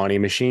a money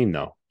machine,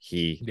 though.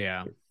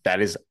 That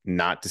is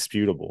not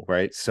disputable,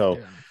 right? So,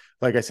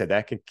 like I said,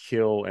 that can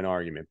kill an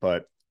argument,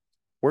 but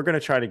we're going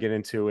to try to get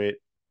into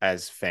it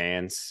as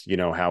fans,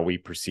 how we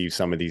perceive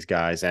some of these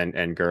guys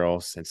and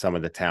girls and some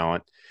of the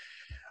talent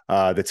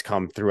that's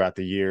come throughout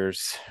the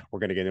years. We're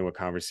going to get into a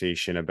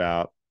conversation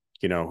about,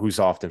 who's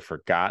often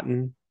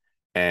forgotten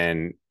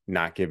and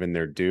not given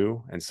their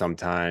due. And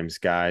sometimes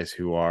guys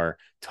who are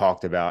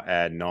talked about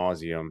ad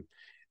nauseum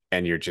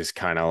and you're just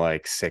kind of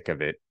like sick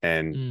of it.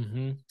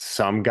 And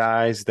some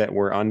guys that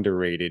were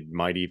underrated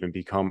might even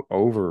become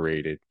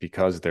overrated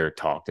because they're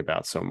talked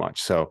about so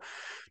much. So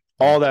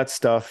all that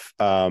stuff,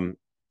 we're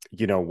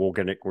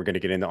gonna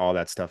get into all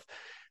that stuff.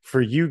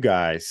 For you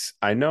guys,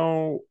 I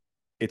know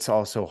it's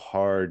also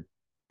hard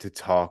to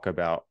talk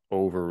about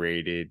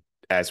overrated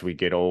as we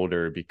get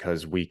older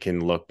because we can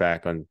look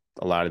back on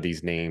a lot of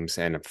these names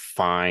and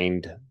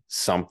find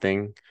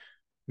something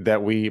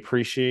that we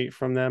appreciate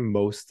from them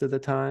most of the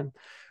time.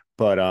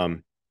 But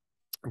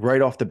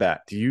right off the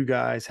bat, do you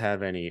guys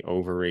have any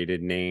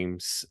overrated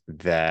names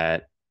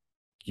that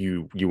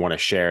you want to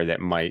share that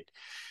might,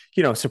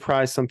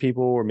 surprise some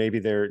people, or maybe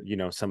they're,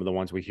 some of the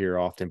ones we hear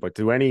often, but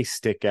do any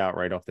stick out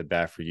right off the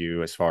bat for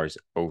you as far as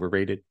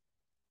overrated?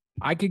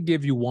 I could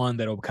give you one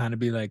that'll kind of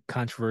be like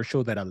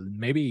controversial that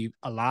maybe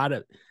a lot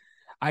of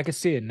I could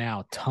see it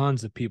now,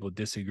 tons of people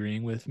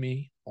disagreeing with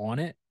me on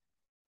it,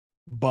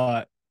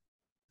 but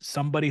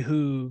somebody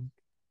who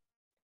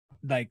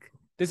like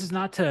this is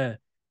not to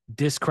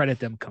discredit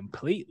them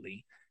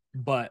completely,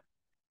 but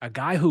a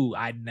guy who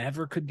I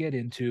never could get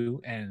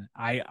into, and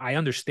I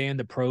understand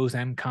the pros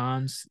and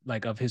cons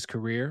like of his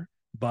career,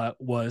 but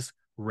was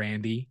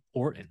Randy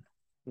Orton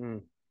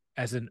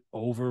as an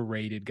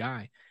overrated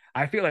guy.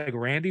 I feel like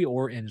Randy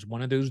Orton is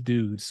one of those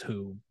dudes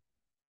who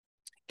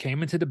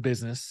came into the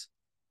business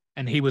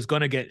and he was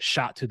going to get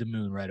shot to the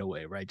moon right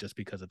away, right? Just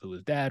because of who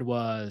his dad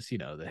was,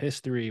 the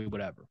history,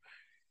 whatever.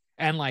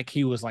 And like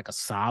he was like a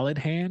solid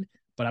hand,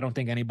 but I don't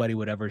think anybody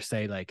would ever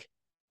say like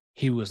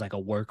he was like a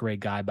work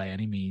rate guy by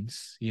any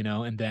means,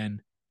 and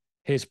then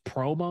his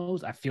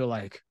promos, I feel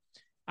like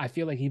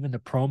even the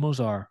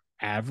promos are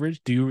average.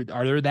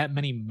 Are there that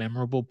many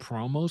memorable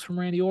promos from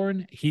Randy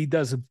Orton? He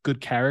does a good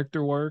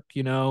character work,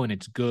 and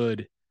it's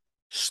good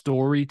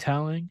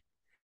storytelling,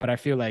 but I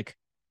feel like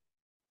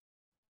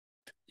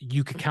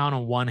you can count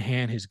on one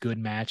hand his good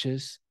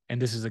matches.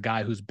 And this is a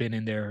guy who's been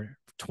in there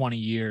 20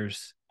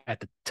 years at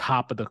the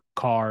top of the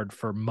card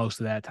for most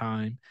of that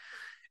time.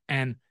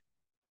 And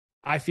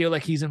I feel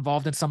like he's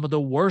involved in some of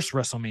the worst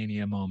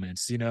WrestleMania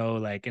moments, you know,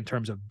 like in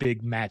terms of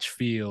big match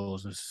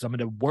feels, some of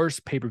the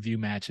worst pay-per-view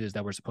matches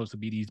that were supposed to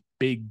be these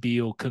big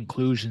deal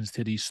conclusions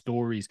to these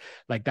stories.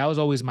 Like that was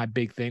always my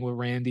big thing with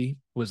Randy,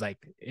 was like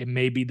it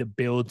may be the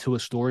build to a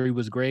story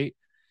was great.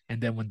 And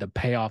then when the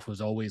payoff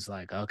was always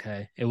like,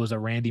 okay, it was a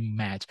Randy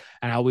match.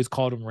 And I always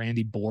called him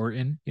Randy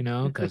Borton, you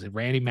know, because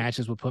Randy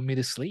matches would put me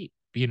to sleep,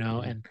 you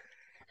know,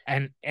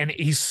 and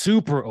he's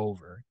super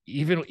over.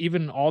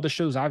 Even all the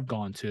shows I've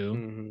gone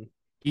to,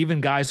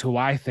 even guys who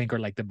I think are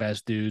like the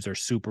best dudes are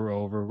super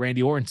over.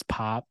 Randy Orton's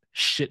pop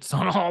shits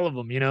on all of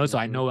them, you know. So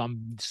I know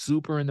I'm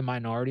super in the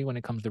minority when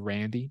it comes to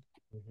Randy,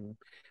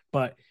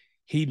 but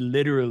he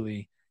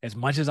literally, as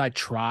much as I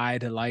try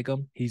to like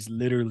him, he's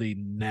literally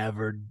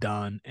never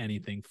done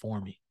anything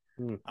for me.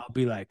 I'll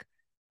be like,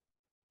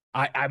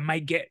 I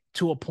might get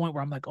to a point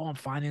where I'm like, oh, I'm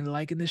finally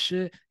liking this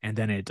shit. And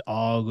then it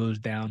all goes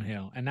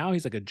downhill. And now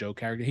he's like a joke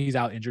character. He's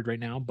out injured right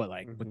now, but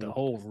like with the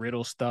whole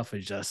Riddle stuff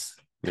is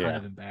just kind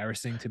of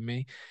embarrassing to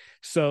me.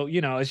 So, you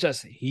know, it's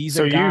just he's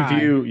so a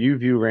guy. You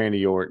view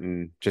Randy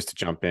Orton, just to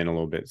jump in a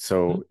little bit,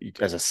 so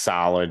as a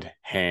solid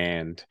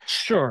hand,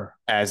 Sure.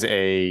 as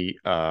a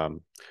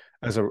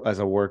as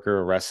a worker,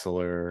 a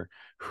wrestler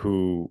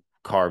who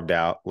carved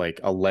out like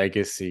a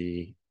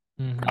legacy,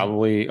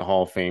 probably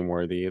Hall of Fame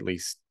worthy, at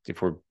least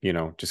if we're, you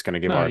know, just going to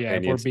give our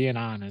opinions. If we're being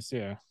honest,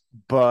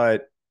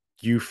 But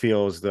you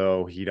feel as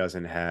though he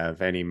doesn't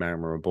have any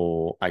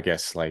memorable, I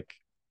guess, like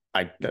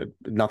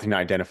nothing to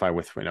identify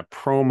with in a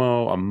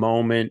promo, a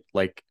moment,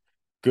 like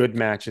good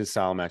matches,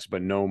 solid matches,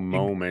 but no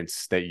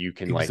moments that you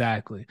can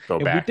exactly like go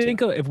back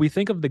to. If we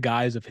think of the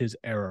guys of his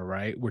era,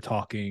 right? We're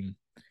talking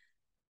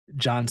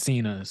John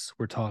Cena's,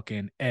 we're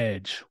talking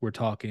Edge, we're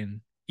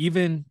talking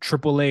even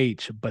Triple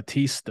H,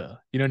 Batista,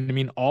 you know what I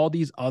mean? All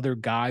these other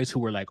guys who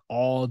were like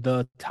all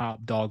the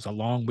top dogs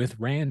along with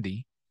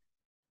Randy.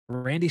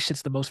 Randy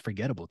shit's the most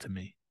forgettable to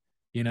me.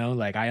 You know,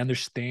 like I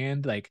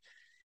understand, like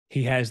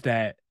he has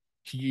that.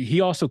 He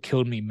also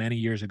killed me many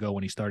years ago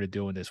when he started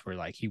doing this, where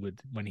like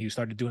when he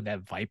started doing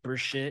that Viper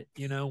shit,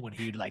 you know, when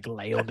he'd like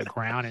lay on the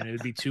ground and it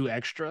would be too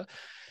extra.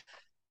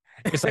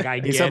 It's like, I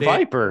He's get a it.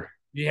 Viper.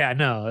 Yeah,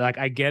 no, like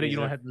I get it. You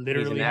don't have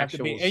literally have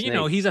to be, and you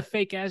know, he's a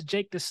fake ass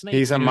Jake the Snake.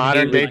 He's a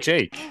modern day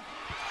Jake. RKO!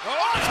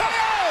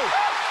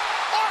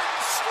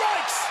 Orton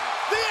strikes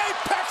the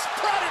Apex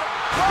Predator.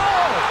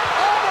 Oh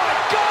my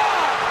God!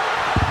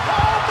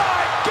 Oh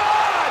my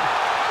God!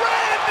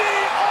 Randy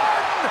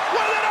Orton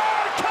with an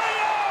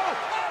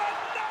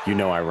RKO! You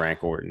know, I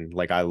rank Orton.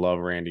 Like, I love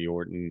Randy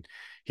Orton.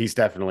 He's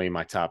definitely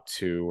my top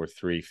 2 or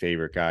 3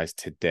 favorite guys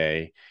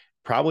today.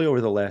 Probably over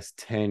the last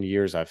 10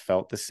 years, I've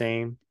felt the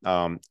same.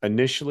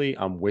 Initially,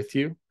 I'm with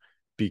you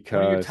because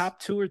what are your top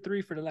 2 or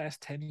 3 for the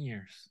last 10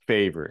 years?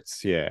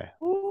 Favorites, yeah.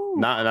 Ooh.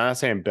 Not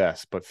saying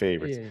best, but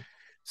favorites. Yeah.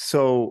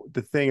 So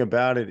the thing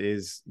about it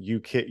is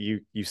you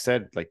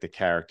said like the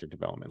character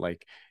development,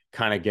 like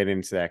kind of get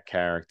into that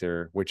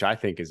character, which I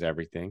think is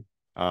everything.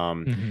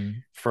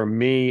 For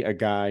me, a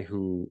guy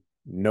who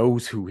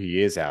knows who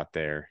he is out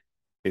there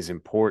is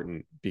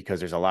important, because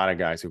there's a lot of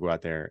guys who go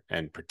out there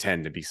and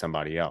pretend to be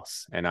somebody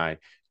else. And I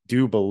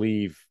do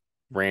believe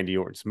Randy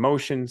Orton's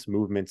motions,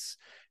 movements,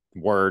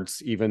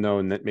 words, even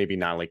though maybe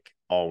not like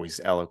always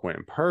eloquent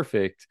and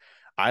perfect,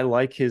 I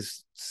like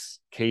his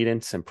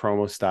cadence and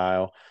promo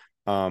style.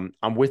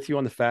 I'm with you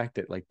on the fact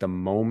that like the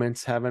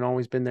moments haven't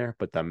always been there,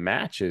 but the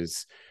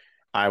matches,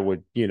 I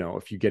would, you know,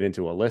 if you get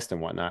into a list and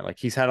whatnot, like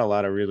he's had a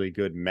lot of really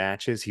good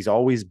matches. He's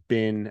always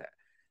been,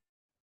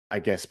 I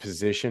guess,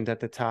 positioned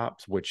at the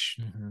top, which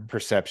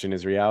perception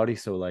is reality.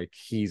 So like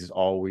he's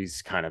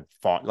always kind of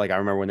fought. Like I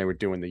remember when they were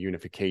doing the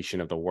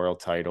unification of the world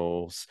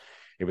titles,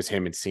 it was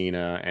him and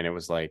Cena, and it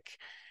was like,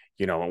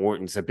 you know,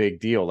 Orton's a big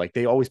deal. Like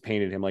they always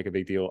painted him like a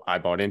big deal. I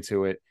bought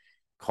into it.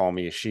 Call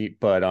me a sheep,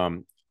 but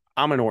I'm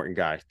an Orton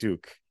guy.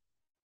 Duke,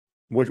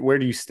 where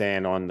do you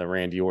stand on the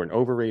Randy Orton?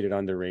 Overrated,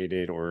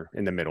 underrated, or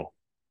in the middle?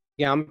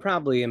 Yeah, I'm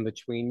probably in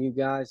between you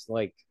guys.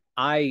 Like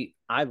I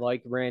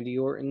like Randy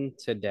Orton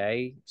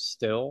today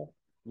still.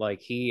 Like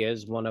he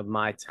is one of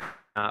my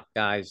top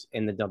guys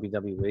in the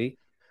WWE,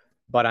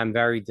 but I'm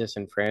very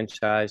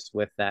disenfranchised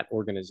with that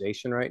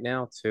organization right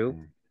now too.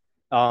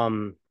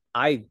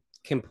 I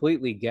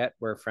completely get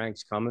where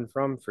Frank's coming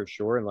from for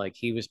sure. Like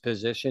he was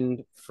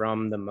positioned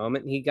from the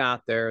moment he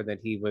got there that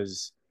he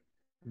was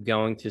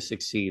going to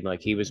succeed.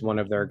 Like he was one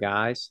of their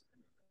guys.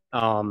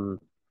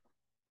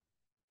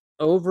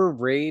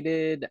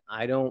 Overrated,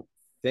 I don't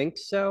think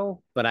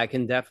so, but I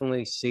can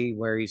definitely see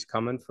where he's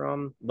coming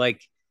from.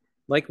 Like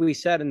we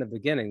said in the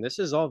beginning, this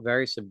is all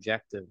very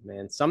subjective,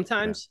 man.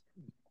 Sometimes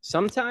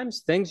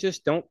things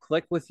just don't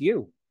click with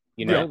you.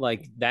 You know,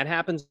 like that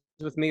happens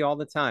with me all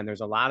the time.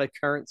 There's a lot of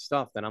current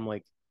stuff that I'm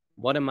like,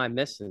 what am I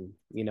missing?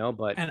 You know,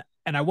 but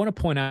and I want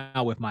to point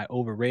out with my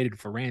overrated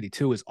for Randy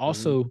too is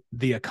also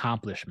the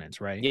accomplishments,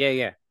 right?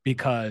 Yeah.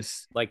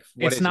 Because like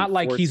it's not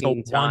like he's a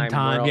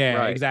one-time. Yeah,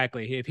 right.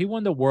 Exactly. If he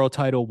won the world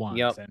title once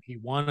and he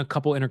won a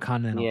couple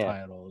intercontinental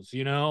titles,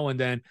 you know, and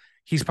then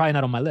he's probably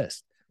not on my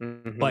list.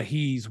 but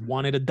he's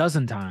won it a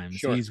dozen times.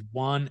 Sure. He's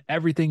won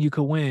everything you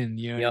could win.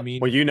 You know what I Yep. mean?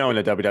 Well, you know, in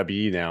the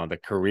WWE now, the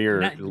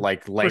career, Not-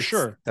 like for length,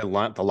 sure. the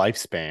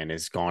lifespan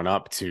has gone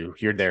up to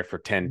you're there for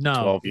 10, No,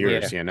 12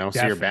 years, yeah, you know,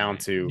 so you're bound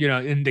Definitely. to. You know,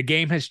 and the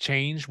game has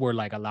changed where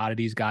like a lot of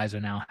these guys are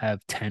now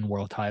have 10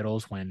 world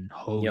titles when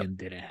Hogan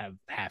didn't have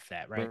half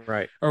that, right?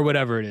 Right. Or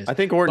whatever it is. I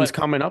think Orton's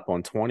But- coming up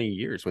on 20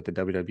 years with the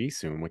WWE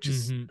soon, which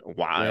is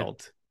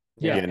wild.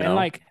 Yeah, you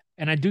know?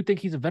 and I do think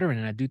he's a veteran,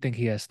 and I do think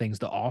he has things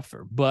to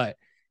offer. But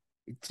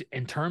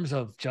in terms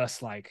of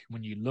just like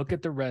when you look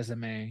at the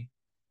resume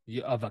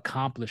of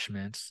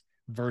accomplishments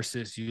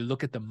versus you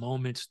look at the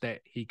moments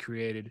that he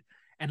created,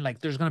 and like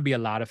there's going to be a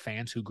lot of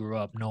fans who grew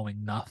up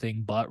knowing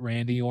nothing but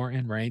Randy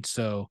Orton, right?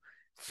 So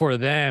for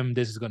them,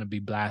 this is going to be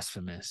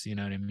blasphemous. You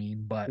know what I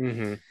mean? But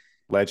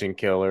Legend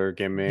killer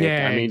gimmick.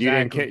 Yeah, I mean,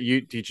 exactly.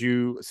 you didn't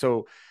you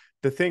so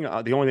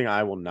the only thing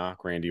I will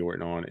knock Randy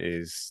Orton on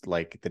is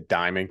like the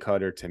diamond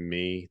cutter. To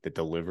me, the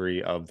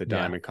delivery of the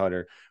diamond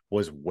cutter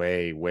was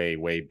way, way,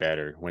 way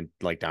better when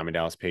like Diamond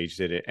Dallas Page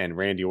did it, and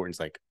Randy Orton's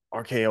like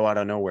RKO out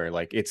of nowhere.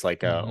 Like it's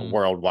like a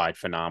worldwide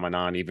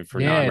phenomenon, even for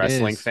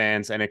non-wrestling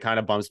fans, and it kind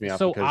of bums me it's out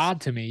so because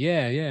odd to me.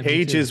 Yeah,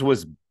 Page's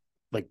was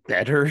like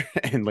better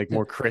and like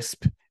more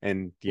crisp,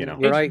 and you know,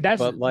 right.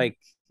 But like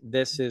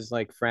this is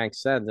like Frank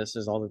said, this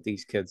is all that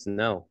these kids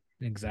know.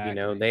 Exactly. You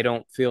know, they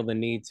don't feel the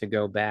need to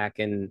go back,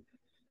 and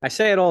I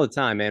say it all the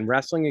time, man.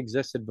 Wrestling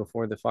existed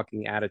before the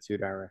fucking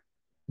Attitude Era.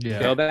 Yeah.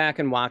 Go back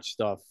and watch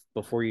stuff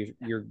before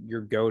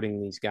you're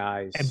goading these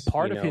guys. And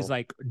part of his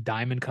like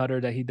diamond cutter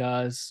that he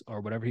does,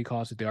 or whatever he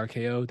calls it, the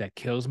RKO, that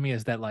kills me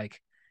is that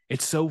like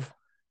it's so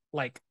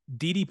like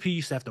DDP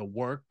used to have to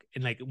work,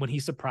 and like when he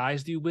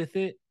surprised you with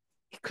it,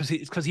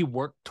 because he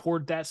worked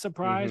toward that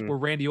surprise. Where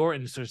Randy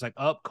Orton's just like,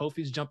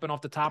 Kofi's jumping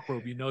off the top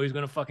rope, you know he's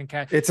gonna fucking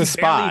catch. It's a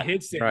spot.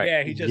 Hits it. Right.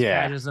 Yeah, he just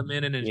catches him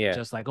in, and it's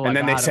just like, and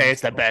then they say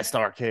it's the best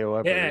RKO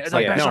ever. Yeah, it's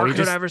like best no, he RKO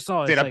just I ever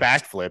saw. did a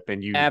backflip,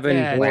 and you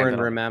Evan Bourne,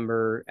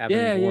 remember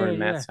Evan Bourne,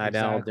 Matt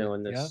Sydal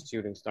doing this Yep.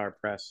 shooting star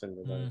press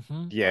into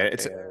the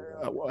it's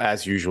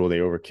as usual they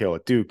overkill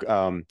it. Duke,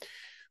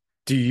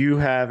 do you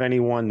have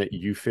anyone that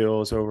you feel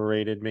is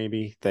overrated,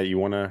 maybe that you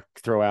want to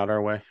throw out our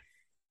way?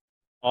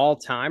 All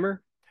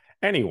timer?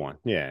 Anyone,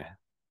 yeah.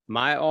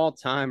 My all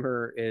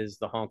timer is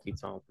the Honky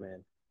Tonk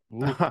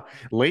Man.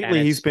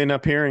 Lately, he's been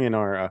appearing in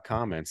our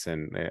comments,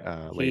 and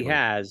he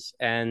has.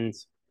 And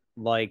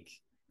like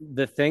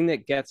the thing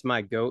that gets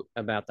my goat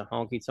about the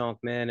Honky Tonk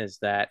Man is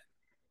that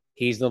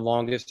he's the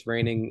longest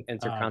reigning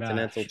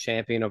intercontinental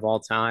champion of all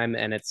time.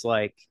 And it's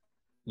like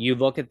you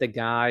look at the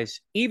guys,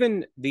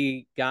 even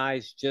the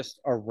guys just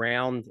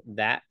around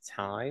that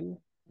time.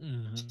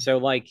 So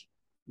like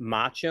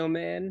Macho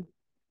Man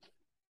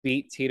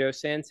beat Tito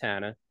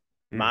Santana.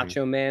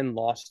 Macho Man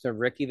lost to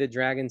Ricky the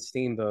Dragon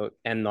Steamboat,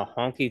 and the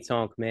Honky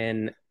Tonk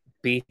Man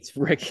beats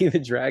Ricky the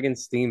Dragon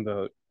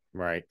Steamboat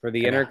for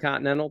the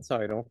Intercontinental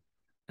title.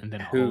 And then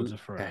holds it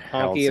forever.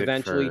 Honky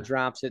eventually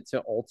drops it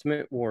to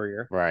Ultimate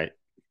Warrior. Right.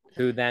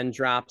 Who then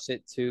drops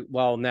it to,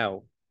 well,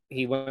 no.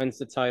 He wins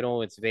the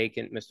title. It's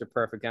vacant. Mr.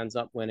 Perfect ends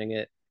up winning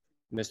it.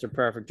 Mr.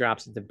 Perfect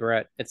drops it to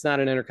Brett. It's not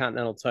an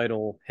Intercontinental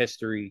title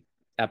history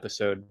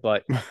episode,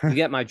 but you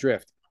get my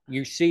drift.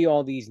 You see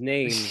all these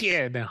names,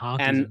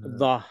 and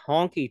the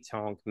Honky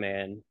Tonk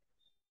Man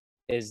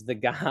is the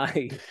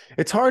guy.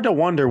 It's hard to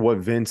wonder what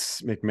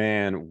Vince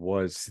McMahon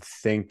was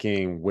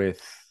thinking with,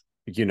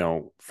 you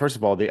know, first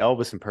of all, the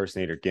Elvis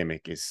impersonator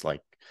gimmick is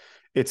like,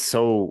 it's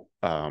so,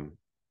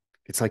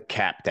 it's like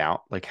capped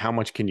out. Like, how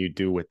much can you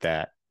do with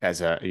that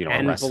as a, you know,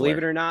 and a wrestler? Believe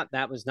it or not,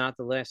 that was not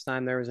the last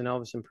time there was an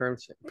Elvis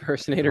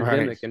impersonator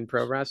gimmick in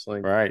pro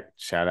wrestling. Right.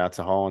 Shout out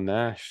to Hall and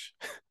Nash.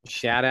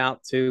 Shout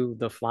out to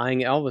the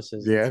Flying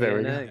Elvises. Yeah, there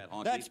we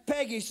go. That's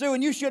Peggy Sue,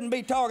 and you shouldn't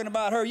be talking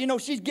about her. You know,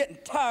 she's getting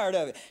tired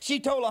of it. She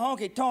told a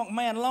Honky Tonk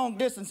Man long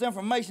distance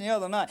information the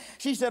other night.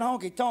 She said,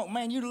 Honky Tonk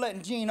Man, you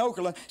letting Gene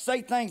Okerlund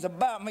say things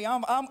about me.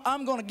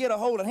 I'm going to get a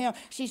hold of him.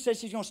 She said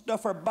she's going to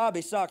stuff her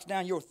bobby socks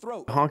down your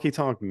throat. Honky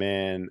Tonk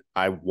Man,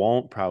 I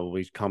won't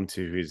probably come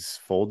to his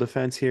full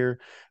defense here,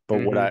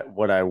 but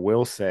what I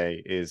will say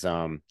is,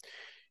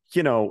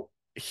 you know,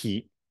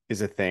 heat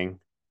is a thing.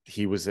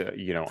 He was a,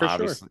 you know,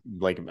 obviously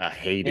like a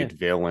hated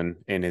villain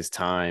in his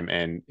time,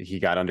 and he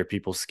got under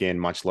people's skin,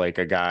 much like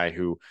a guy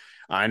who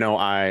I know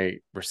I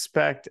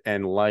respect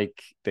and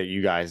like that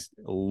you guys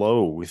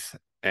loathe,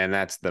 and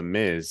that's The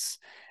Miz.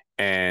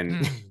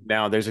 And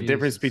now there's a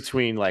difference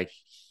between like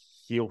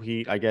heel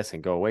heat, I guess,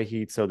 and go away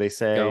heat. So they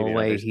say go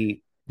away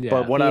heat. Yeah.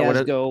 But what I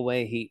would go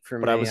away heat for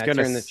me. I was gonna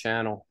turn the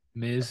channel.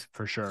 Miz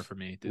for sure for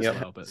me.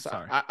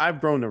 Sorry, I've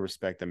grown to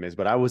respect The Miz,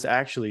 but I was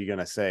actually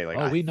gonna say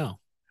like, we know.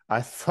 I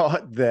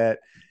thought that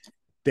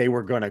they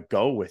were going to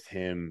go with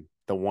him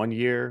the one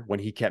year when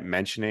he kept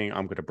mentioning,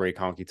 I'm going to break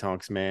Honky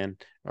Tonk's man's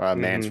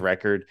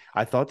record.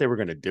 I thought they were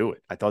going to do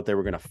it. I thought they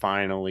were going to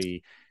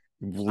finally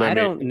limit. I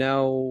don't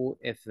know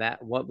if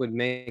what would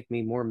make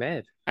me more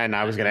mad. And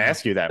I was going to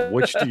ask you that.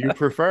 Which do you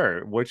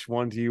prefer? Which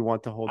one do you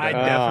want to hold? I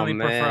definitely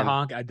prefer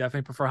Honk. I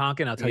definitely prefer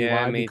Honk, and I'll tell you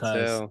why.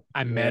 Because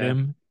I met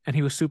him, and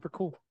he was super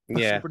cool.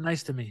 Yeah. super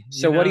nice to me.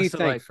 So what do you So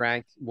think, like,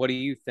 Frank? What do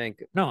you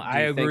think? no, Do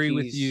I you think agree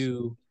with he's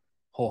you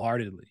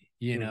wholeheartedly.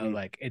 Mhm.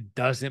 Like it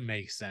doesn't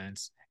make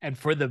sense. And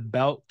for the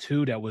belt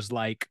too, that was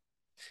like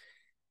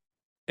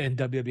in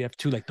WWF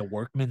too, like the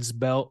workman's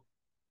belt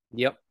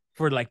Yep.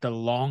 for like the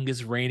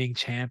longest reigning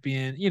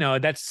champion.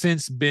 That's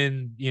since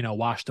been,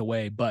 washed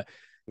away, but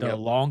the Yep.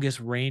 longest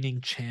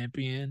reigning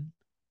champion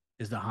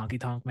is the Honky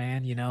Tonk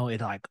Man.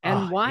 It like,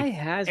 And why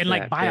has and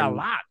like that by a been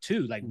lot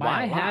too, like by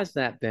why a lot. has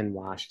that been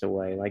washed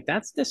away? Like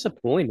that's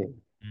disappointing.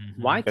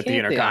 Mm-hmm. Why That the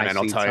can't the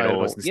Intercontinental IC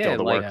title is title? still Yeah,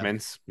 the like Yeah.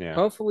 workman's. Yeah.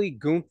 hopefully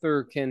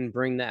Gunther can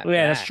bring that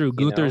Yeah, that's back, true. you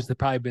know? Gunther's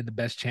probably been the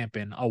best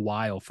champion a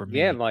while for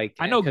Yeah, me. like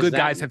I know because good that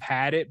guys have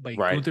had it, but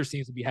Right. Gunther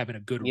seems to be having a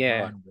good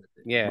yeah, run with it.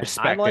 yeah. I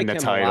Respecting like the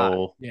him a lot.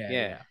 title. Yeah, Yeah.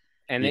 yeah.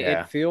 And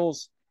Yeah. it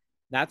feels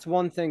that's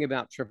one thing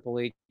about Triple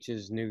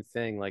H's new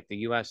thing, like the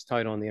US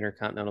title and the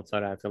Intercontinental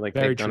title. I feel like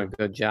Very they've done a true.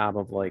 good job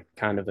of like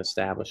kind of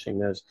establishing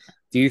those.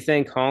 Do you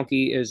think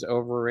Honky is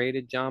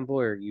overrated, John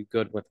Boy, or are you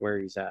good with where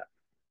he's at?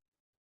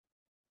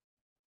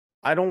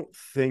 I don't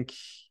think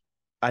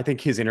I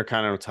think his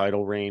Intercontinental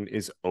title reign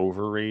is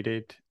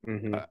overrated.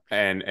 Mm-hmm.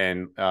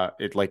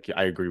 It like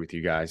I agree with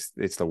you guys.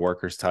 It's the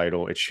workers'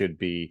 title. It should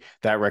be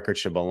that record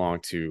should belong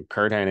to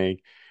Kurt Hennig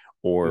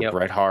or Yep.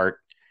 Bret Hart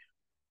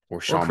or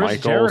Or Shawn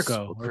Chris Michaels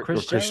Jericho. Or or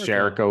Chris Chris Jericho.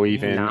 Jericho Yeah.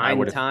 even. I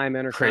would have Nine-time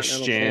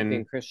Intercontinental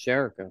champion Chris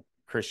Jericho.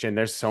 Christian.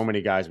 There's so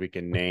many guys we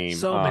can name.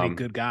 So many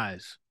good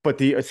guys. But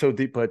the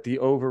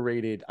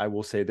overrated, I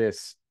will say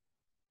this,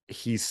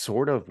 he's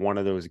sort of one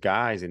of those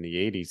guys in the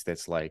 80s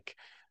that's like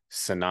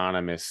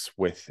synonymous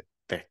with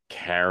the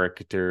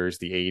characters,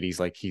 the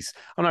 80s. Like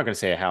I'm not going to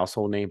say a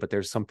household name, but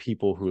there's some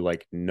people who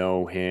like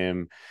know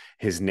him.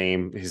 His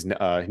name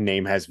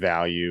has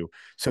value.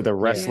 So the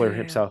wrestler Yeah.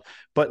 himself,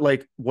 but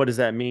like, what does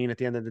that mean at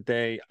the end of the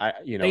day?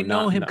 They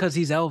know him not because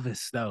he's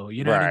Elvis, though.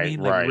 You know what I right, mean?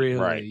 Like, right, really,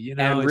 right,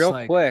 And it's real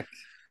like, quick,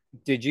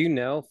 did you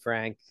know,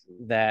 Frank,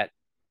 that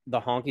the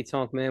Honky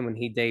Tonk Man, when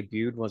he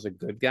debuted, was a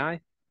good guy?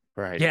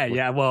 right.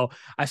 yeah. Well,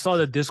 I saw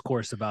the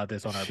discourse about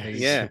this on our page.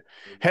 Yeah.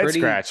 Head Pretty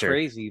scratcher.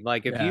 crazy.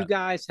 Like, if Yeah. you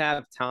guys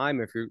have time,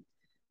 if you're,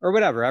 or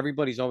whatever,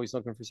 everybody's always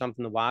looking for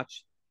something to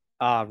watch.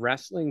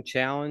 Wrestling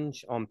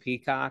Challenge on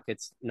Peacock.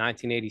 It's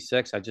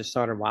 1986. I just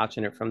started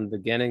watching it from the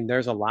beginning.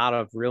 There's a lot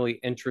of really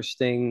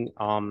interesting,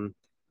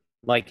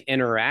 like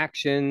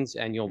interactions,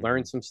 and you'll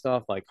learn some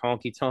stuff. Like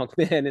Honky Tonk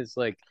Man is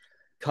like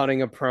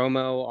cutting a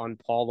promo on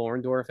Paul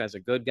Orndorff as a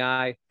good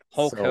guy.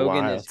 Hulk So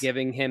Hogan wild. is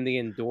giving him the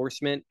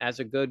endorsement as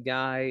a good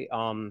guy.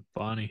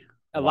 Funny.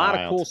 A lot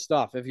of Wild. cool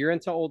stuff. If you're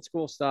into old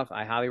school stuff,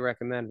 I highly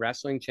recommend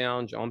Wrestling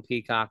Challenge on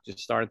Peacock. Just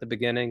start at the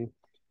beginning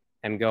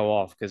and go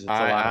off because it's a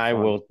lot of I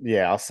fun. will,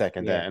 yeah, I'll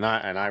second Yeah.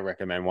 that, and I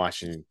recommend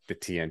watching the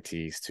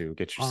TNTs too.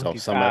 Get yourself Honky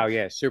some, Oh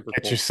yeah, super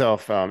get cool.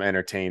 yourself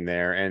entertained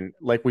there. And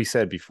like we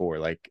said before,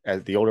 like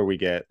as the older we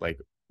get, like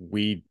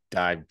we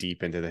dive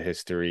deep into the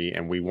history,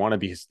 and we want to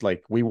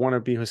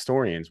be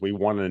historians. We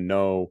want to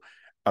know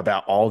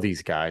about all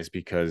these guys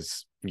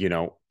because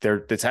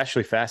it's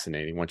actually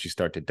fascinating once you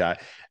start to dive.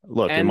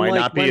 Look, it And might like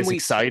not be as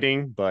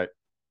exciting, but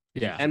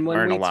Yeah. And when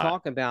learn a we lot.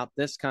 talk about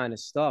this kind of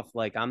stuff,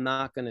 like I'm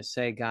not going to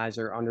say guys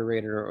are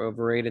underrated or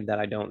overrated that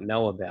I don't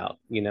know about,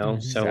 you know?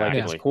 Mhm. So like it's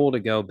Exactly. cool to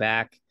go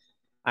back.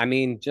 I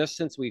mean, just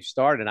since we've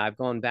started, I've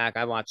gone back.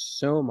 I watched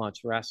so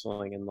much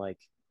wrestling and like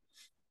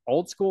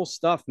old school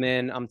stuff,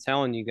 man. I'm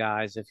telling you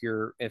guys, if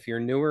you're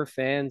newer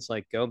fans,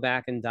 like go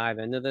back and dive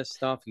into this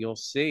stuff, you'll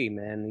see,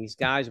 man, these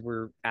guys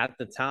were at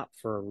the top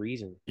for a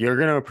reason. You're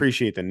going to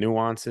appreciate the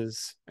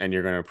nuances, and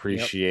you're going to Yep.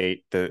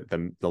 appreciate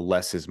the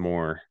less is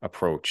more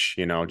approach.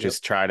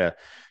 Just try to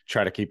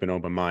keep an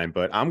open mind.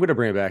 But I'm going to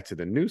bring it back to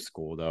the new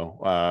school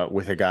though,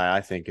 with a guy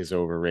I think is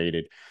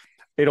overrated.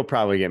 It'll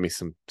probably get me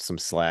some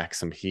slack,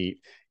 some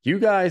heat. You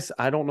guys,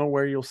 I don't know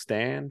where you'll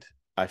stand.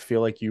 I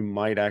feel like you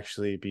might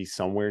actually be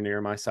somewhere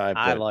near my side,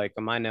 I but like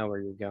them. I know where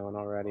you're going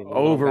already. The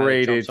little guy that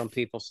overrated. jumps on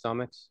people's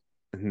stomachs.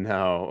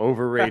 No,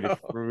 overrated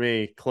for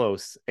me.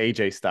 Close.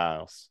 AJ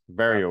Styles,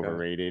 very Okay.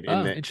 overrated Oh,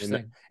 in the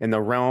interesting. in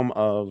the realm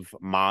of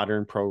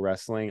modern pro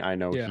wrestling. I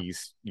know Yeah.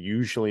 he's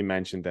usually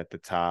mentioned at the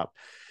top.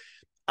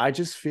 I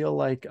just feel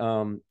like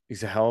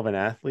he's a hell of an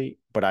athlete,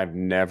 but I've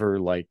never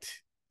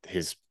liked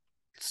his.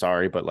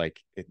 Sorry, but like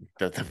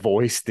the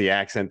voice, the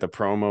accent, the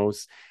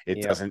promos. It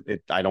Yep. doesn't.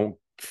 I don't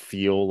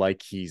feel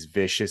like he's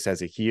vicious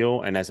as a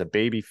heel, and as a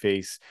baby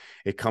face,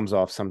 it comes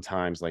off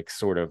sometimes like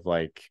sort of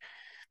like,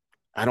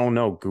 I don't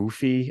know,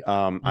 goofy.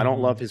 I don't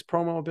love his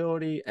promo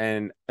ability.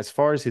 And as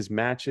far as his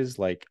matches,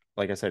 like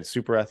I said,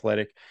 super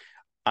athletic.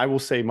 I will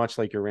say, much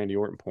like your Randy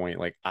Orton point,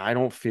 like I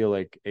don't feel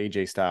like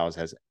AJ Styles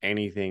has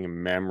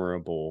anything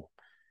memorable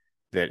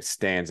that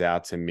stands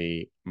out to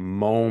me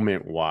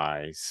moment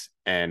wise.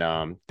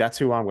 And that's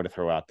who I'm going to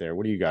throw out there.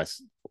 What do you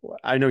guys?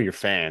 I know you're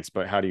fans,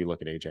 but how do you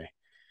look at AJ?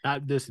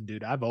 Listen,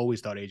 dude, I've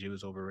always thought AJ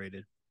was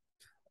overrated.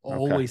 Okay.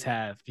 Always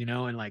have,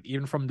 and like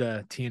even from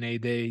the TNA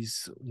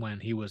days when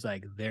he was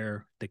like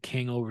the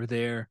king over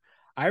there.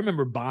 I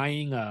remember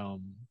buying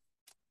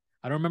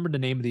I don't remember the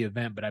name of the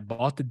event, but I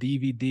bought the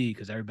DVD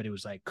because everybody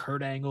was like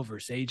Kurt Angle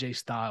versus AJ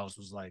Styles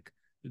was like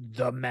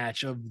the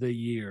match of the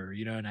year,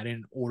 you know, and I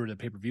didn't order the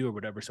pay-per-view or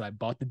whatever. So I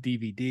bought the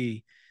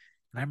DVD,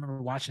 and I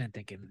remember watching it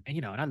thinking, and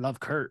you know, and I love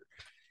Kurt,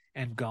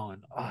 and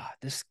going,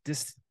 this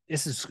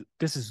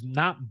is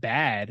not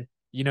bad.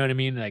 You know what I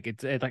mean? Like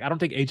it's like I don't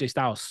think AJ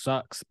Styles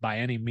sucks by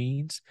any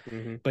means,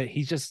 but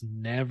he's just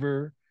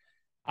never.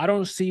 I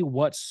don't see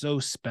what's so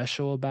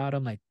special about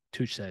him. Like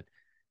Tooch said,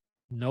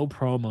 no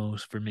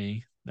promos for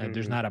me.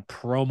 There's not a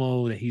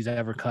promo that he's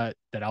ever cut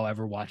that I'll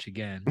ever watch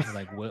again.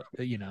 Like,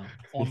 you know,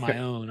 on my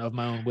own, of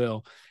my own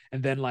will.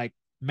 And then like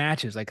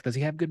matches, like, does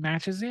he have good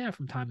matches? Yeah,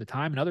 from time to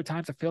time. And other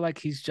times I feel like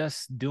he's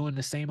just doing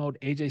the same old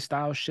AJ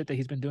Styles shit that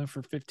he's been doing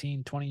for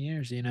 15, 20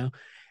 years, you know?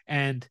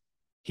 And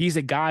he's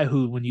a guy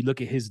who, when you look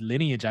at his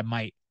lineage, I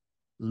might,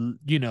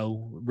 you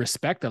know,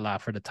 respect a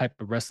lot for the type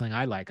of wrestling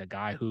I like. A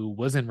guy who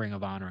was in Ring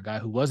of Honor, a guy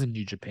who was in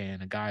New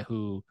Japan, a guy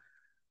who,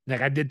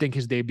 like, I did think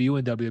his debut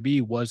in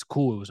WWE was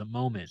cool. It was a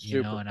moment,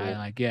 you know, and cool.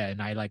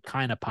 I like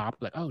kind of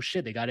popped like, oh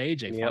shit, they got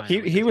AJ. Yeah,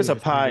 he was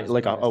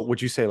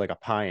would you say like a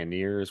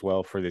pioneer as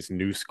well for this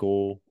new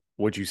school?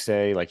 Would you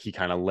say like he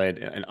kind of led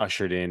and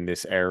ushered in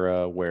this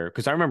era where,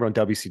 because I remember on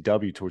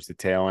WCW towards the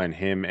tail end,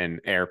 him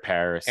and Air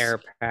Paris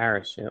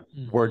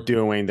were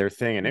doing their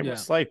thing, and it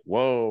was like,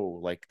 whoa,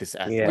 like this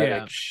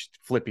athletic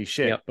flippy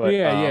shit. But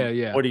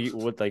do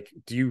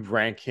you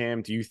rank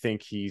him? Do you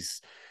think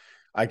he's,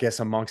 I guess,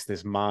 amongst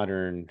this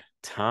modern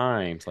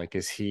times, like,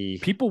 is he?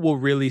 People will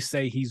really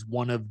say he's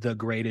one of the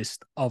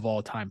greatest of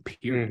all time,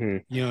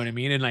 period. You know what I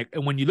mean? And like,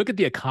 and when you look at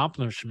the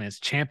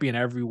accomplishments, champion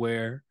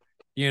everywhere,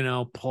 you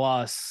know,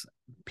 plus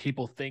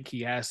people think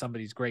he has some of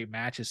these great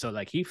matches. So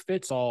like, he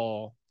fits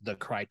all the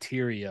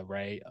criteria,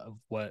 right, of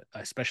what,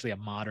 especially a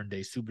modern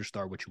day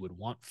superstar, what you would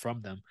want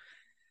from them.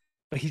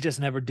 But he just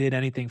never did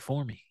anything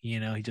for me. You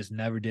know, he just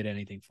never did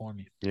anything for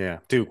me. Yeah.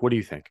 Duke, what do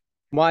you think?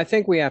 Well, I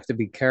think we have to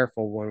be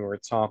careful when we're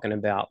talking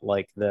about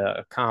like the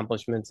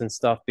accomplishments and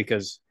stuff,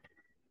 because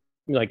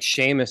like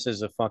Sheamus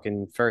is a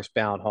fucking first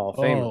ballot Hall of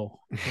Famer. Oh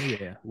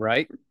yeah.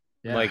 Right?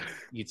 Yeah. Like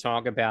you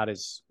talk about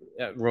his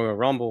Royal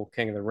Rumble,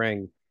 King of the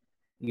Ring,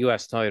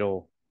 US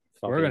title.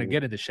 We're going to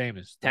get into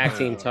Sheamus. Tag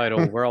team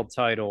title, world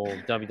title,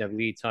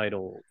 WWE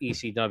title,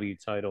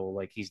 ECW title.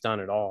 Like he's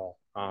done it all.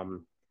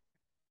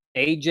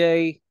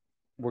 AJ,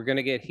 we're going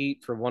to get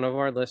heat for one of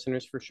our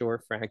listeners for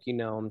sure. Frank, you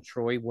know him.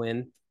 Troy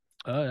Wynn.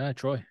 Oh yeah,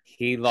 Troy.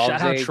 He loves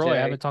Shout out AJ. Troy. I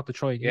haven't talked to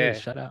Troy yet.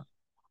 Shout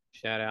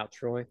out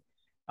Troy.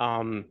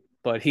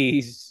 But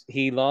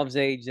he loves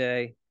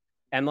AJ,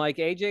 and like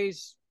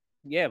AJ's,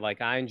 like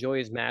I enjoy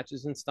his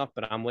matches and stuff.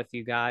 But I'm with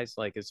you guys.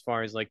 Like as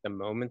far as like the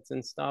moments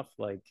and stuff,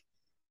 like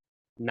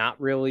not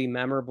really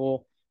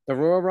memorable. The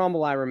Royal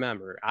Rumble, I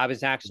remember. I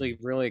was actually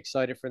really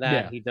excited for that.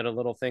 Yeah. He did a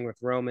little thing with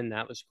Roman.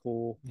 That was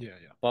cool. Yeah.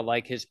 But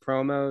like his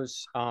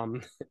promos,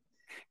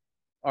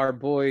 our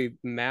boy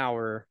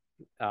Maurer,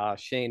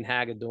 Shane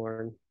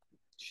Hagedorn,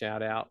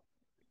 shout out.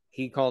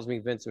 He calls me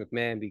Vince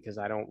McMahon because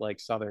I don't like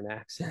Southern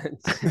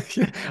accents.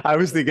 I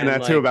was thinking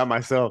that too about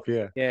myself.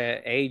 Yeah. Yeah.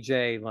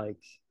 AJ, like,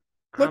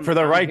 look, for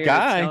the right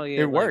guy,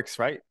 it works,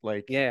 right?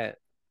 Like, yeah.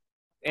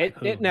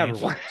 It never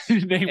works.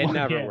 It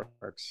never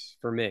works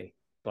for me.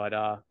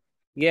 But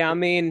yeah, I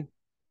mean,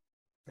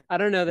 I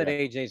don't know that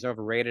AJ's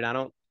overrated. I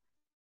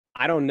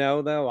don't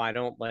know though. I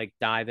don't like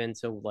dive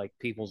into like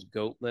people's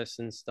GOAT lists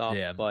and stuff.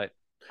 Yeah. But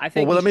I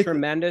think he's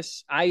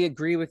tremendous. I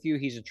agree with you.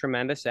 He's a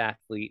tremendous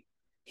athlete.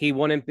 He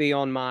wouldn't be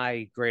on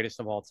my greatest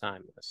of all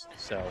time list.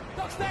 So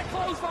ducks that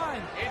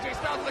clothesline. AJ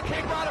Styles with a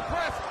king rod of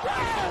press.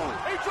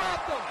 Oh! He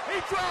dropped him.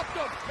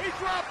 He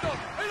dropped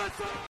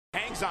him.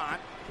 Hangs on.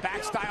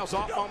 Back Styles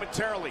off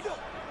momentarily.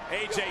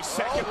 AJ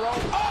second row.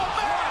 Oh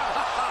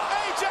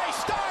man! AJ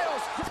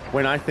Styles.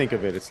 When I think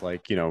of it, it's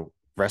like, you know,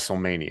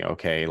 WrestleMania.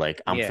 Okay,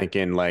 like I'm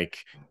thinking like,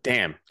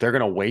 damn, they're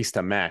gonna waste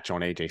a match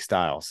on AJ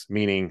Styles.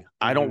 Meaning,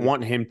 I don't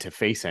want him to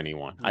face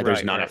anyone.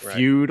 There's not a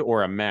feud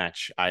or a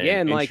match. I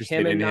am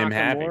interested in him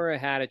having. Nakamura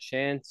had a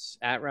chance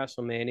at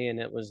WrestleMania, and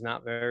it was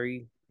not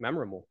very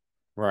memorable.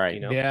 Right. You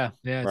know? Yeah,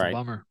 it's a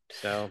bummer.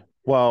 So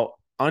well,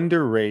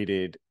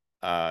 underrated.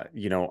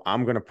 You know,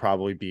 I'm gonna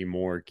probably be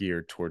more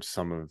geared towards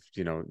some of,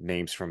 you know,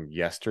 names from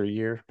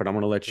yesteryear, but I'm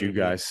gonna let you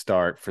guys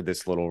start for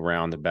this little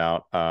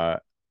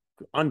roundabout.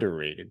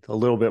 Underrated, a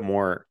little bit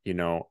more, you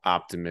know,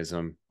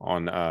 optimism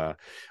on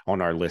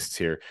our lists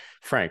here.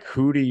 Frank,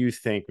 who do you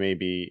think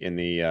maybe in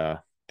the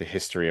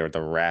history or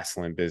the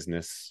wrestling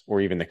business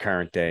or even the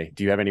current day,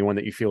 do you have anyone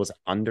that you feel is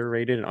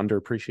underrated and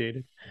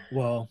underappreciated?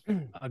 Well,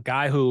 a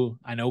guy who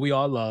I know we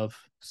all love,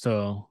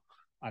 so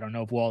I don't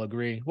know if we'll all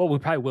agree. Well, we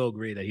probably will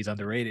agree that he's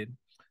underrated.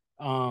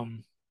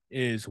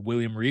 Is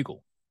William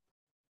Regal.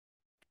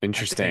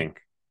 Interesting.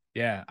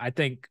 I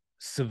think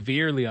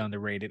severely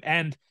underrated.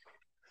 And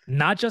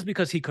not just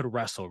because he could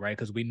wrestle, right?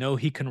 Because we know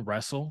he can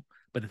wrestle.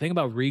 But the thing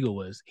about Regal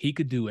was he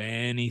could do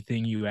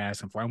anything you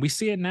ask him for. And we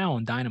see it now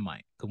on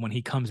Dynamite. Because when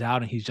he comes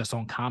out and he's just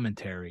on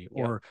commentary,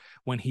 or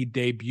when he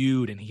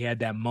debuted and he had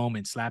that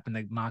moment slapping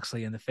the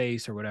Moxley in the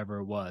face or whatever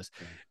it was,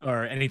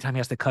 or anytime he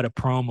has to cut a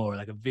promo or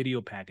like a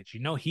video package, you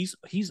know, he's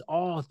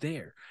all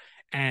there.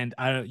 And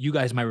you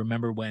guys might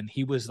remember when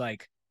he was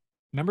like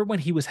remember when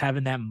he was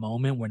having that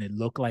moment when it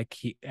looked like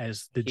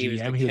as the He was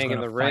GM, the he was king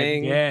going of to the fight.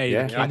 ring. Yeah,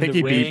 Yeah, the I king think of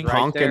he the beat ring. Right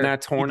Punk in there.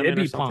 that He did tournament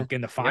or beat something. Punk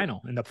in the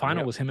final. In the final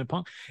Yep. was him and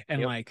Punk.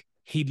 And Yep. like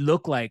he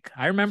looked like,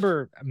 I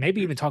remember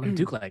maybe even talking to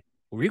Duke like,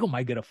 Regal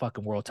might get a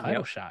fucking world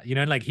title Yep. shot, you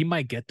know, and like he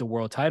might get the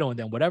world title, and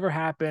then whatever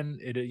happened,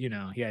 it, you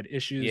know, he had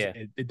issues, Yeah.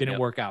 it didn't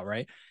work out,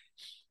 right?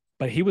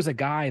 But he was a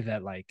guy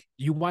that like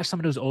you watch some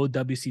of those old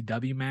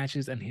WCW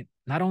matches, and he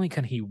not only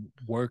can he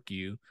work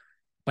you,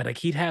 but like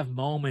he'd have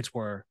moments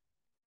where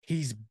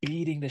he's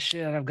beating the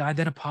shit out of a guy,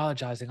 then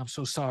apologizing. I'm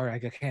so sorry, I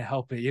can't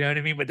help it. You know what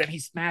I mean? But then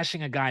he's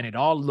smashing a guy, and it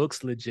all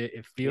looks legit.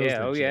 It feels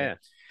legit. Oh yeah.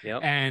 Yep.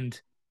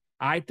 And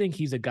I think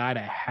he's a guy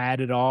that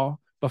had it all,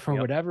 but for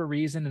whatever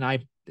reason, and I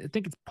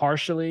think it's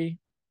partially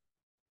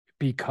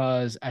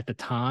because at the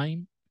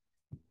time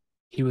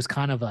he was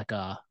kind of like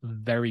a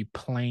very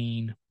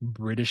plain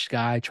British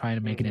guy trying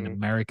to make it in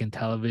American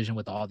television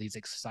with all these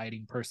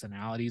exciting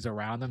personalities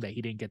around him that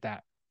he didn't get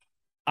that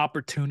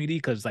opportunity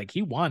because like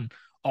he won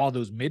all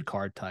those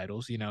mid-card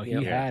titles. You know, he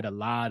has a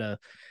lot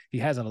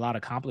of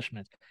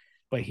accomplishments,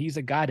 but he's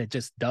a guy that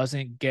just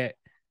doesn't get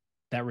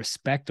that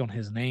respect on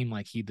his name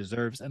like he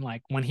deserves. And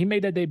like when he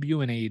made that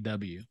debut in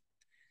AEW,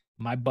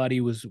 my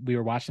buddy we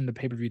were watching the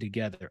pay-per-view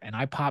together, and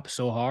I popped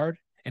so hard,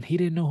 and he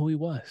didn't know who he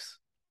was.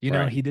 You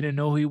know, he didn't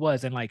know who he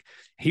was. And like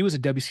he was a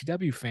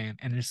WCW fan,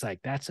 and it's like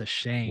that's a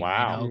shame, you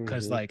know,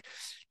 because like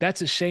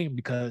that's a shame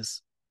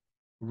because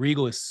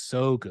Regal is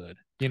so good,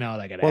 you know,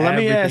 like well, let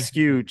me ask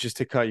you just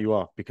to cut you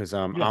off because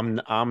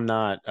I'm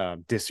not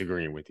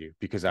disagreeing with you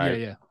because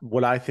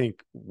what I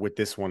think with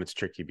this one it's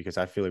tricky because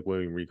I feel like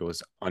William Regal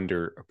is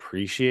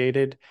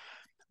underappreciated,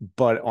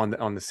 but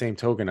on the same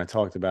token I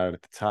talked about it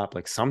at the top,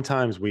 like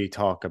sometimes we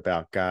talk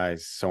about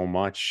guys so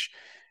much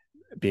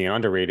being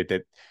underrated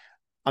that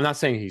I'm not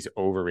saying he's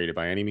overrated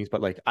by any means, but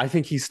like I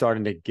think he's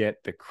starting to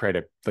get the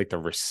credit, like the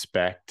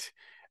respect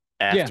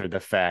after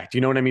the fact.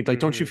 You know what I mean? Like,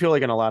 don't you feel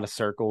like in a lot of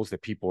circles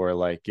that people are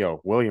like, yo,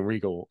 William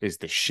Regal is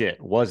the shit,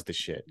 was the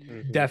shit.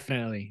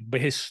 Definitely. But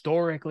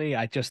historically,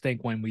 I just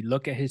think when we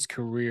look at his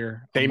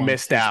career, they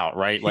missed out,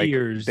 right?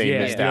 Peers, like they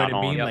missed out you know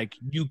what I mean? on. Like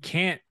you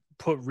can't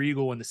put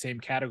Regal in the same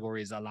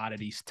category as a lot of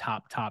these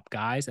top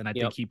guys, and I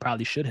think he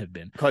probably should have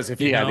been because if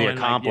he had the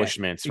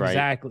accomplishments, right?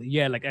 Exactly,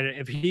 yeah. Like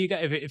if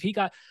he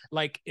got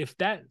like if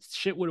that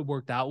shit would have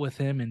worked out with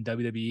him in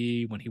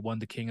WWE when he won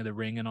the King of the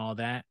Ring and all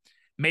that,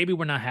 maybe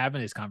we're not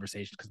having this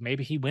conversation because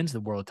maybe he wins the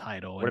world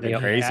title and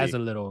then he has a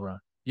little run.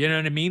 You know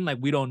what I mean? Like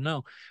we don't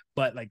know,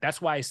 but like that's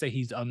why I say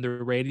he's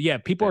underrated. Yeah,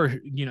 people are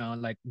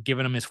like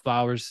giving him his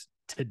flowers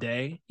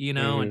today, you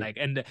know, and like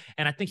and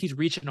I think he's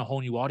reaching a whole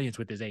new audience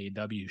with his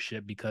AEW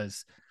shit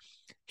because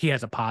he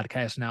has a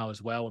podcast now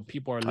as well, and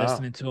people are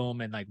listening to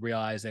him and like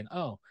realizing,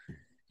 oh,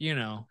 you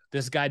know,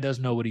 this guy does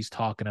know what he's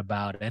talking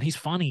about, and he's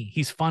funny,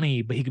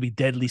 but he could be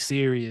deadly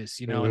serious,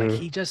 you know,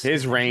 like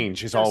his range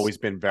has always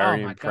been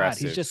very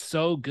impressive. God, he's just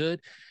so good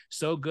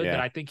that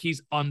I think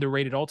he's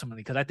underrated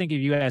ultimately because I think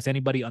if you ask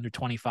anybody under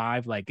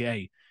 25, like,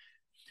 hey,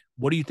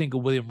 what do you think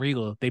of William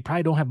Regal? They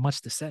probably don't have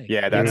much to say.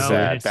 Yeah, that's sad.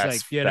 And it's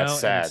that's like, you that's know,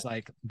 sad. and it's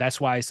like that's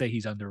why I say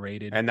he's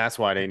underrated. And that's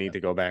why they need to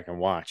go back and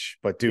watch.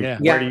 But dude,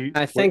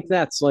 I think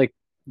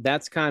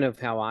that's kind of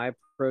how I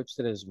approached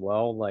it as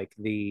well. Like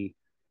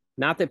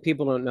not that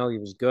people don't know he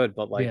was good,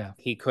 but like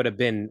he could have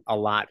been a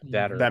lot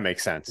better. That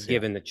makes sense.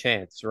 Given the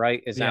chance,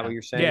 right? Is that what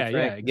you're saying? Yeah,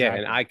 Frank?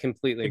 exactly. And I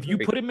completely agree. If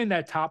you put him in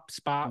that top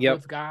spot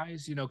with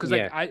guys, you know, because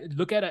like I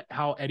look at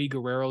how Eddie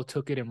Guerrero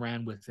took it and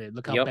ran with it.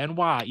 Look how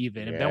Benoit and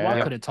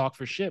Benoit couldn't talk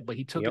for shit, but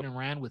he took it and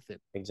ran with it.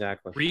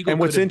 Exactly. Regal and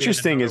what's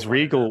interesting is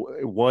Regal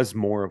was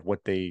more of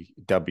what they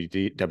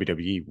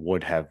WWE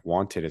would have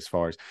wanted as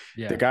far as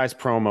the guys'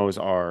 promos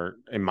are,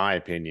 in my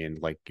opinion,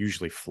 like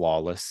usually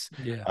flawless.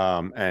 Yeah.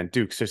 And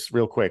Dukes, just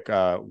real quick,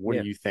 what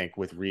do you think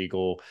with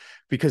Regal?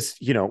 Because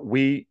you know,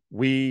 we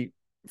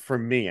for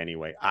me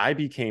anyway, I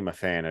became a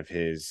fan of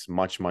his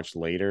much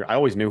later. I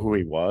always knew who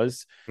he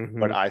was,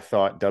 but I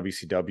thought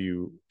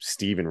WCW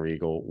Steven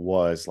Regal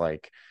was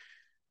like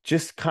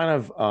just kind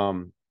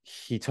of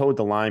he towed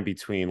the line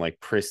between like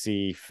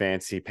prissy,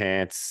 fancy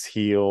pants,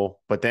 heel.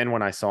 But then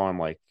when I saw him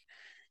like,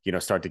 you know,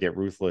 start to get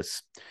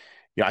ruthless,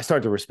 I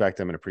started to respect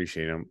him and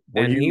appreciate him.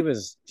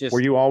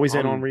 Were you always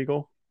in on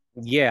Regal?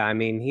 Yeah, I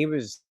mean,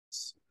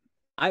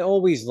 I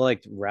always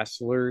liked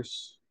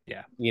wrestlers.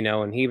 Yeah. You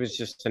know, and he was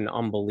just an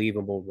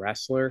unbelievable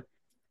wrestler.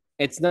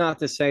 It's not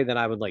to say that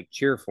I would like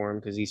cheer for him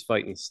because he's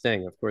fighting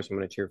Sting. Of course, I'm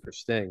going to cheer for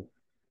Sting,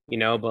 you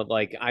know, but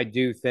like I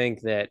do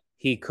think that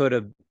he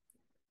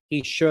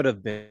should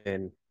have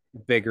been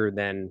bigger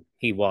than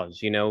he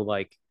was, you know,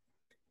 like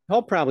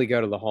he'll probably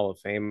go to the Hall of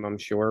Fame, I'm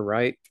sure,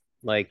 right?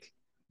 Like,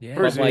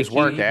 but like his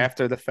work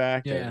after the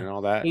fact and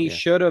all that. He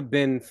should have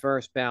been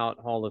first bout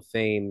Hall of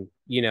Fame,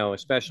 you know,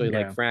 especially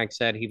like Frank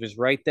said, he was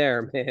right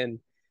there, man.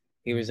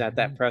 He was at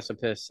that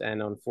precipice,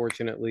 and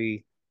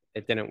unfortunately,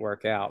 it didn't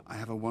work out. I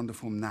have a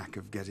wonderful knack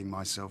of getting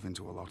myself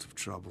into a lot of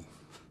trouble.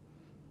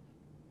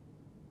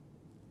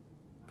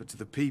 But to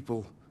the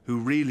people who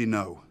really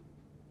know,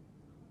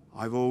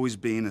 I've always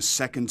been a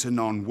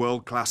second-to-none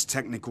world-class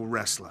technical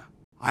wrestler.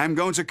 I am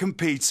going to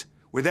compete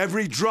with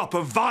every drop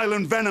of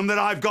violent venom that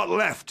I've got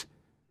left.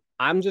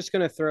 I'm just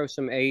going to throw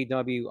some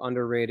AEW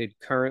underrated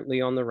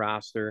currently on the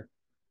roster.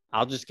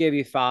 I'll just give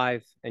you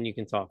 5 and you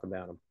can talk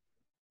about them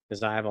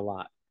because I have a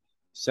lot.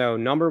 So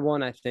number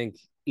 1, I think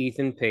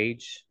Ethan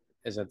Page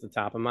is at the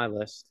top of my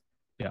list.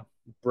 Yeah.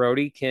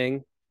 Brody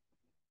King,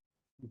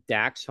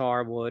 Dax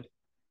Harwood,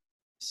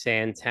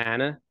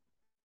 Santana,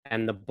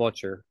 and The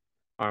Butcher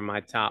are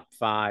my top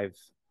 5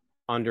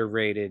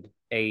 underrated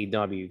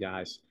AEW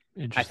guys.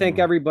 I think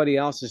everybody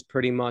else is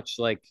pretty much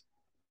like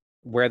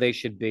where they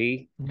should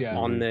be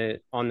on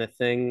the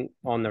thing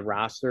on the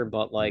roster,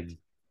 but like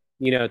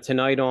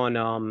tonight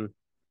on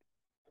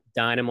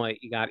Dynamite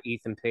you got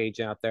Ethan Page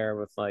out there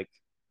with like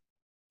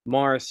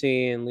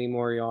Morrissey and Lee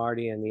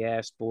Moriarty and the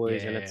Ass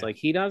Boys, and it's like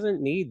he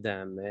doesn't need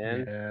them,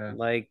 man.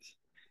 Like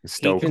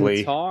Stokely.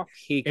 He can talk,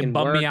 he can it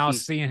bummed work. me out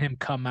seeing him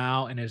come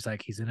out and it's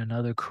like he's in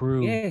another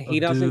crew. Yeah, he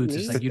doesn't dudes.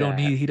 need It's like you don't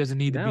that. need he doesn't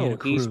need to be in a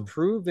crew. He's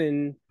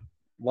proven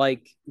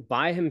like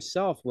by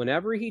himself.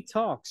 Whenever he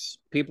talks,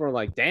 people are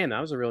like, "Damn,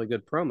 that was a really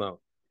good promo."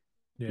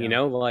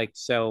 Yeah. Like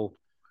so.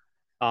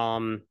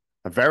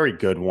 A very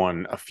good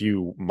one a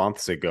few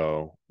months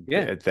ago.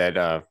 Yeah.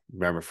 That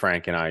remember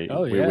Frank and I.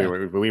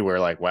 We were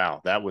like, wow,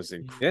 that was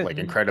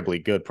incredibly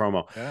good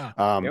promo.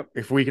 Yeah.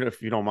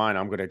 If you don't mind,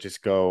 I'm gonna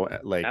just go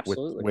like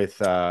Absolutely.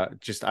 with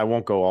just I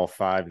won't go all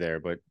 5 there,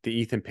 but the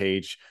Ethan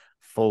Page,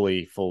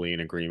 fully in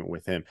agreement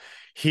with him.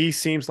 He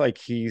seems like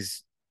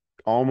he's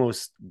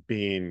almost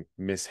being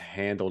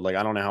mishandled. Like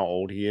I don't know how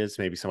old he is.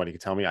 Maybe somebody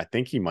could tell me. I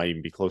think he might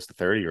even be close to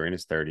 30 or in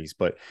his 30s,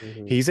 but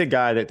he's a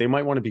guy that they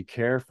might want to be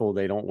careful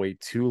they don't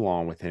wait too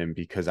long with him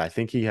because I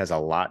think he has a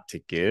lot to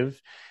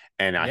give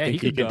and I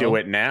think he could do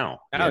it now.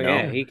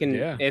 Yeah, he can.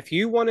 If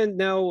you want to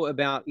know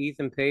about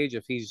Ethan Page,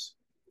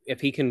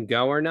 if he can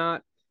go or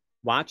not,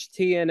 watch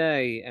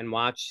TNA and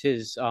watch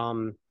his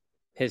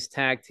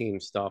tag team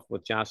stuff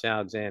with Josh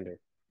Alexander.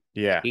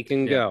 Yeah. He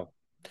can go.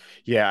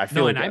 Yeah, I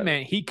feel I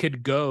meant he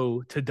could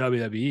go to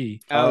WWE.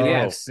 Oh,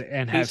 yes.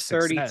 And have he's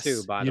 32,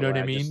 success. by the way. You know what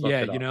I mean?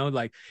 Yeah,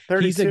 like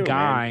 32, he's a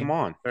guy. Man. Come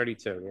on.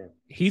 32, yeah.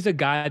 He's a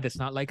guy that's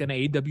not like an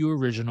AEW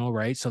original,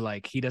 right? So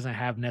like he doesn't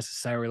have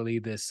necessarily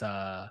this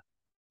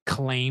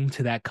claim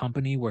to that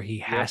company where he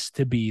has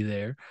to be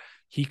there.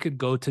 He could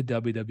go to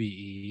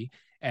WWE,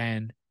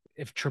 and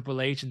if Triple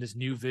H and this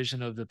new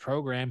vision of the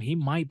program, he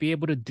might be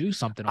able to do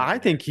something. I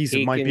think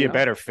he might be a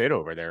better fit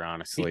over there,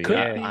 honestly. He could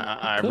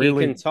he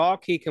can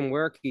talk, he can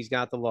work, he's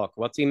got the look.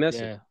 What's he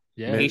missing?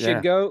 Yeah. He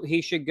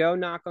should go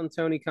knock on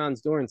Tony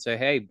Khan's door and say,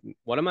 "Hey,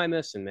 what am I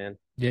missing, man?"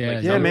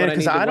 Man,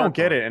 because I don't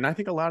get it. And I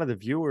think a lot of the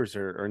viewers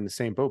are in the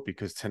same boat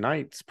because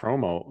tonight's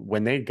promo,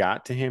 when they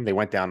got to him, they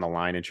went down the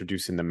line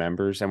introducing the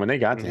members. And when they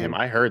got to him,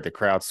 I heard the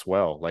crowd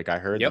swell. Like I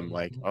heard them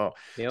like, oh,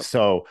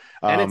 so.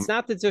 And it's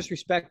not to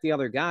disrespect the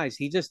other guys.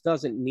 He just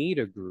doesn't need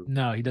a group.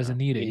 No, he doesn't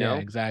need it. Yeah,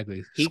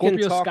 exactly. He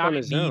Scorpio can talk Sky on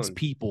his needs own.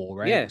 people,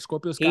 right? Yeah.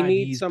 Scorpio Sky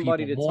needs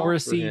somebody people. to talk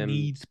Morrissey for him.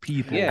 needs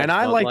people. Yeah, and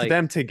I liked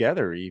them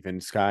together,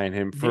 even Sky and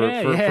him for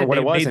what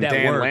it was, and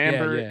Dan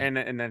Lambert,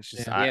 and that's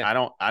just I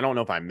don't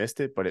know if I missed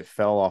it, but it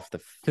fell off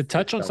the. To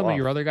touch on some of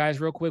your other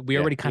guys real quick, we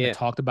already kind of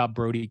talked about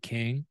Brody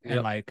King,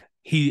 and like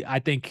I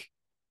think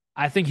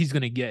he's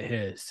gonna get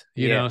his,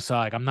 you know. So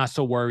like I'm not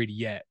so worried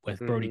yet with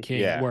Brody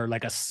King. Where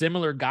like a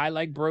similar guy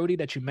like Brody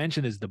that you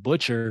mentioned is the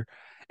Butcher,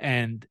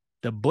 and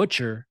the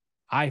Butcher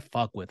I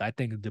fuck with. I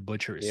think the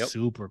Butcher is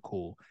super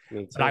cool,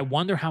 but I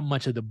wonder how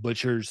much of the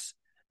Butcher's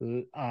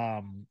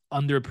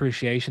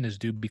underappreciation is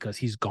due because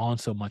he's gone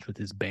so much with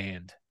his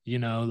band. You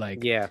know,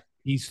 like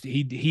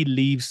he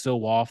leaves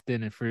so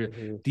often and for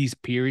these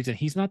periods, and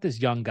he's not this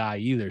young guy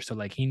either. So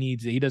like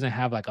he doesn't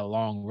have like a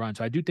long run.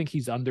 So I do think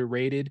he's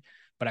underrated,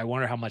 but I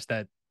wonder how much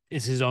that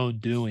is his own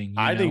doing.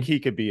 I think he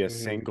could be a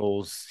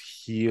singles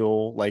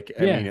heel, like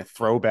I mean a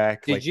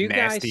throwback. Did like you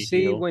guys nasty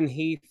see heel. when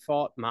he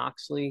fought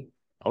Moxley?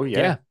 Oh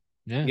yeah.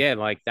 Yeah,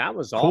 like that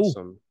was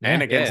awesome.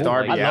 And against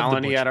Darby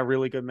Allin, he had a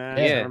really good match.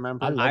 I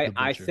remember.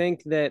 I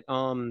think that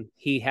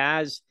he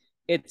has.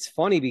 It's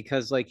funny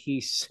because like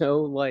he's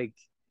so like.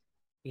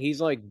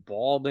 He's like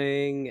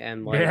balding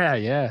and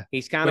like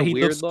he's kind of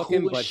weird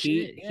looking, but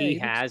he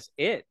has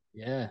it.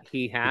 Yeah,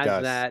 he has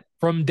that.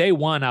 From day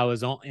one, I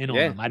was in on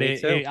him.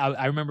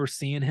 I remember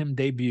seeing him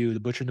debut, the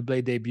Butcher and the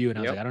Blade debut, and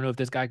I was like, I don't know if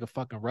this guy could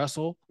fucking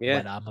wrestle.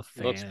 But I'm a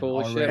fan. Looks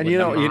cool as shit. And you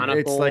know,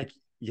 it's like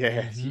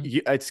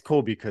it's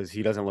cool because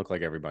he doesn't look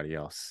like everybody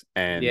else,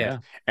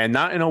 and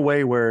not in a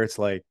way where it's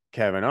like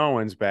Kevin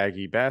Owens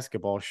baggy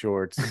basketball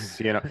shorts.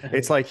 You know,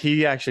 it's like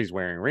he actually is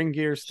wearing ring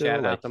gear still.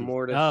 Shout like out to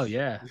Mortis. Oh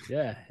yeah.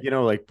 You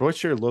know, like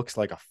Butcher looks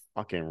like a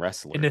fucking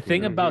wrestler. And the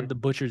thing about the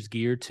Butcher's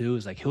gear too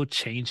is like he'll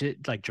change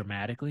it like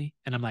dramatically,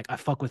 and I'm like, I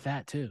fuck with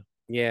that too.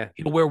 Yeah,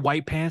 he'll wear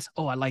white pants.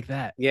 Oh, I like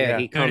that. Yeah,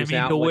 he comes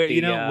out he'll with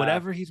wear,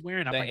 whatever he's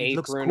wearing. I'm like, it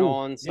looks cool.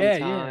 On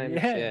sometimes.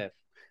 Yeah.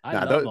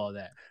 I love all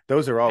that.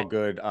 Those are all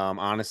good,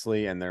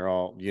 honestly, and they're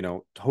all, you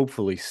know,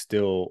 hopefully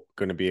still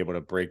going to be able to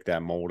break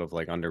that mold of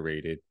like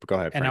underrated. But go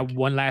ahead, Frank. And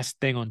one last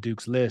thing on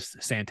Duke's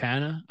list,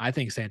 Santana. I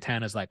think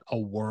Santana's like a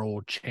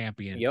world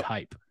champion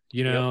type.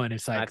 you know, and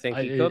it's like I think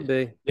he could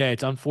be. Yeah,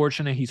 it's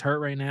unfortunate he's hurt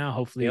right now.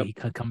 Hopefully he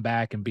could come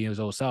back and be his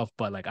old self.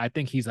 But like I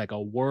think he's like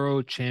a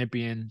world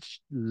champion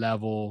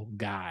level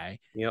guy.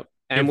 Yep.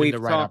 And we've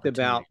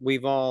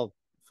all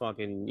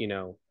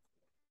fucking,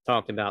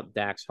 talked about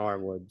Dax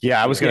Harwood.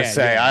 Yeah, I was going to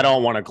say, I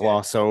don't want to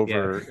gloss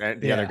over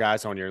the other Yeah.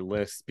 guys on your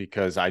list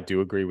because I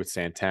do agree with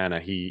Santana.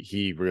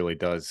 He really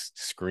does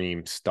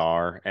scream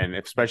star, and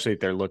especially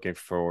if they're looking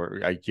for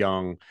a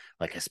young,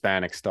 like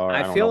Hispanic star.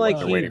 I don't feel know like what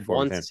they're he waiting for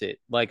with him. wants it.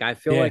 Like I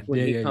feel like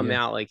when he come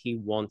out, like he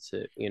wants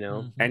it,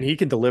 And he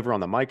can deliver on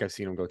the mic. I've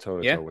seen him go toe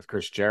to toe with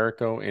Chris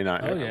Jericho in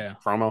a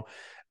promo.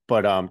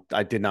 But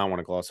I did not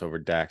want to gloss over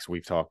Dax.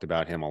 We've talked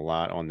about him a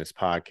lot on this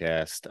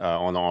podcast,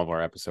 on all of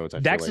our episodes.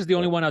 Dax is the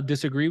only one I'll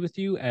disagree with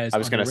you as I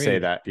was going to say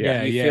that.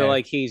 Yeah. You feel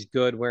like he's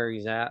good where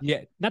he's at?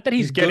 Yeah. Not that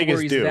he's good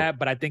where he's at,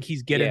 but I think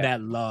he's getting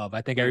that love.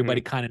 I think everybody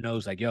kind of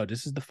knows like, yo,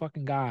 this is the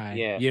fucking guy.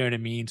 Yeah. You know what I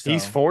mean? So,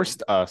 he's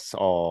forced us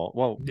all.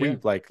 Well, we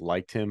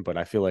liked him, but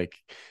I feel like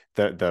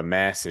the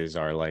masses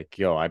are like,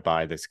 yo, I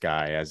buy this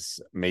guy as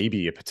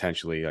maybe a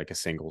potentially like a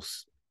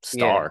singles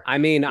star. Yeah. I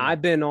mean,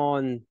 I've been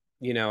on,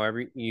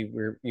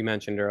 you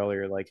mentioned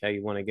earlier, like how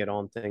you want to get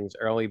on things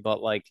early,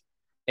 but like,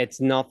 it's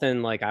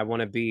nothing like I want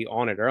to be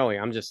on it early.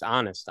 I'm just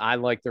honest. I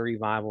like the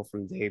Revival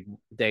from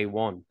day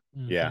one.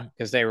 Yeah.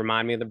 Because they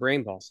remind me of the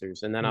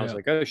Brainbusters. And then I was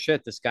like, oh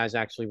shit, this guy's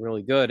actually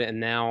really good. And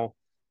now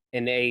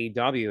in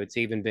AEW, it's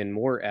even been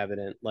more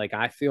evident. Like,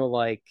 I feel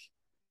like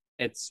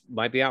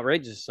might be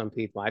outrageous to some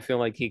people. I feel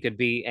like he could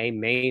be a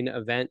main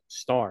event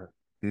star.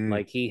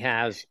 Like he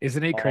has,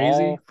 isn't it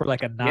crazy for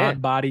like a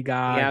non-body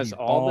guy? He has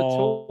all the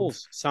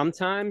tools.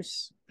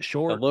 Sometimes the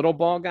little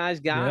ball guys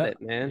got it,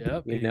 man.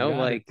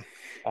 Like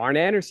Arn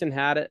Anderson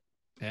had it.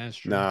 Yeah, that's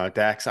true. No,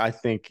 Dax, I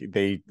think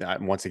they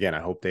once again, I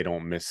hope they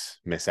don't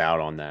miss out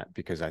on that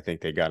because I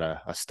think they got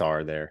a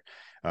star there.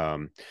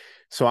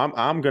 So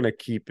I'm gonna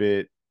keep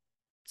it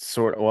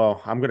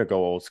I'm gonna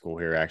go old school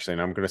here actually,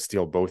 and I'm gonna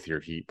steal both your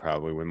heat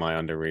probably with my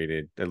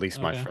underrated, at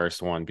least my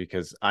first one,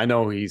 because I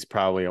know he's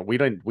probably we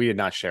did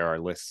not share our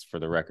lists for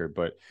the record,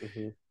 but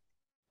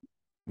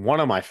one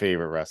of my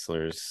favorite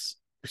wrestlers,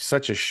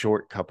 such a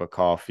short cup of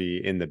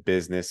coffee in the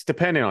business,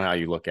 depending on how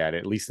you look at it,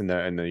 at least in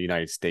the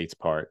United States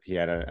part. He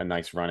had a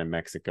nice run in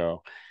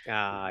Mexico.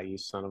 You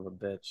son of a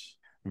bitch.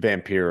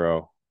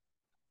 Vampiro.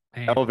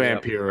 El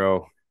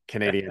Vampiro,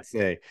 Canadian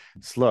say.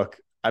 Look,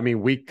 I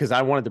mean, because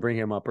I wanted to bring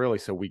him up early,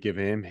 so we give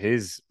him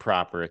his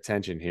proper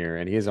attention here,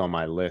 and he is on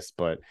my list.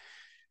 But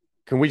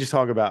can we just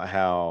talk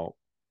about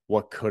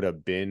what could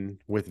have been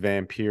with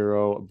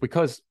Vampiro?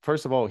 Because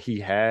first of all, he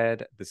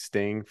had the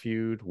Sting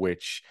feud,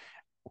 which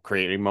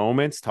created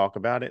moments. Talk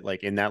about it,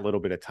 like in that little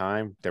bit of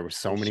time, there were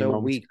so many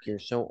moments. Weak. You're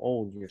so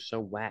old. You're so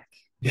whack.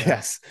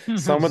 Yes,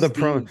 some of the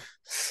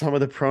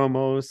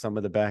promos, some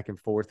of the back and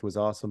forth was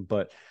awesome,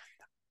 but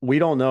we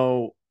don't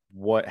know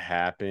what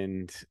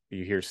happened.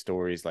 You hear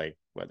stories like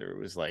whether it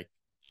was like,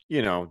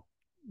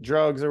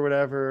 drugs or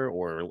whatever,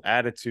 or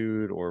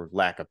attitude or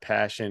lack of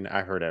passion.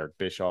 I heard Eric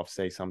Bischoff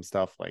say some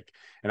stuff like,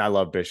 and I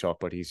love Bischoff,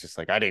 but he's just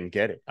like, I didn't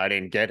get it.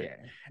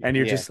 And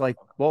you're just like,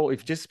 well,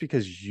 if just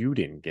because you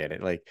didn't get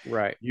it, like,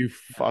 you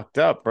fucked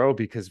up, bro,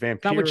 because Vampiro.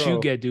 It's not what you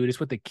get, dude. It's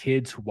what the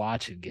kids who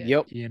watch it get.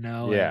 Yep.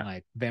 And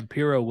like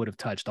Vampiro would have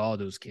touched all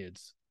those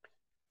kids.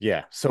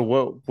 Yeah. So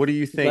what do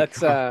you think?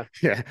 Let's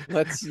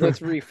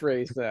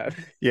rephrase that.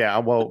 Yeah.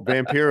 Well,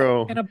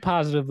 Vampiro in a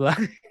positive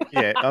light.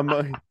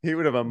 He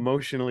would have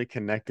emotionally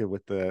connected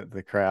with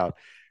the crowd.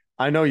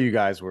 I know you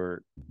guys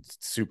were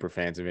super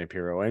fans of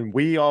Vampiro, and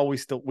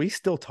we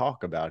still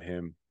talk about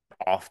him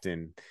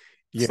often.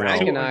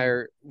 Frank and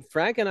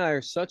I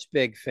are such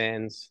big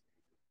fans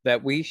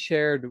that we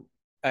shared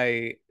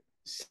a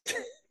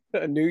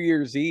New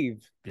Year's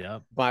Eve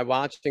by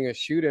watching a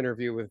shoot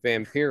interview with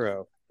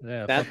Vampiro.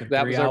 Yeah, that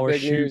was our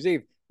big New Year's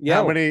Eve. Yeah,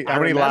 how many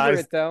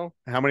lies?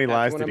 How many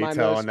lies did he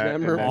tell on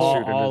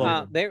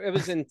that?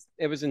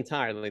 It was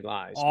entirely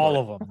lies. All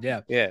of them.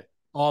 Yeah. Yeah.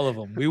 All of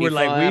them. We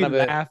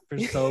laughed for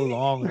so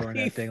long during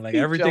that thing. Like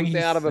everything he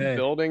jumped out of a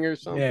building or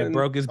something. Yeah,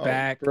 broke his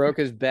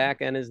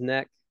back and his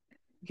neck.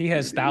 He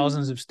has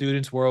thousands of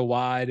students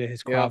worldwide at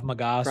his Krav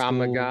Maga school.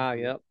 Krav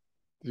Maga, yep.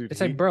 Dude,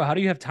 it's like, bro, how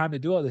do you have time to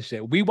do all this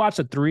shit? We watched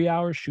a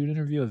 3-hour shoot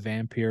interview of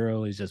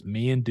Vampiro. It's just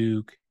me and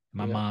Duke in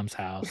my mom's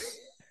house.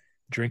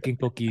 Drinking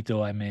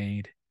coquito I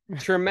made.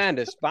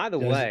 Tremendous. By the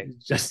way,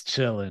 just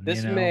chilling.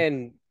 This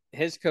man,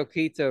 his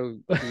coquito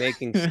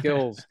making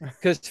skills,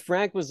 because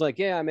Frank was like,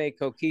 yeah, I made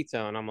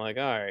coquito. And I'm like,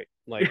 all right.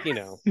 Like,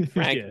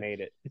 Frank made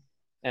it.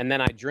 And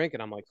then I drink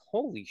it. I'm like,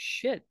 holy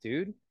shit,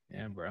 dude.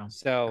 Yeah, bro.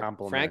 So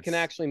Frank can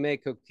actually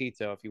make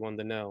coquito if you wanted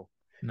to know.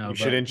 No, you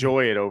should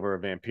enjoy it over a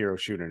Vampiro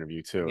shoot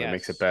interview too. Yes, it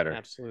makes it better.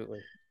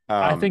 Absolutely.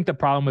 I think the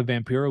problem with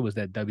Vampiro was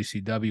that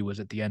WCW was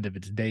at the end of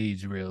its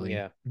days, really,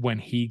 when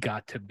he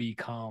got to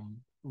become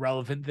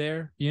relevant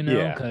there,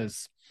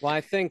 because... Well,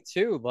 I think,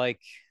 too, like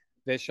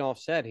Bischoff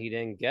said, he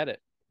didn't get it.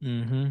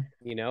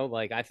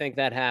 Like, I think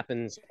that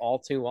happens all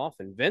too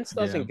often. Vince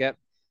didn't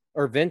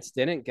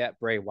get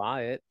Bray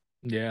Wyatt.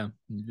 Yeah.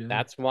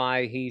 That's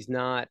why he's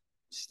not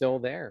still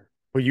there.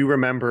 Well, you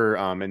remember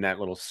in that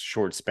little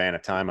short span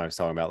of time I was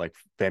talking about, like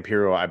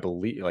Vampiro, I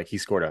believe, like he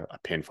scored a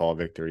pinfall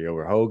victory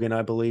over Hogan,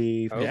 I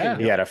believe. Hogan,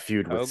 He yep. had a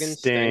feud with Hogan,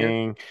 Stinger.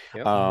 Sting,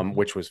 Yep.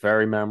 which was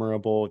very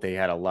memorable. They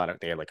had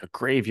they had like a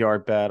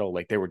graveyard battle,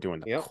 like they were doing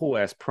the Yep. cool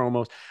ass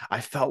promos.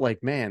 I felt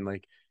like, man,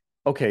 like,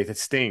 okay, the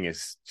Sting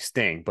is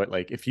Sting, but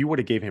like if you would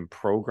have gave him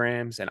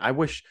programs, and I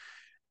wish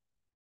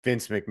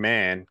Vince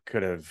McMahon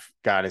could have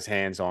got his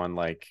hands on,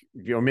 like,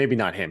 you know, maybe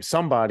not him,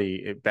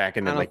 somebody back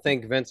in I the don't like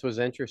think Vince was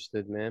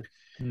interested, man.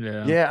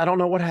 yeah, I don't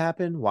know what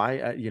happened.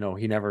 Why, you know,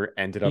 he never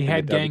ended He up in the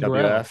had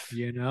Gangrel, WWF,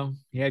 you know.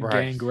 He had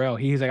right? Gangrel.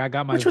 He's like, I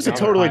got my Which was a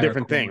Another totally vampire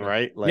different thing, corner.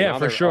 right? Like, Yeah, for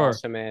Another sure.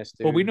 awesome ass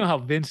dude. But we know how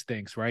Vince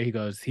thinks, right? He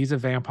goes, he's a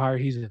vampire.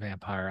 He's a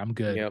vampire. I'm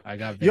good. Yep. I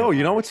got yo, you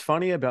know vampires. what's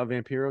funny about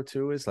Vampiro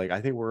too is like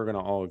I think we're gonna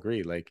all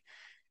agree, like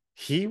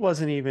he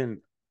wasn't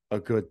even a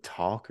good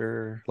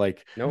talker.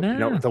 Like, Nope. you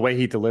know, No. the way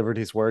he delivered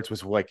his words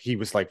was like he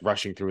was like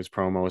rushing through his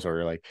promos,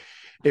 or like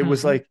it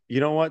was like,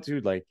 you know what,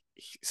 dude, like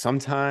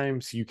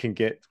sometimes you can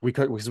get we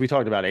could because we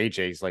talked about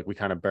AJ's, like we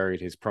kind of buried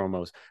his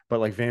promos, but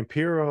like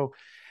Vampiro,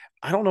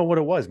 I don't know what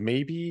it was.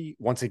 Maybe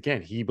once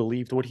again he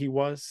believed what he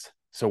was,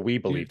 so we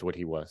believed what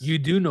he was. You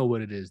do know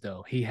what it is,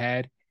 though. He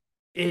had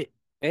it.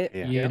 It,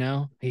 Yeah. You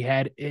know, he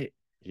had it.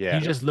 Yeah.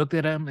 You just looked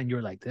at him and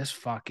you're like, this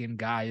fucking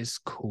guy is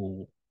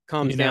cool.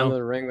 comes You down know? to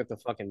the ring with the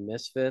fucking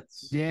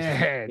misfits.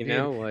 Yeah, You dude.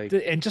 know, like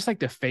And just like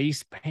the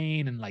face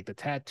paint and like the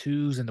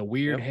tattoos and the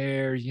weird Yep.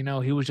 hair, you know,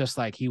 he was just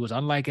like he was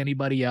unlike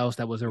anybody else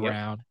that was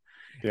around.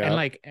 And Yeah.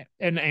 like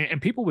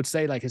and people would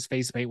say like his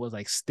face paint was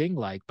like Sting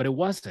like, but it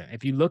wasn't.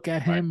 If you look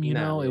at Right. him, you No,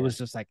 know, it yeah. was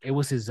just like it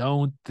was his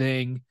own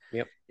thing.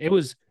 Yep. It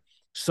was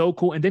so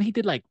cool. And then he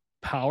did like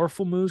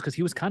powerful moves because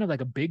he was kind of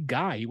like a big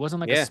guy. He wasn't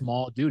like a Yeah.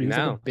 small dude. He was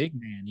like a No. big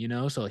man, you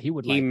know. So he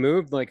would he like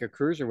moved like a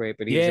cruiserweight,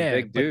 but he was a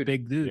big dude.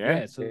 big dude. Yeah.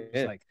 Yeah. So it's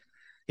Yeah. like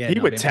yeah, He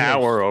no, would Vampiro's-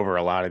 tower over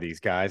a lot of these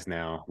guys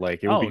now.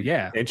 Like it would Oh, be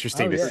yeah.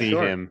 interesting Oh, to yeah. see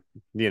Sure. him,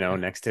 you know,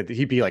 next to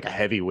he'd be like a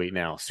heavyweight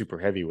now, super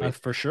heavyweight.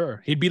 For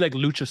sure. He'd be like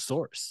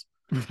Luchasaurus.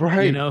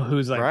 Right. You know,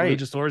 who's like Right.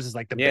 Luchasaurus is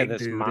like the Yeah, big this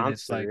dude. And it's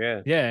monster, like,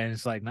 yeah. and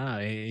it's like, nah,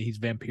 he's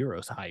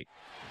Vampiro's height.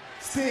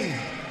 Sting,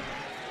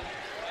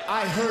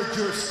 I heard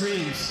your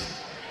screams.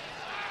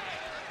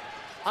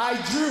 I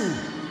drew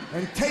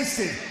and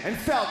tasted and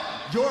felt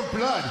your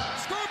blood.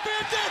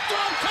 Scorpion death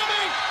drop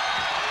coming.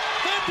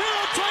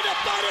 Vampiro trying to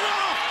fight it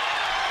off.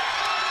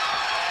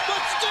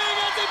 But Sting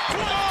has him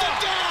pressed it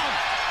down.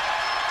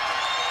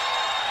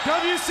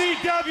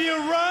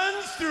 WCW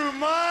runs through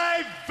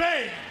my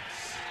veins.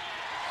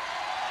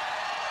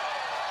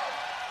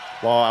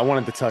 Well, I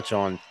wanted to touch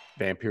on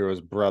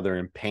Vampiro's brother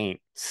in paint,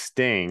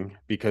 Sting,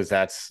 because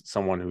that's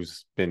someone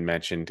who's been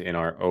mentioned in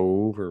our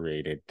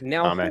overrated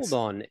Now comments.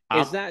 hold on.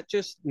 Is that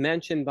just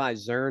mentioned by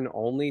Zern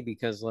only?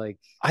 Because like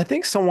I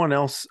think someone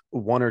else,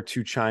 one or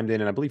two, chimed in,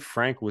 and I believe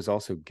Frank was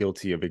also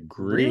guilty of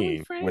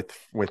agreeing Frank?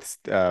 with.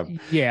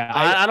 Yeah.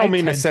 I don't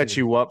mean to tend set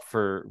you up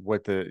for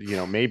what the, you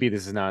know, maybe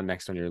this is not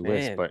next on your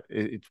list, Man. but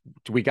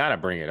we got to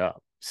bring it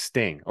up.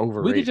 Sting,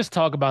 overrated. We could just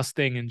talk about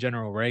Sting in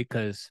general, right?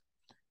 Because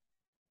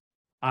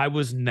I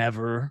was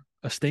never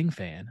a Sting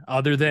fan,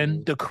 other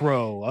than the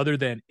Crow, other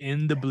than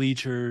in the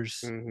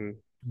bleachers,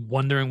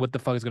 wondering what the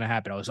fuck is going to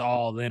happen. I was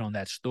all in on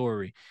that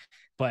story.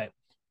 But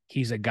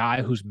he's a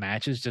guy whose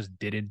matches just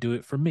didn't do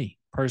it for me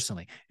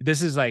personally.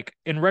 This is like,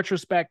 in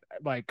retrospect,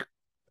 like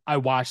I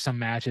watch some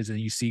matches and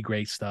you see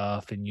great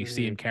stuff and you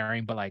see him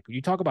carrying, but like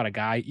you talk about a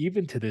guy,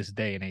 even to this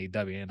day in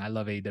AEW, and I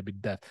love AEW to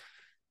death,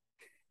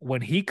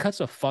 when he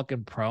cuts a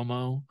fucking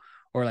promo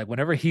or like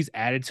whenever he's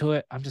added to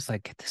it, I'm just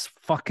like, get this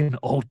fucking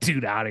old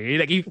dude out of here.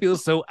 Like he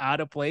feels so out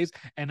of place.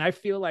 And I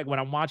feel like when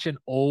I'm watching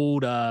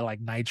old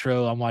like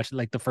Nitro, I'm watching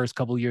like the first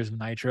couple of years of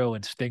Nitro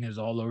and Sting is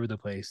all over the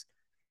place.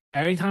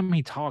 Every time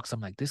he talks,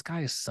 I'm like, this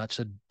guy is such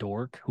a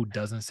dork who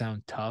doesn't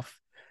sound tough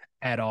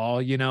at all,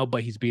 you know,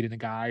 but he's beating the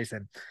guys.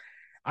 And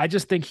I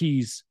just think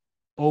he's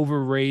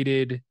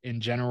overrated in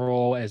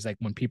general, as like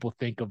when people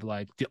think of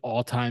like the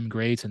all-time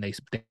greats and they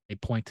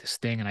point to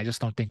Sting, and I just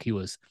don't think he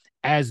was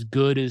as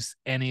good as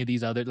any of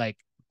these other, like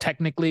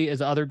technically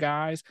as other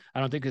guys. I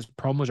don't think his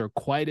promos are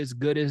quite as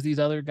good as these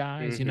other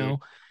guys, you know.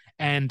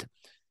 And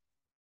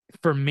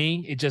for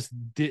me,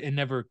 it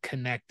never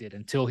connected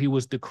until he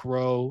was the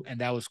Crow, and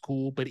that was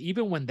cool. But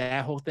even when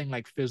that whole thing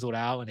like fizzled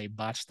out and they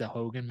botched the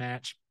Hogan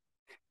match,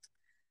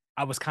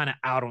 I was kind of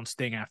out on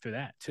Sting after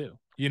that too,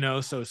 you know.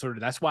 So sort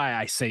of that's why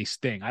I say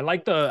Sting. I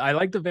like the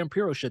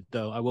Vampiro shit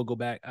though. I will go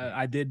back.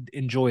 I did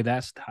enjoy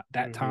that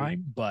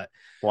time, but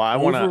well, I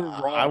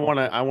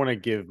overall- want to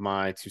give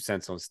my 2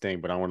 cents on Sting,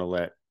 but I want to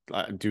let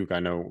Duke. I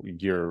know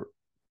you're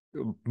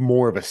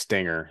more of a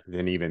Stinger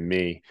than even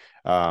me,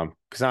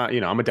 because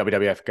I'm a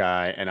WWF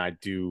guy and I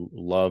do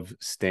love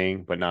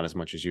Sting, but not as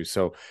much as you.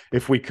 So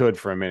if we could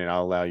for a minute,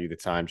 I'll allow you the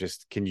time.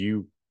 Just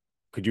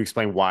could you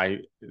explain why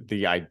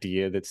the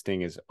idea that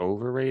Sting is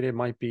overrated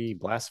might be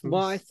blasphemous?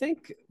 Well, I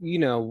think,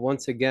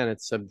 once again,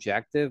 it's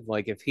subjective.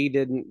 Like if he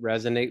didn't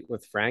resonate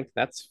with Frank,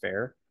 that's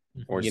fair.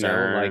 Or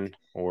Zern,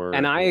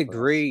 and I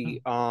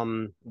agree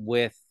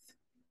with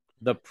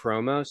the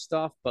promo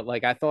stuff, but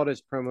like I thought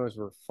his promos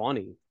were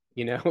funny,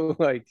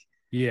 like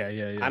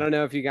Yeah. I don't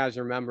know if you guys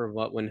remember,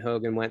 but when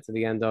Hogan went to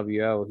the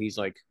NWO, he's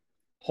like,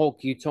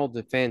 Hulk, you told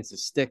the fans to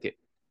stick it.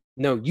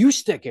 No, you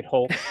stick it,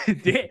 Hulk.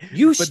 Yeah,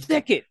 You but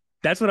stick it.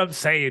 that's what I'm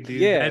saying,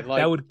 dude. Yeah, That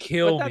like, would but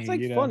kill that's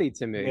me, like funny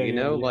to me,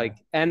 Yeah. like,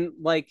 and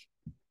like,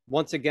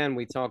 once again,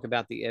 we talk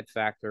about the it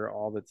factor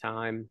all the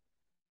time.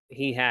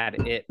 He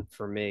had it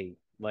for me,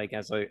 like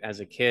as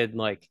a kid,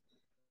 like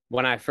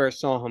when I first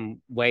saw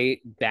him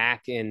way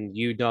back in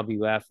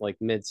UWF, like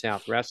Mid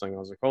South Wrestling, I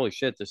was like, holy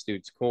shit, this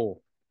dude's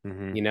cool,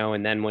 Mm-hmm.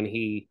 And then when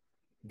he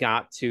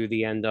got to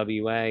the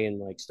NWA and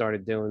like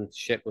started doing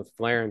shit with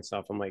Flair and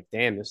stuff, I'm like,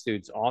 damn, this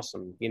dude's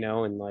awesome,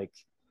 and like,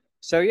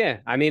 so yeah,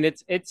 I mean,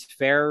 it's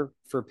fair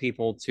for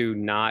people to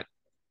not,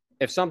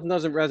 if something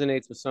doesn't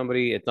resonate with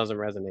somebody, it doesn't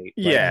resonate. Like,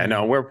 Yeah,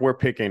 no, we're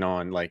picking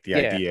on like the yeah,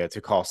 idea to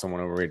call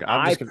someone overrated.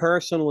 I'm I just gonna,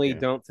 personally yeah.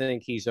 don't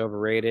think he's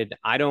overrated.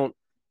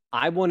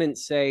 I wouldn't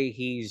say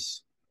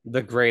he's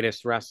the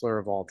greatest wrestler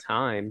of all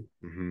time,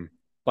 Mm-hmm.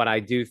 but I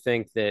do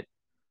think that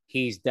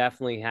he's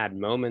definitely had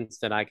moments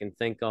that I can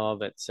think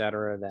of,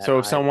 etc., that So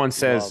if I've someone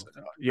says,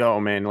 loved. "Yo,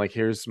 man, like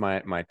here's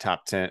my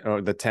top 10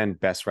 or the 10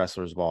 best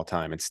wrestlers of all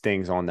time," and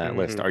Sting's on that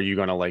list, Mm-hmm. are you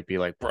gonna like be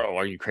like, "Bro,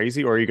 are you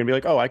crazy?" Or are you gonna be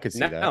like, "Oh, I could see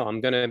No,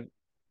 that."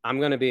 I'm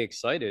gonna be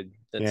excited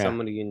that Yeah.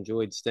 somebody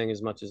enjoyed Sting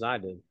as much as I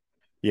did.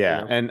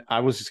 Yeah, and I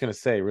was just gonna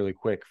say really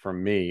quick for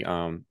me,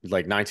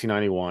 like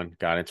 1991,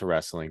 got into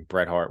wrestling.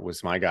 Bret Hart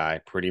was my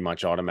guy pretty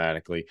much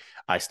automatically.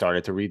 I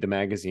started to read the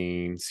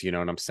magazines, you know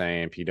what I'm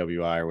saying,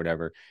 PWI or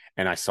whatever,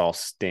 and I saw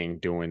Sting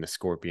doing the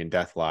Scorpion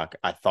Deathlock.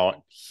 I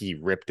thought he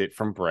ripped it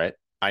from Bret.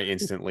 I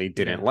instantly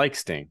didn't Yeah. like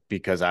Sting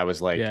because I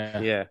was like,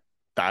 Yeah,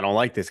 I don't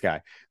like this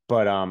guy.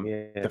 But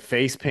yeah. the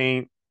face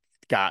paint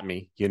got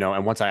me,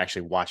 and once I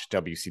actually watched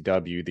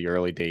WCW the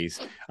early days,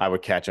 I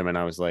would catch him and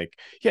I was like,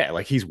 yeah,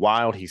 like he's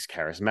wild, he's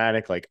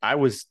charismatic. Like I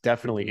was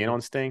definitely in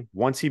on Sting.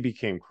 Once he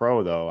became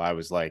Crow, though, I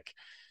was like,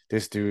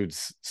 this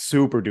dude's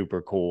super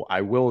duper cool.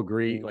 I will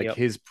agree, like Yep.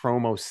 his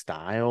promo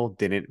style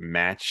didn't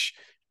match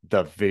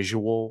the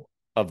visual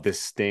of the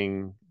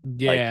Sting. Like,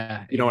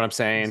 Yeah, you know what I'm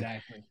saying?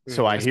 exactly.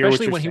 So I hear what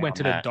Especially you're when he saying went on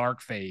to the that.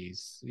 dark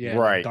phase. Yeah, the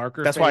Right.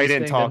 darker That's why he phase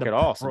didn't thing, then talk the at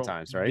all pro.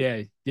 sometimes,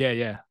 right?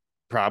 Yeah.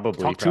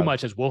 Probably. Talk too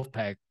much as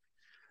Wolfpack.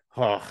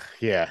 Oh,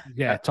 yeah.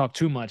 Yeah, talk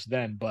too much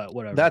then, but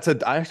whatever. That's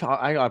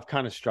I've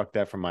kind of struck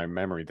that from my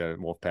memory, the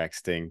Wolfpack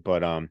Sting.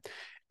 But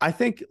I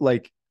think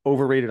like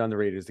overrated,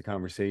 underrated is the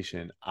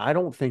conversation. I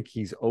don't think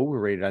he's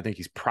overrated. I think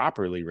he's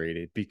properly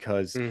rated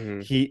because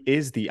he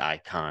is the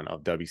icon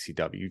of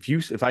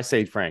WCW. If I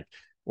say Frank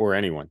or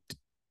anyone,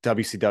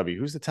 WCW,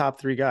 who's the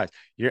top three guys?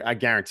 I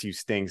guarantee you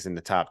Sting's in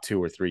the top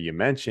two or three you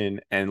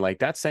mentioned. And like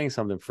that's saying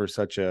something for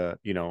such a,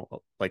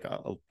 like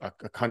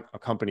a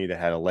company that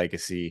had a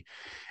legacy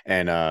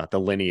and the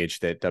lineage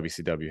that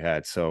WCW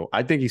had. So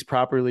I think he's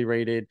properly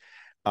rated.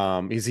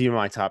 Is he in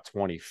my top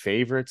 20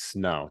 favorites?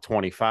 No.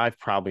 25,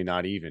 probably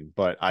not even.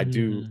 But I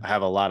do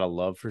have a lot of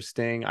love for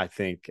Sting. I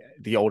think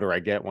the older I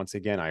get, once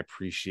again, I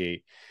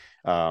appreciate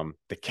the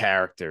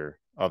character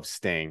of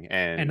Sting.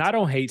 And I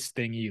don't hate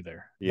Sting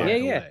either, Yeah. by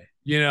the way.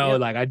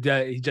 Like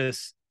he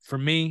just, for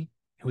me,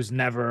 it was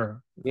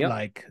never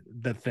like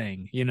the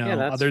thing,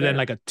 other than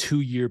like a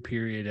 2-year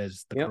period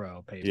as the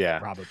Crow,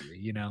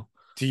 probably.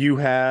 Do you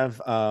have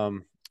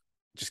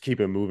just keep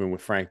it moving with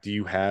Frank? Do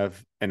you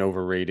have an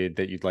overrated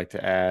that you'd like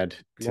to add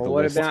to the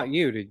what list? about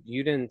you?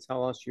 You didn't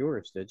tell us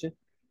yours, did you?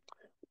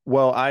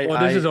 Well,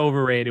 this is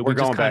overrated. We're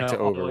going back to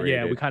overrated.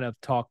 Yeah, we kind of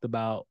talked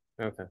about.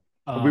 Okay.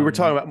 We were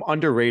talking about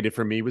underrated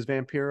for me was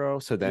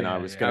Vampiro. So then I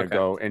was going to okay.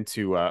 go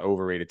into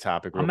overrated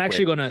topic. I'm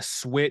actually going to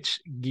switch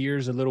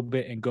gears a little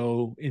bit and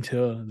go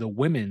into the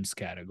women's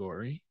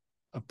category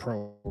of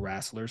pro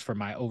wrestlers for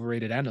my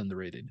overrated and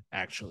underrated,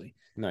 actually.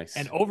 Nice.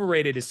 And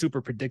overrated is super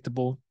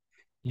predictable.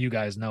 You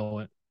guys know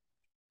it.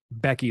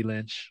 Becky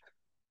Lynch.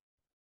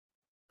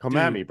 Come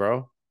at me,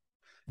 bro.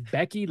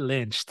 Becky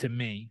Lynch, to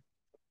me,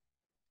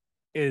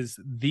 is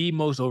the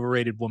most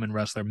overrated woman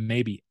wrestler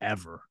maybe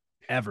ever,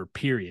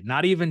 period.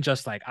 Not even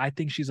just like, I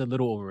think she's a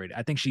little overrated.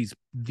 I think she's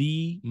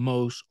the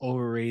most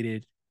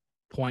overrated,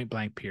 point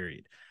blank,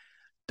 period.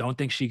 Don't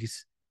think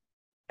she's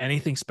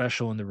anything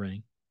special in the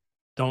ring.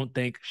 Don't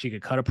think she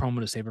could cut a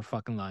promo to save her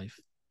fucking life.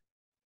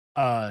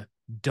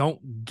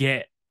 Don't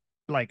get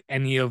like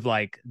any of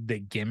like the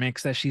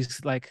gimmicks that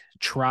she's like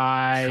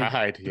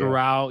tried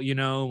throughout,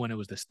 when it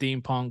was the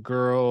steampunk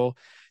girl,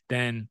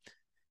 then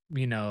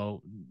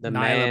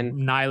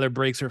Nyla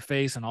breaks her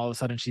face and all of a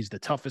sudden she's the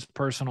toughest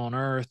person on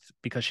earth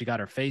because she got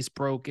her face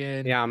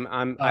broken. Yeah,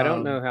 I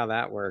don't know how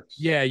that works.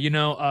 Yeah, I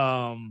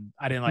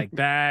didn't like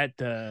that.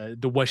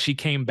 The what she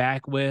came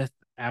back with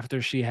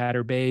after she had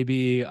her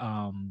baby,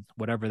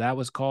 whatever that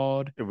was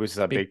called. It was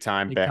Big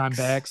Time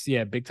Bex.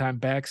 Yeah, Big Time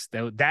Bex.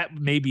 That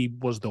maybe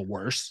was the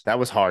worst. That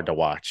was hard to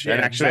watch. Yeah,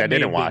 and actually I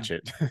didn't watch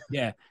it.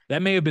 Yeah,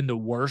 that may have been the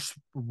worst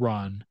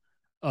run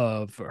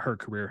of her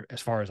career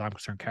as far as I'm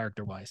concerned,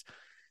 character-wise.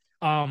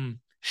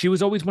 She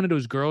was always one of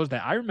those girls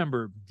that I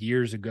remember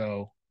years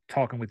ago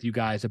talking with you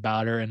guys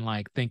about her and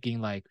like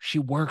thinking like she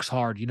works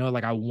hard,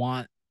 like I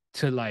want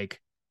to like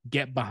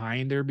get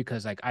behind her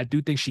because like I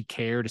do think she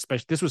cared,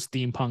 especially this was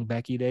steampunk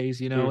Becky days,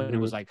 you know, and it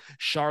was like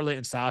Charlotte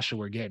and Sasha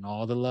were getting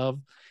all the love,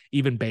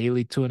 even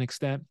Bailey to an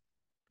extent.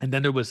 And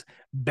then there was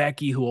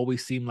Becky, who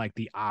always seemed like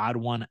the odd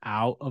one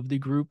out of the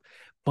group.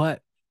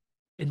 But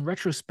in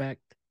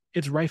retrospect,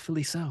 it's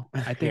rightfully so.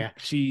 I think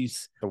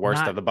she's the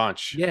worst not, of the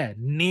bunch. Yeah,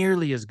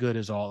 nearly as good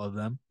as all of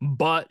them,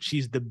 but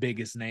she's the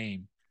biggest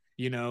name,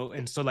 you know?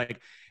 And so like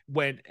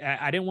when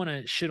I didn't want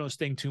to shit on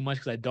Sting too much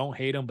because I don't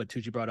hate him, but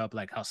Tucci brought up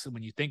like how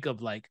when you think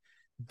of like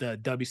the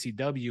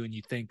WCW and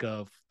you think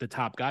of the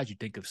top guys, you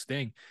think of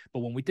Sting. But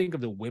when we think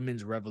of the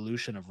women's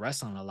revolution of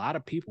wrestling, a lot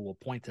of people will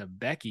point to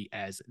Becky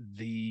as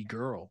the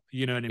girl.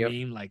 You know what I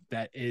mean? Like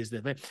that is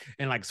the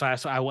and like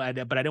but I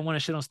didn't want to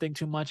shit on Sting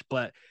too much.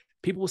 But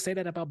people will say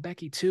that about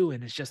Becky too,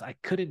 and it's just I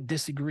couldn't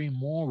disagree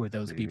more with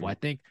those people.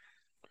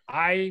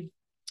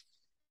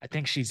 I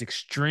think she's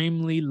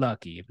extremely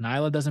lucky. If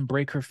Nyla doesn't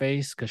break her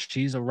face because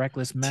she's a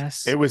reckless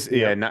mess. It was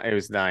it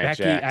was Nia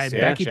Becky. Jax.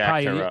 Becky jacked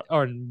probably her up.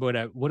 or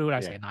what would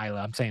I say?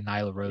 Nyla. I'm saying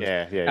Nyla Rose.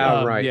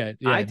 Right.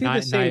 I do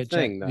the same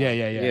thing though.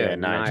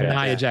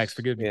 Nia Jax.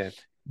 Forgive me. Yeah.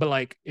 But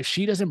like, if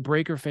she doesn't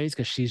break her face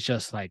because she's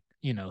just like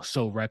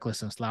so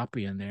reckless and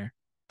sloppy in there,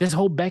 this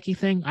whole Becky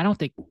thing, I don't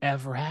think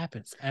ever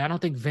happens, and I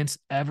don't think Vince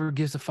ever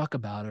gives a fuck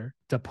about her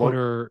to put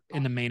her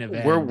in the main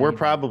event. We're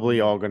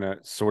probably all gonna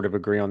sort of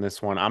agree on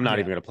this one. I'm not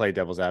even gonna play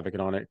devil's advocate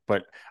on it,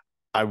 but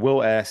I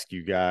will ask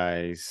you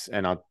guys,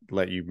 and I'll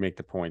let you make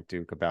the point,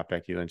 Duke, about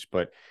Becky Lynch.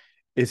 But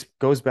it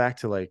goes back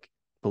to like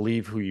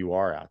believe who you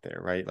are out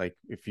there, right? Like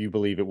if you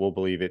believe it, we'll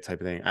believe it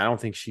type of thing. I don't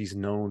think she's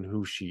known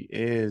who she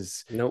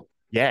is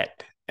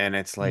yet, and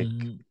it's like.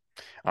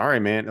 All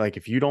right, man. Like,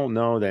 if you don't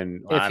know,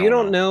 then if you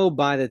don't know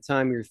by the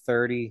time you're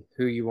 30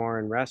 who you are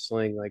in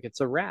wrestling, like it's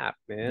a wrap,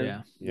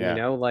 man. Yeah.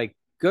 You know, like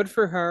good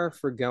for her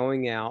for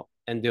going out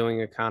and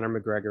doing a Conor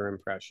McGregor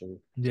impression.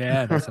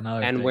 Yeah, that's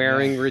another and thing,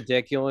 wearing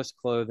ridiculous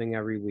clothing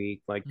every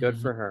week. Like, good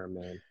for her,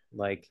 man.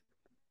 Like,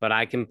 but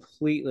I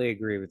completely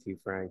agree with you,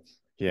 Frank.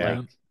 Yeah.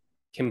 Like,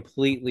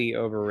 completely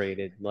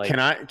overrated. Like,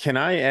 can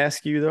I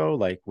ask you though,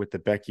 like with the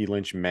Becky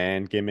Lynch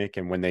man gimmick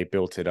and when they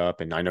built it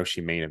up, and I know she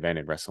main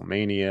evented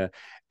WrestleMania,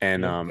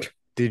 and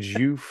did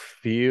you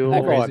feel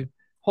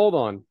hold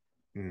on.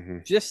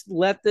 Just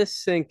let this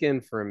sink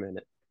in for a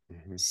minute.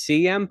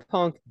 CM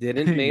Punk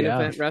didn't main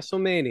event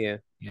WrestleMania,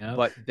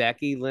 but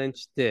Becky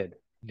Lynch did.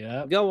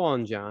 Go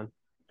on, John.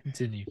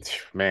 Continue.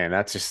 Man,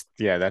 that's just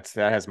that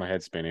has my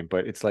head spinning.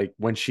 But it's like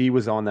when she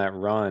was on that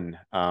run,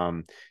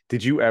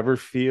 did you ever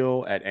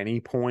feel at any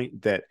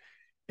point that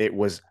it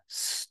was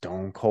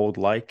stone cold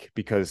like?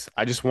 Because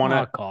I just want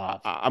to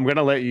I'm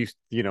gonna let you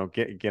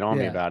get on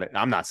me about it.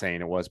 I'm not saying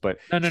it was, but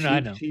no,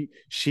 I know.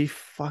 She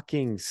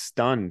fucking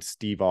stunned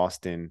Steve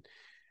Austin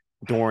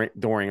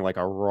during like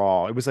a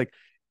Raw. It was like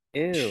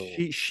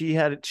she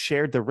had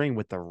shared the ring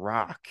with The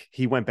Rock.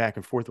 He went back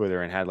and forth with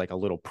her and had like a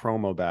little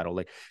promo battle.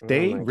 Like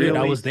they really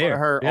I was there. put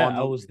her on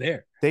I was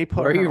there. They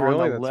put her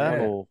on the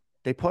level.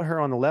 They put her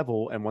on the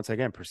level, and once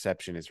again,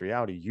 perception is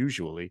reality.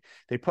 Usually,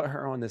 they put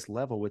her on this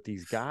level with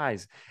these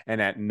guys,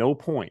 and at no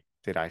point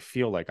did I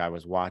feel like I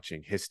was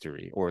watching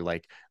history or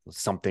like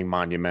something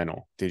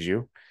monumental. Did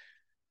you?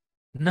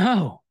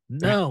 No.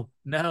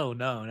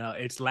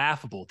 It's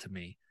laughable to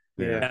me.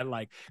 Yeah.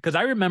 Because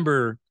I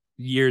remember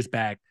years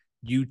back,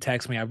 you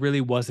text me. I really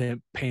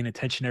wasn't paying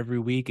attention every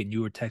week, and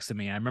you were texting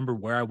me. I remember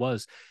where I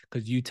was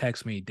because you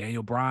text me,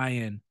 Daniel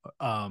Bryan.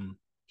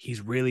 He's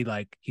really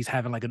he's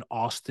having like an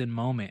Austin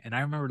moment, and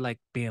I remember like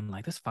being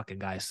like, this fucking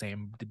guy is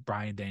saying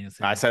Bryan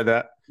Danielson. I said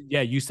that.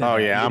 Yeah, you said. Oh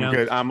that, yeah, I'm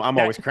good. I'm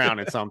always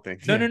crowning something.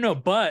 No,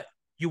 but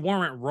you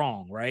weren't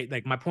wrong, right?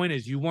 Like my point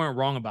is, you weren't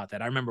wrong about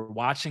that. I remember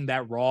watching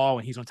that Raw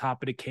when he's on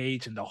top of the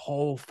cage, and the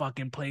whole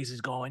fucking place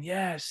is going,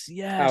 yes.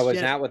 Oh,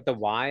 was that with the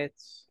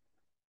Wyatts?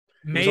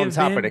 He was on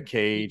top of the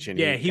cage, and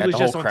he was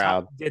just on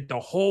crowd. Top. The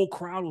whole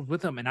crowd was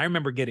with him, and I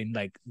remember getting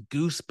like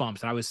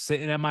goosebumps. And I was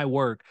sitting at my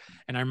work,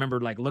 and I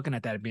remember like looking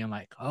at that and being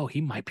like, "Oh,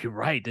 he might be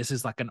right. This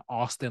is like an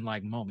Austin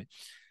like moment."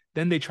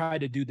 Then they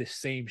tried to do the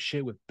same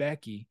shit with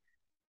Becky,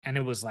 and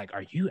it was like,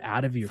 "Are you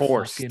out of your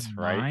fucking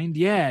mind?"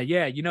 Yeah.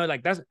 You know,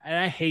 like that's, and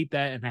I hate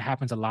that, and it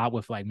happens a lot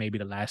with like maybe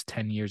the last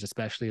 10 years,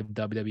 especially of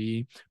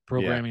WWE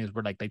programming, is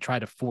where like they try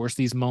to force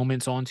these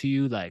moments onto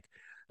you,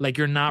 like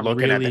you're not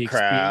looking really at the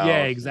crowd.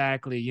 Yeah,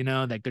 exactly. You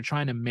know, like they're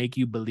trying to make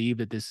you believe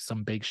that this is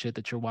some big shit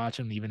that you're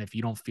watching, even if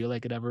you don't feel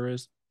like it ever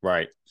is.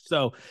 Right.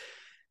 So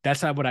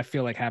that's not what I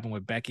feel like happened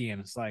with Becky.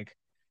 And it's like,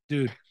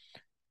 dude,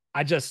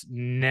 I just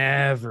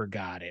never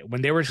got it.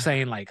 When they were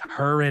saying like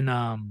her and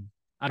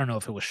I don't know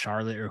if it was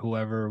Charlotte or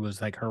whoever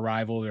was like her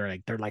rival, or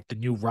like they're like the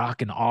new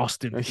Rock and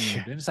Austin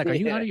feud. And it's like, are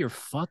you out of your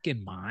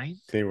fucking mind?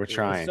 They were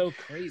trying. So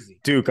crazy.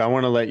 Duke, I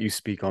want to let you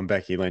speak on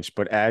Becky Lynch,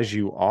 but as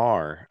you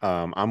are,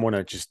 I'm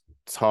gonna just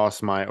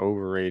toss my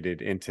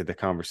overrated into the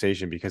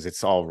conversation because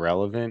it's all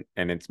relevant,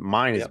 and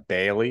mine is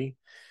Bailey.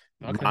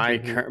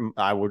 Okay.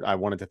 I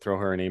wanted to throw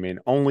her name in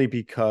only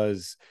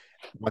because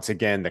once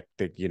again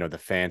the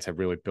fans have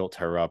really built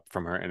her up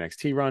from her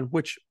NXT run,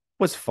 which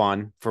was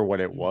fun for what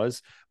it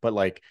was, but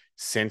like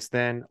since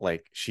then,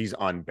 like she's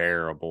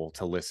unbearable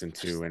to listen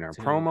to in her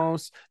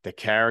promos. The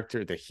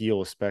character, the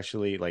heel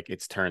especially, like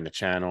it's turned the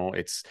channel.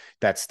 It's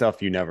that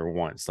stuff you never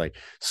want. It's like,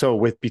 so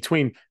with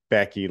between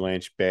Becky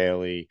Lynch,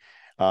 Bailey,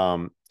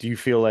 do you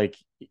feel like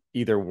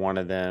either one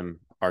of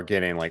them are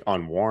getting like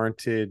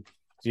unwarranted,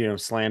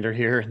 slander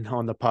here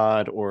on the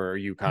pod, or are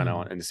you kind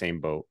of in the same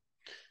boat?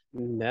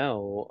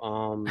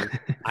 No,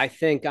 I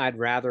think I'd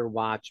rather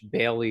watch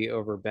Bailey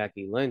over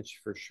Becky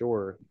Lynch for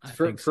sure.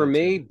 For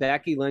me,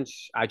 Becky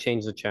Lynch, I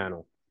changed the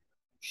channel.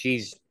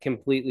 She's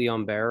completely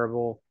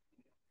unbearable.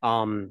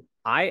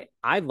 I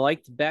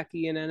liked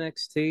Becky in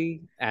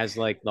NXT as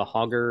like the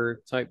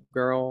hugger type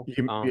girl.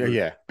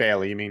 Yeah,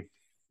 Bailey, you mean?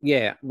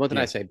 Yeah, what did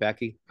I say?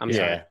 Becky? I'm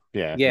sorry.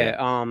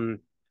 Yeah.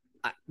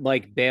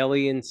 Like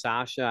Bailey and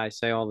Sasha, I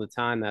say all the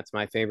time, that's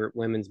my favorite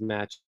women's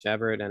match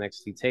ever at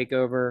NXT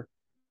Takeover.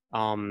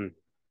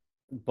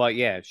 But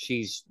yeah,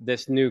 she's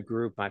this new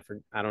group. I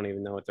don't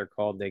even know what they're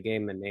called. They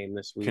gave them a name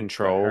this week.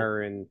 Control.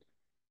 Her and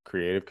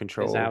Creative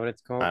Control. Is that what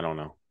it's called? I don't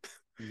know.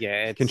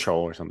 Yeah, it's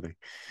Control or something.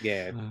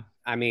 Yeah.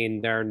 I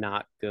mean, they're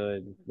not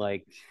good.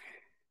 Like,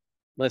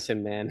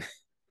 listen, man,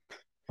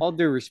 all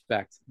due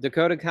respect,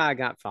 Dakota Kai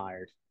got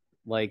fired.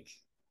 Like,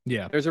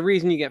 yeah, there's a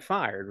reason you get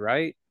fired,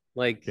 right?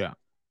 Like, yeah,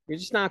 you're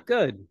just not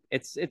good.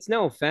 It's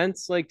no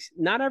offense. Like,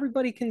 not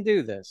everybody can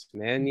do this,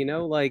 man.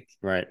 Like,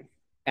 right.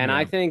 And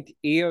I think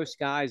Io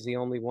Sky is the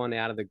only one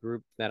out of the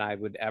group that I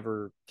would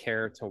ever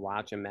care to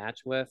watch a match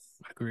with.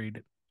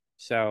 Agreed.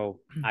 So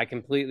I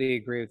completely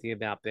agree with you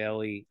about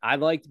Bailey. I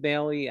liked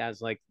Bailey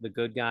as like the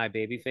good guy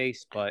babyface,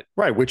 but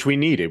right, which we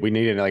needed. We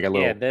needed like a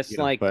little this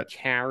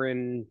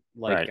Karen,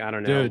 like right. I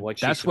don't know Dude, what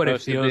she's that's what it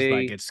feels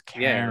like. It's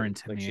Karen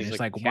to me. It's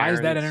like Karen, why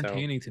is that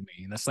entertaining to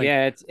me? That's like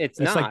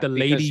it's not like the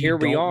lady here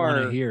we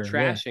are hear.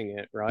 trashing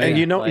it, right? And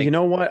you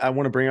know what I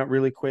want to bring up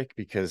really quick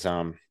because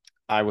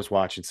I was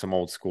watching some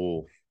old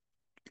school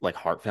like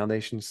Heart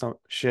Foundation some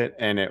shit,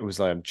 and it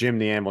was Jim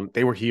the Anvil.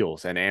 They were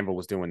heels, and Anvil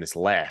was doing this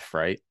laugh,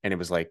 right? And it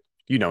was like,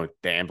 the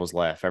Anvil's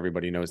laugh.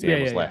 Everybody knows the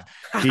Anvil's laugh.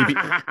 Baby.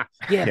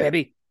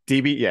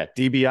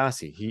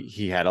 DiBiase.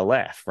 He had a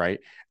laugh, right?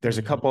 There's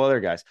a couple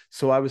other guys.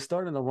 So I was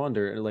starting to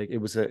wonder, like,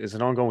 it's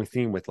an ongoing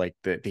theme with like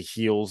the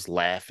heels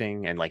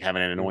laughing and like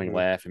having an annoying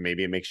laugh, and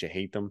maybe it makes you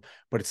hate them.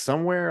 But it's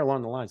somewhere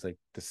along the lines, like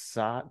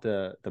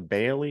the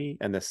Bailey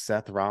and the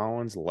Seth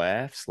Rollins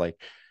laughs, like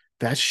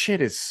that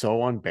shit is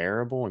so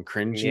unbearable and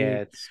cringy. Yeah,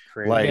 it's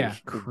cringe.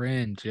 Like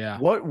cringe. Yeah.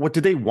 What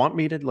did they want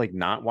me to like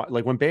not watch?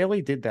 Like when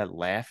Bailey did that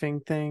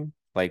laughing thing,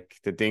 like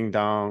the ding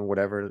dong,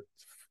 whatever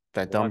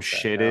that dumb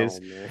shit is.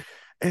 Man?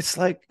 It's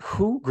like,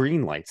 who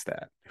greenlights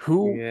that?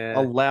 Who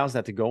allows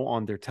that to go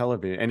on their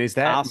television? And is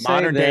that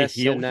modern day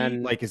heel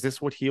heat? Like, is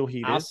this what heel heat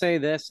is? I'll say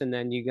this, and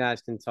then you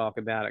guys can talk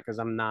about it because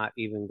I'm not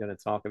even going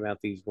to talk about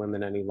these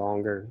women any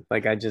longer.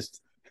 Like, I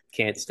just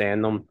can't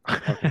stand them.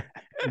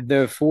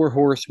 The 4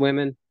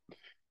 horsewomen.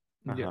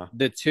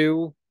 The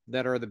 2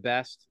 that are the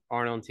best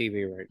aren't on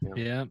TV right now.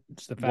 Yeah,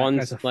 it's the fact.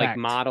 One's like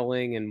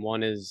modeling, and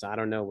one is I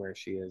don't know where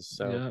she is.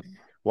 So,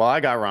 well, I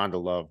got Ronda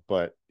Love,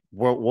 but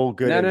we'll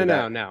get into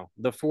that. No.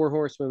 The 4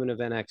 horsewomen of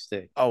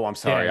NXT. Oh, I'm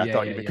sorry. I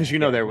thought you because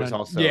there was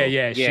also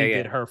she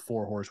did her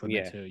 4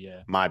 horsewomen too.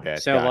 Yeah, my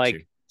bad. So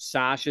like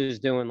Sasha's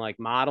doing like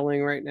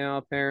modeling right now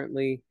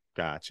apparently.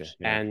 Gotcha.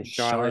 And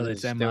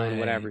Charlotte's doing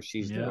whatever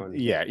she's doing.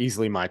 Yeah,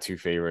 easily my 2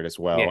 favorite as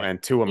well,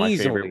 and 2 of my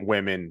favorite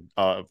women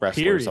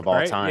wrestlers of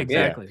all time.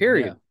 Exactly.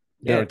 Period.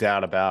 No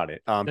doubt about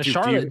it.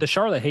 The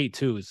Charlotte hate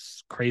too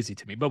is crazy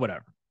to me, but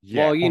whatever.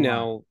 Yeah,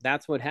 well,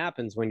 that's what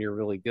happens when you're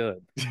really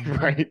good,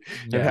 right?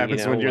 It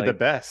happens when you're the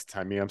best.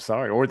 I mean, I'm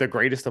sorry, or the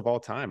greatest of all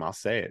time. I'll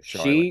say it.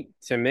 Charlotte. She,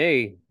 to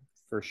me,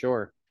 for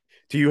sure.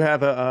 Do you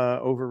have a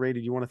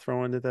overrated you want to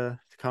throw into the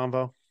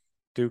convo,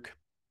 Duke?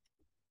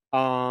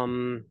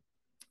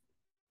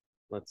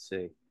 Let's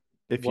see.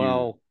 If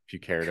you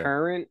care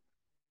to.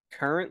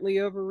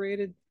 Currently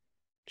overrated.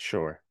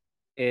 Sure.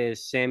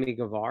 Is Sammy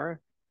Guevara.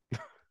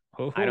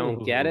 I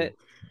don't get it.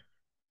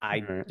 I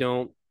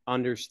don't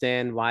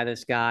understand why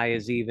this guy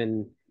is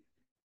even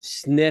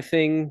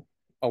sniffing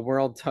a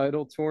world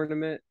title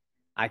tournament.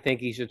 I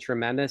think he's a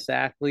tremendous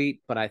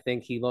athlete, but I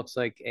think he looks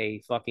like a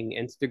fucking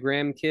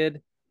Instagram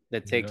kid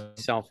that takes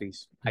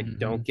selfies. I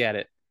don't get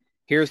it.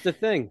 Here's the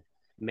thing.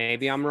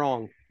 Maybe I'm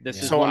wrong.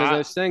 This is one of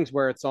those things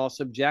where it's all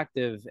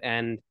subjective,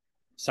 and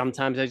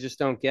sometimes I just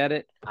don't get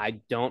it. I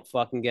don't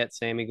fucking get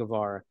Sammy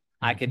Guevara.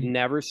 I could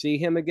never see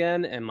him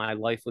again, and my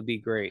life would be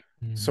great.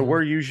 So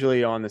we're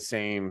usually on the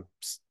same,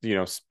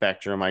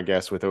 spectrum, I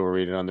guess, with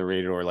overrated,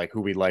 underrated, or like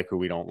who we like, who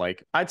we don't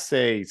like. I'd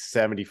say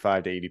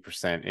 75 to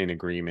 80% in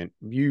agreement.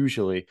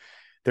 Usually,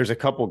 there's a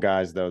couple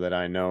guys though that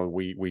I know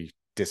we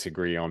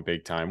disagree on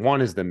big time.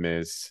 One is The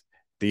Miz.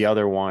 The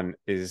other one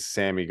is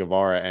Sammy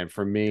Guevara, and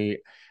for me,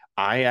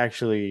 I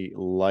actually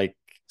like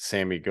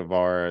Sammy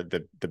Guevara,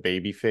 the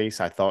baby face.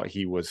 I thought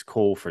he was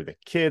cool for the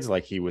kids.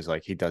 Like he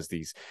does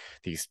these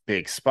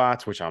big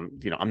spots, which I'm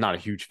not a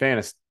huge fan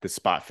of the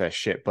spot fest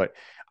shit, but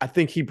I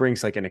think he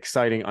brings like an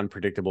exciting,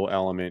 unpredictable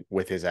element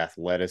with his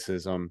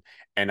athleticism.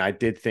 And I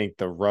did think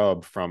the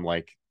rub from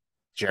like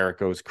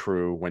Jericho's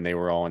crew when they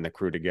were all in the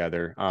crew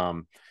together.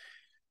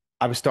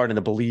 I was starting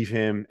to believe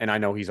him, and I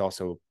know he's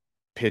also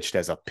pitched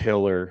as a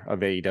pillar of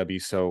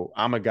AEW. So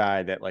I'm a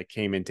guy that like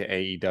came into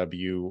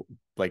AEW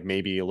like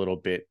maybe a little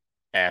bit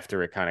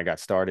after it kind of got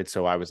started.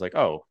 So I was like,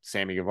 oh,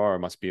 Sammy Guevara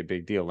must be a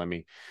big deal.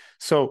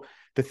 So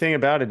the thing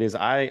about it is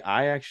I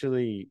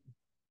actually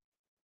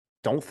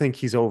don't think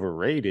he's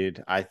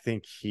overrated. I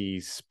think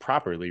he's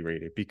properly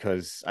rated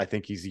because I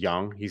think he's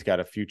young. He's got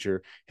a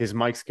future. His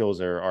mic skills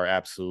are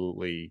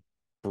absolutely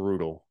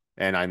brutal.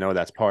 And I know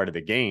that's part of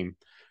the game,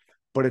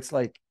 but it's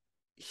like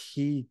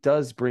he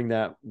does bring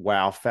that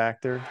wow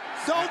factor.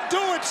 Don't do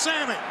it,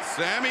 Sammy.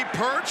 Sammy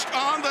perched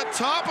on the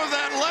top of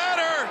that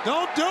ladder.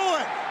 Don't do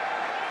it.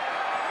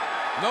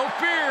 No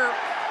fear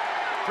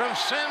from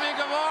Sammy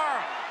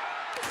Guevara.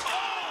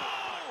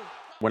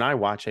 When I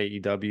watch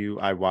AEW,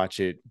 I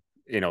watch it,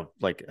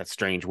 like a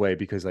strange way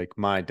because like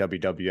my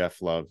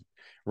WWF love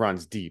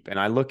runs deep. And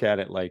I look at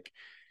it like,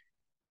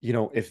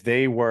 if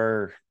they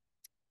were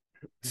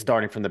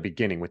starting from the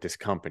beginning with this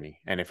company,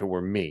 and if it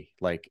were me,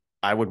 like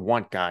I would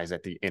want guys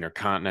at the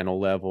intercontinental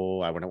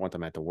level. I wouldn't want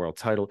them at the world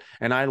title.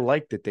 And I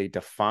like that they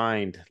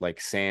defined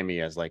like Sammy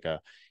as like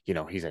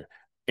he's a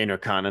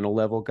intercontinental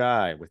level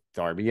guy with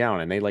Darby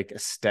Allin, and they like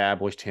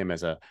established him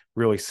as a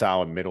really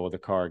solid middle of the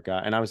card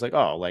guy. And I was like,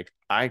 oh, like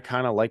I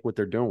kind of like what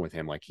they're doing with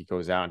him. Like he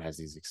goes out and has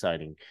these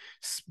exciting,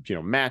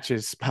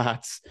 matches,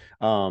 spots.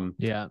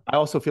 Yeah. I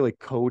also feel like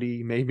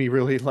Cody made me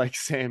really like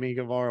Sammy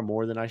Guevara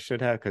more than I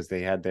should have because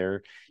they had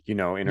their,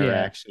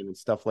 interaction and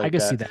stuff like I can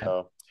that. see that.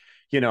 So,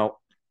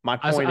 my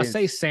point I'll is,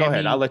 say Sammy. go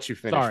ahead. I'll let you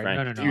finish, Sorry,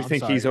 Frank. no. Do you I'm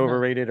think sorry. he's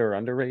overrated or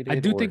underrated? I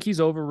do think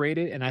he's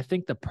overrated, and I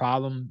think the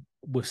problem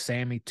with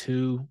Sammy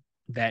too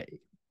that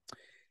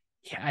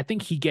I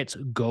think he gets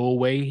go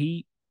away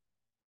heat,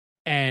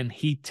 and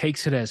he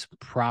takes it as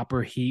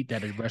proper heat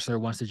that a wrestler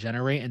wants to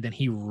generate, and then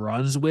he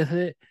runs with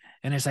it,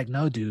 and it's like,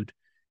 no, dude,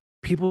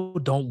 people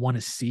don't want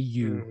to see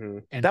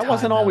you. And that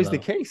wasn't always the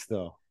case,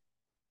 though.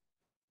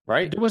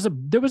 Right? There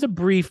was a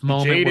brief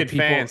moment jaded where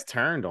people, fans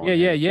turned on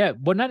him. Yeah.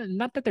 Well,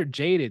 not that they're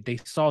jaded. They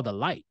saw the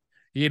light,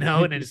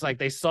 and it's like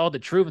they saw the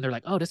truth and they're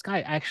like, oh, this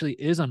guy actually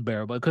is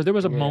unbearable. Because there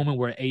was a moment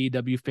where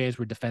AEW fans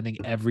were defending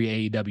every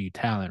AEW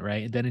talent,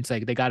 right? And then it's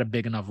like they got a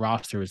big enough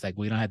roster. It's like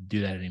we don't have to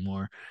do that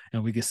anymore,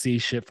 and we can see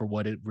shit for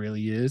what it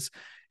really is.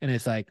 And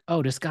it's like,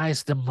 oh, this guy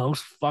is the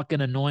most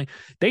fucking annoying.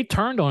 They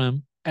turned on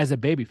him as a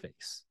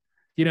babyface.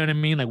 You know what I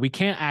mean? Like we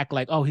can't act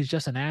like, oh, he's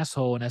just an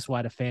asshole and that's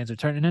why the fans are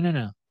turning.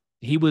 No.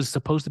 He was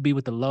supposed to be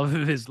with the love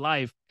of his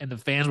life, and the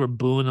fans were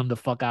booing him the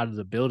fuck out of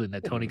the building.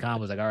 That Tony Khan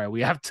was like, all right,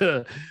 we have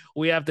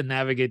to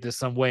navigate this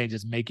some way and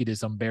just make you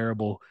this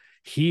unbearable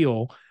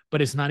heel.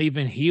 But it's not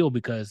even heel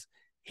because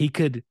he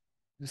could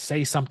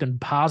say something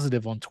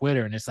positive on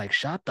Twitter, and it's like,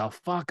 shut the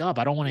fuck up.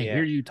 I don't want to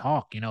hear you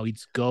talk.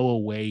 He's go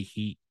away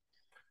heat.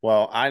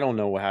 Well, I don't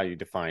know how you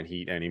define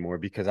heat anymore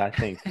because I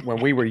think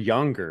when we were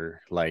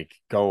younger, like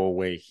go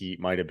away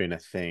heat might have been a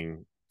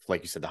thing,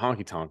 like you said, the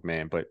honky tonk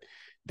man, but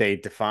they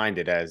defined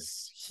it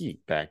as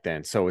heat back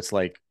then. So it's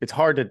like, it's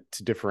hard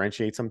to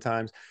differentiate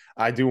sometimes.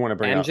 I do want to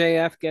bring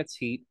MJF gets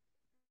heat.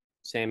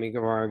 Sammy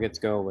Guevara gets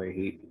go away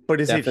heat. But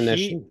is it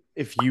heat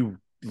if you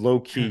low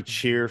key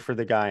cheer for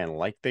the guy and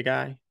like the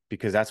guy?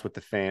 Because that's what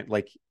the fan,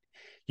 like,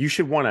 you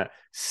should want to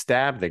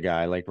stab the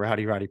guy like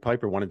Roddy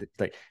Piper wanted to,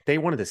 like they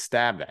wanted to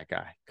stab that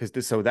guy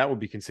so that would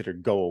be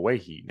considered go away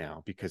heat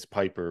now because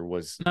Piper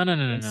was no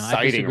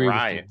inciting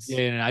riots.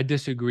 Yeah, I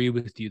disagree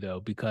with you though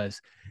because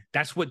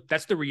that's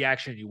the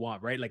reaction you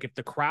want, right? Like if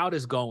the crowd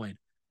is going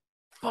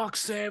fuck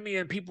Sammy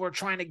and people are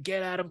trying to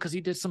get at him because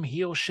he did some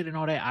heel shit and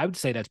all that, I would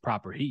say that's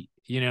proper heat,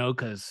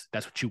 because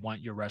that's what you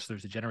want your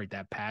wrestlers to generate,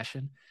 that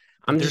passion.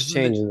 I'm just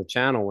changing the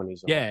channel when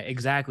he's on. Yeah,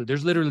 exactly.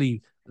 There's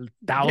literally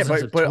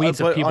thousands of tweets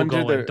of people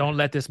going, don't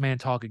let this man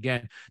talk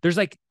again. There's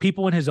like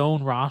people in his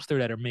own roster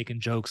that are making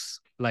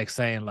jokes like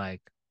saying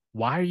like,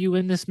 why are you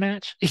in this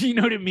match? You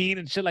know what I mean?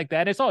 And shit like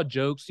that. It's all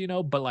jokes,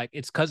 but like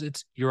it's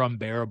because you're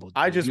unbearable. Dude.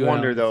 I just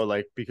wonder though,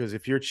 like, because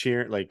if you're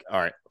cheering, like, all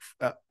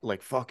right,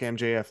 like fuck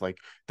MJF, like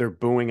they're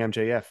booing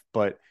MJF,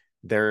 but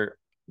they're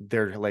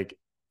like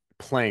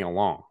playing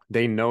along.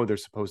 They know they're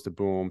supposed to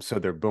boo him, so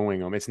they're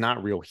booing him. It's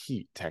not real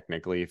heat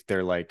technically if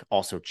they're like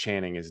also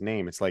chanting his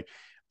name. It's like,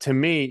 to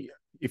me,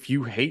 if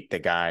you hate the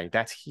guy,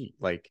 that's heat.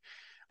 Like,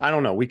 I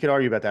don't know. We could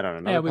argue about that on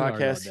another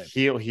podcast.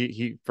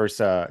 He first,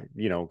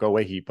 go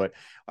away heat. But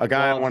a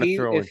guy I want to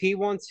throw. If he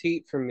wants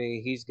heat from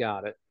me, he's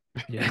got it.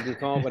 Yeah. You can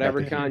call it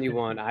whatever kind you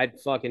want. I'd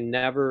love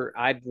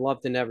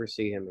to never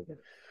see him again.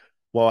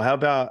 Well, how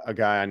about a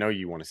guy I know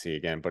you want to see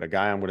again, but a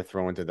guy I'm going to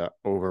throw into the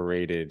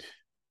overrated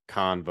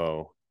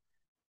convo.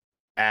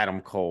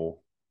 Adam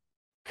Cole,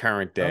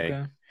 current day.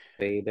 Okay.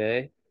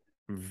 Baby.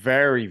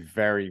 Very,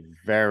 very,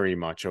 very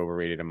much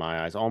overrated in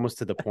my eyes, almost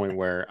to the point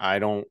where I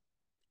don't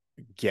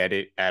get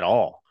it at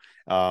all.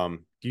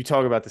 You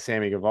talk about the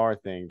Sammy Guevara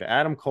thing, the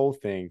Adam Cole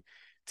thing.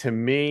 To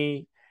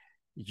me,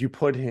 you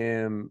put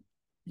him,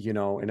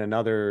 in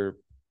another,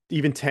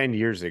 even 10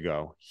 years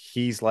ago,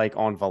 he's like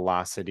on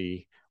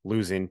Velocity,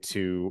 losing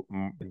to,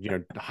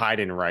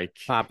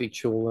 Heidenreich. Poppy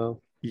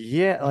Chulo.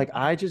 Yeah, like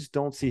I just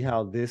don't see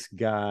how this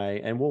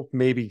guy, and we'll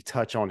maybe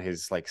touch on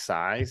his like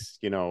size,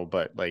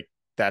 but like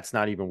that's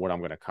not even what I'm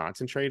going to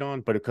concentrate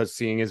on. But because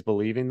seeing is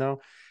believing, though,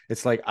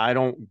 it's like I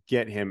don't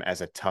get him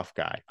as a tough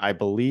guy. I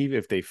believe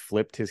if they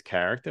flipped his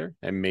character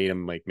and made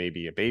him like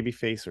maybe a baby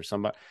face or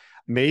somebody,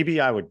 maybe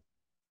I would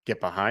get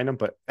behind him.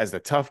 But as the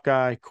tough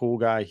guy, cool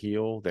guy,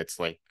 heel, that's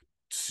like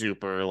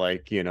super,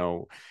 like,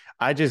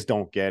 I just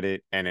don't get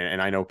it. And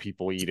I know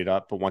people eat it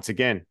up, but once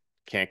again,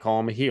 can't call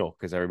him a heel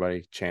because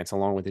everybody chants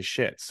along with his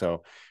shit.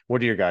 So,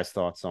 what are your guys'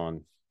 thoughts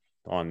on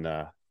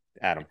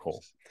Adam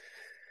Cole?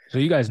 So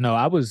you guys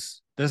know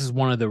this is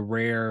one of the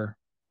rare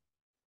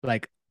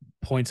like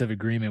points of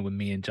agreement with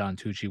me and John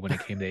Tucci when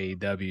it came to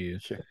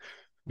AEW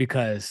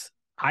because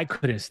I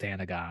couldn't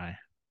stand a guy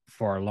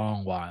for a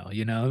long while,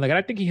 like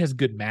I think he has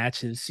good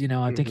matches,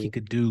 I think he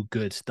could do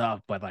good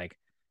stuff, but like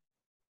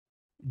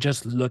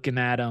just looking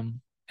at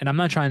him, and I'm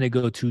not trying to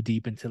go too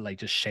deep into like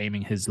just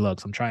shaming his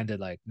looks. I'm trying to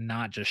like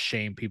not just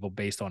shame people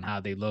based on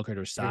how they look or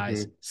their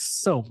size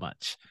so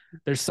much.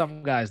 There's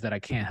some guys that I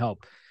can't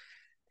help.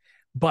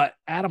 But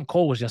Adam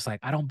Cole was just like,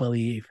 I don't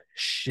believe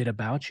shit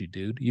about you,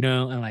 dude.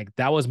 And like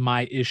that was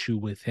my issue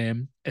with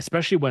him,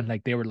 especially when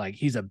like they were like,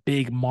 he's a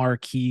big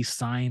marquee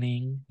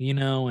signing,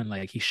 and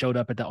like he showed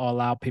up at the All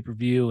Out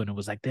pay-per-view and it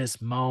was like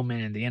this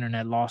moment and the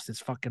internet lost its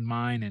fucking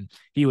mind and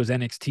he was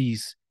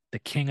the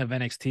king of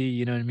NXT,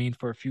 you know what I mean,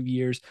 for a few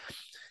years.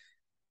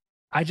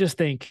 I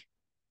think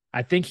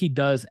he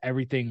does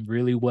everything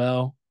really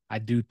well. I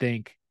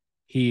think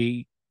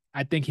he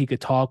could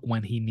talk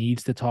when he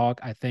needs to talk.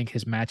 I think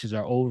his matches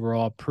are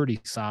overall pretty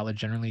solid.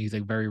 Generally, he's a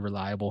very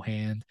reliable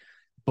hand,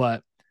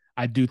 but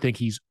I do think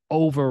he's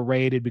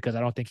overrated because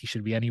I don't think he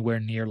should be anywhere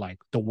near like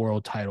the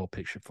world title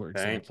picture, for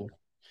example.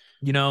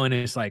 And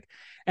it's like,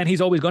 and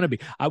he's always going to be.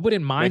 I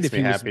wouldn't mind if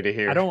he was happy to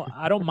hear.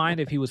 I don't mind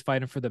if he was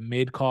fighting for the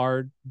mid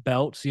card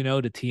belts, the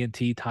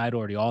TNT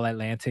title or the All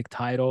Atlantic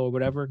title or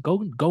whatever.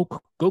 Go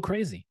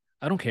crazy.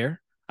 I don't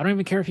care. I don't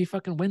even care if he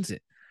fucking wins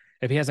it.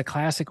 If he has a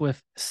classic with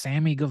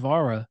Sammy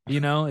Guevara,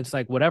 it's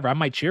like whatever. I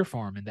might cheer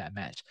for him in that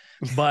match.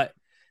 But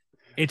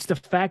it's the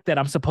fact that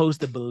I'm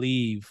supposed to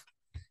believe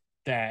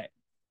that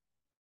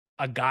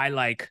a guy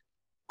like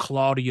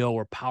Claudio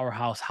or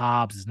Powerhouse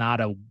Hobbs is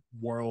not a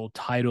world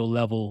title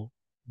level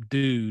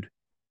dude,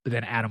 but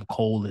then Adam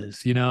Cole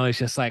is. It's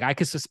just like I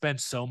could suspend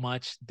so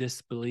much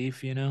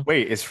disbelief.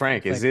 Wait, is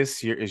Frank?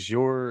 Is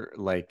your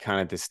like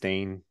kind of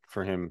disdain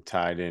for him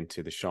tied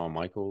into the Shawn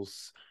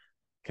Michaels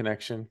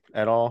connection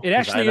at all? It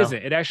actually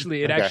isn't. It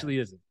actually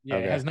isn't. Yeah,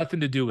 okay. It has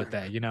nothing to do with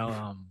that,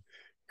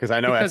 because I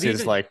know that's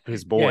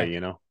his boy,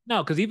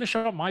 No, because even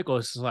Shawn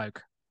Michaels is like,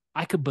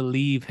 I could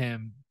believe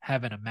him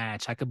having a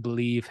match. I could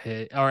believe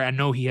or I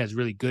know he has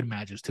really good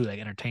matches too, like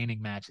entertaining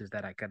matches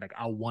that I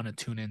want to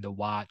tune in to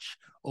watch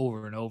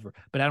over and over.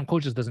 But Adam Cole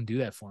just doesn't do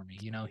that for me.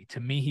 To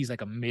me, he's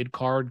like a mid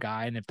card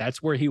guy, and if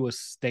that's where he was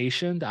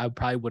stationed, I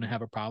probably wouldn't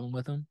have a problem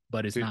with him.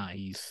 But it's not.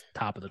 He's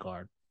top of the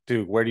card.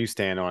 Dude, where do you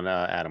stand on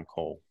Adam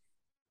Cole?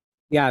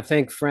 Yeah, I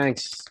think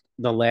Frank's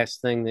the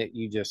last thing that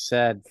you just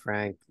said,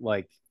 Frank.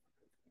 Like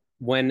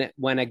when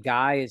a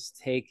guy is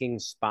taking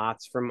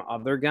spots from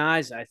other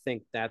guys, I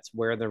think that's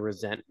where the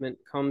resentment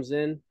comes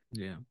in.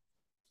 Yeah.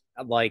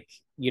 Like,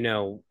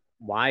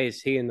 why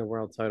is he in the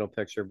world title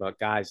picture, but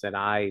guys that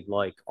I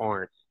like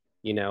aren't,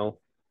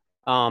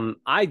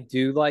 I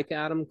do like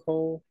Adam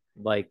Cole.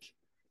 Like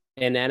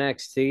in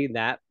NXT,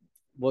 that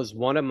was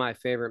one of my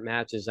favorite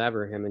matches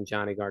ever, him and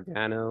Johnny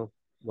Gargano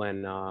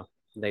when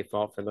they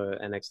fought for the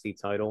NXT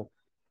title.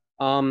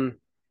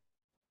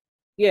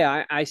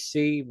 Yeah, I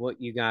see what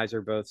you guys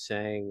are both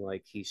saying.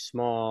 Like he's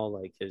small,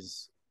 like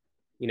he's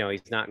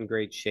not in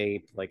great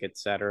shape, like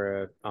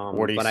etc.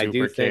 40 but super I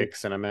do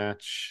kicks in a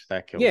match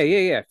that kills.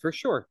 Yeah, for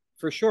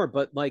sure.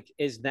 But like,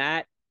 is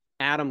that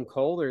Adam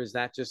Cole or is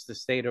that just the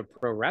state of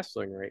pro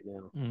wrestling right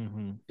now?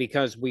 Mm-hmm.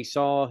 Because we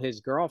saw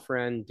his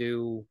girlfriend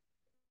do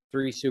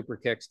 3 super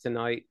kicks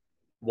tonight,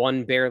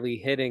 one barely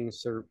hitting.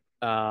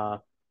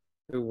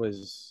 Who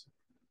was?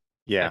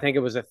 Yeah, I think it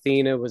was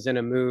Athena was in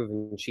a move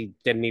and she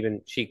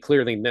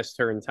clearly missed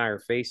her entire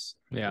face.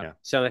 Yeah.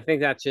 So I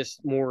think that's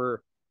just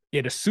more.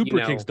 Yeah, the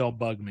super kicks don't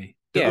bug me.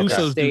 The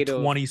Usos do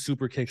 20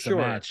 super kicks a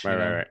match.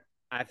 Right.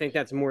 I think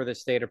that's more the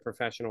state of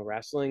professional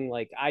wrestling.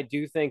 Like I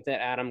do think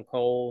that Adam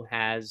Cole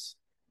has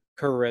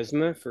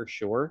charisma for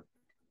sure.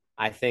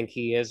 I think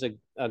he is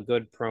a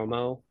good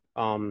promo.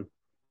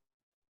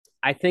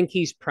 I think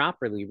he's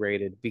properly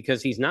rated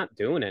because he's not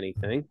doing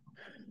anything.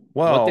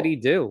 Well, what did he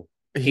do?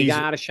 He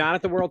got a shot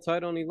at the world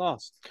title and he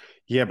lost.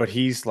 Yeah, but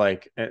he's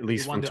like, at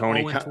least from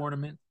Tony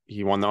tournament.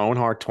 He won the Owen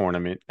Hart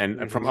tournament,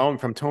 and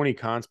from Tony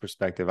Khan's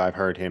perspective, I've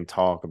heard him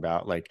talk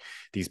about like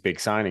these big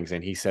signings,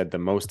 and he said the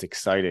most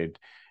excited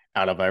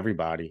out of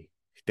everybody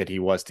that he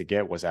was to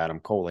get was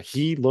Adam Cole. Like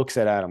he looks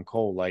at Adam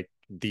Cole like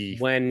the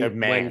man,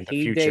 when the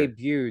he future.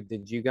 Debuted.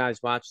 Did you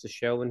guys watch the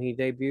show when he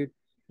debuted?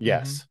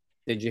 Yes.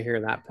 Mm-hmm. Did you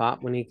hear that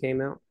pop when he came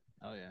out?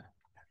 Oh yeah.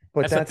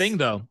 But that's the thing,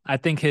 though. I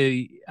think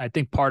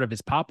part of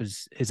his pop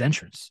is his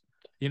entrance.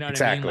 You know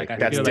what I mean? Exactly. Like I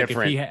That's feel like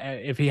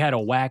different. if he had a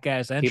whack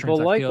ass entrance,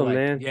 People I like feel him, like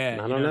man. yeah, I you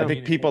don't know what know. I I think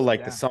mean? It people takes it like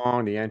the down.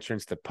 song, the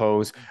entrance, the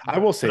pose. I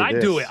will say But I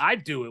this. do it. I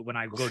do it when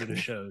I go to the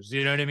shows.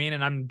 You know what I mean?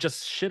 And I'm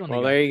just shit on the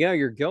Well, guy. there you go.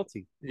 You're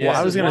guilty. Well, I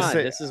Yeah. was gonna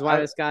say, This is why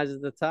this guy's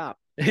at the top.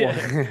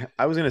 well,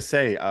 I was gonna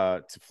say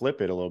to flip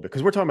it a little bit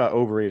because we're talking about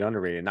overrated,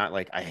 underrated, not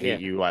like I hate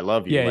Yeah. you, I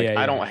love you. Yeah, Like yeah,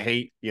 I yeah. don't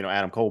hate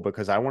Adam Cole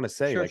because I want to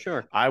say Sure, like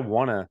sure. I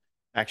want to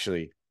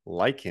actually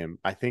like him.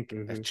 I think a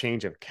Mhm.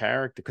 change of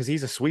character because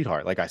he's a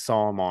sweetheart. Like I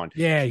saw him on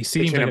Yeah, he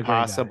seems Kitchen like a great guy.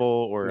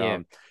 Impossible or Yeah.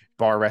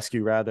 Bar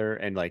Rescue rather,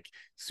 and like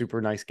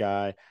super nice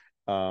guy.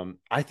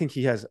 I think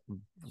he has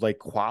like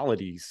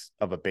qualities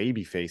of a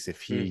baby face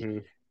if he.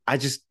 Mhm. I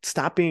just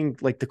stop being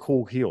like the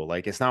cool heel.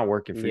 Like it's not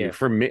working for you. Yeah.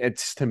 For me,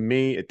 to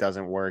me, it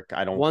doesn't work.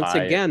 I don't Once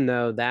buy it. again,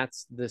 though,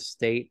 that's the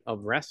state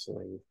of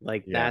wrestling.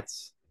 Like Yeah.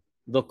 that's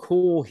the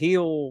cool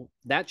heel.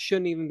 That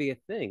shouldn't even be a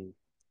thing.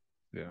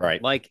 Yeah.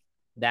 Right. Like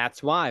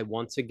that's why,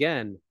 once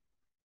again,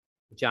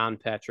 John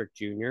Patrick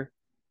Jr.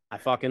 I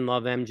fucking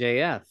love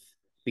MJF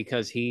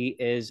because he's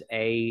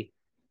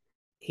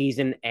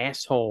an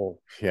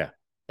asshole. Yeah.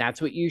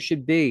 That's what you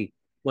should be.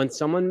 When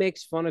someone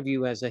makes fun of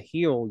you as a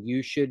heel,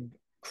 you should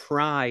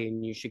cry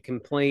and you should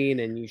complain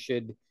and you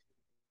should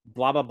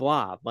blah blah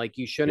blah. Like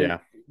you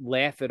shouldn't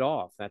laugh it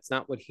off. That's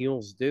not what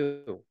heels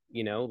do,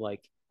 you know?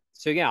 Like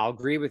so yeah, I'll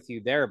agree with you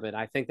there, but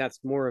I think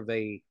that's more of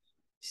a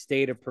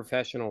state of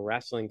professional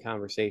wrestling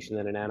conversation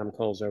than an Adam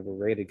Cole's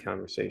overrated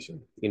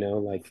conversation, you know,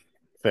 like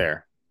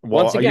Fair.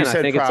 Well, once again, you I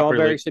said think it's all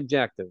very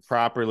subjective.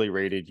 properly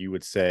rated, you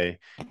would say.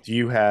 Do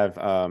you have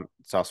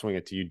so I'll swing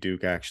it to you,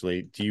 Duke,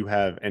 actually. Do you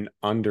have an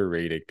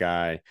underrated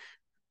guy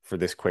for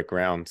this quick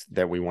round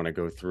that we want to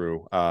go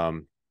through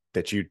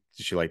that you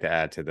like to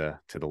add to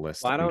the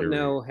list? Well, I don't Underrated.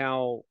 know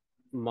how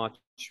much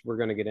we're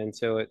going to get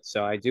into it,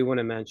 so I do want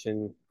to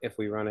mention if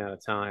we run out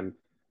of time,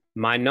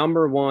 my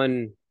number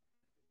one,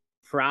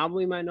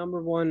 probably my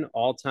number one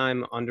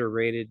all-time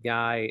underrated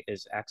guy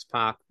is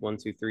X-Pac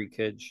 123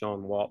 Kid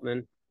Sean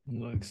Waltman.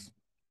 Looks.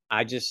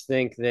 I just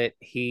think that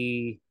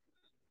he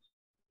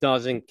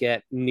doesn't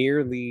get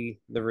nearly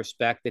the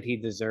respect that he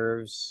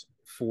deserves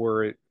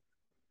for,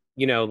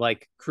 you know,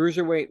 like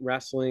cruiserweight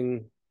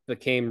wrestling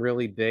became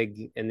really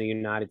big in the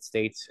United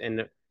States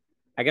and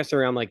I guess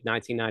around like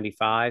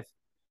 1995.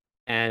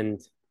 And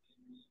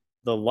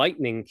the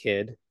Lightning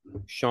Kid,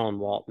 Sean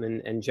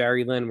Waltman, and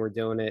Jerry Lynn were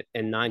doing it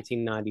in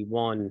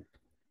 1991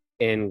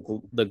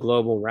 in the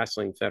Global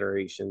Wrestling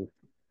Federation.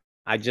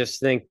 I just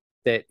think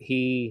that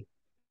he's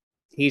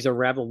a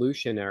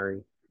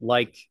revolutionary,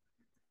 like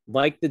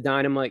the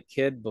Dynamite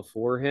Kid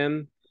before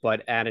him,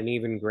 but at an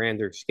even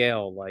grander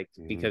scale. Like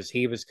because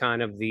he was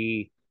kind of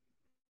the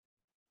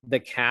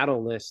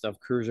catalyst of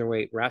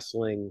cruiserweight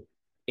wrestling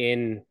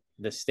in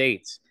the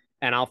States.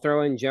 And I'll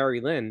throw in Jerry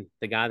Lynn,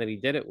 the guy that he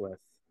did it with.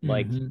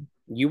 Like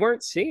you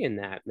weren't seeing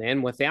that,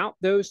 man. Without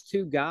those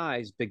two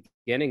guys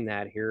beginning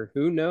that here,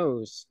 who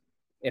knows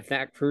if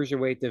that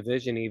cruiserweight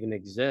division even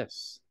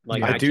exists?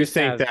 Like I do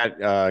think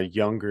that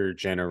younger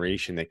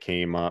generation that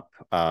came up,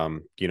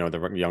 you know,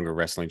 the younger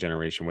wrestling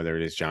generation, whether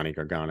it is Johnny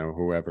Gargano or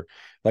whoever,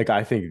 like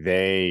I think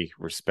they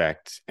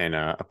respect and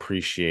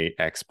appreciate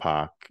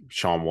X-Pac,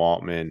 Sean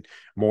Waltman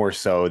more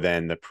so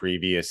than the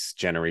previous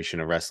generation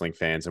of wrestling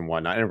fans and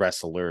whatnot and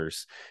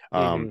wrestlers.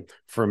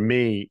 For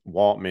me,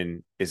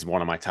 Waltman is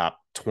one of my top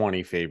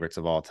 20 favorites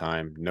of all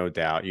time, no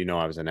doubt. You know,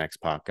 I was an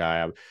X-Pac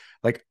guy.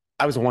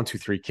 I was a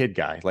 1-2-3 Kid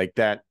guy like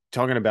that.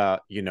 Talking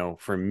about, you know,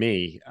 for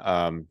me,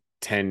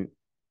 10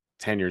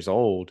 years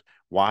old,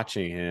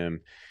 watching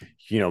him,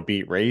 you know,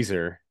 beat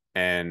Razor,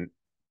 and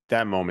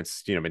that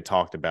moment's, you know, been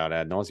talked about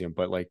ad nauseum,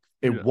 but like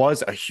it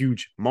was a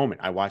huge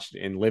moment. I watched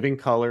it in living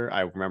color.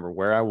 I remember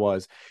where I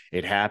was.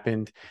 It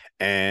happened,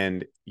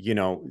 and you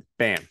know,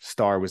 bam,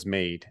 star was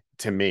made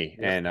to me.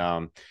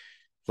 And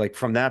like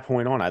from that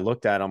point on, I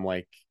looked at him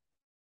like,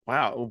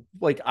 wow,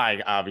 like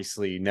I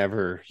obviously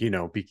never, you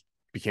know,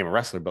 became a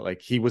wrestler, but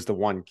like he was the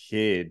one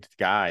kid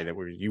guy that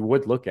you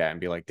would look at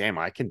and be like, damn,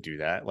 I can do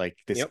that. Like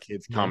this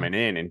kid's coming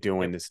in and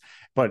doing this,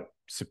 but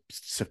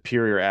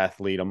superior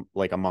athlete,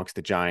 like amongst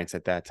the giants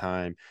at that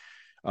time.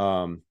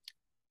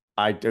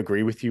 I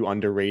agree with you,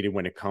 underrated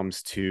when it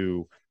comes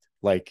to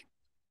like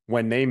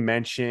when they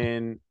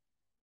mention,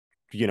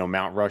 you know,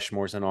 Mount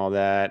Rushmores and all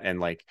that, and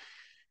like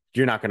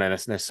you're not going to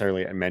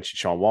necessarily mention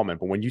Sean Waltman,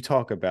 but when you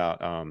talk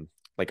about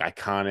like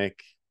iconic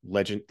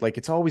legend, like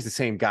it's always the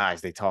same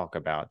guys they talk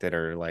about that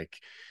are like,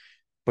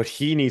 but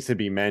he needs to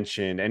be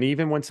mentioned. And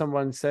even when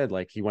someone said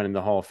like he went in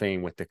the Hall of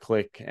Fame with the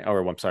Click,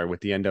 or I'm sorry,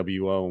 with the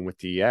NWO and with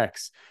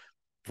DX,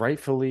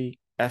 rightfully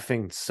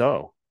effing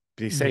so.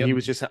 They say he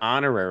was just an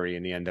honorary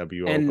in the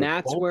NWO, and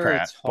that's where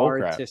it's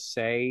hard to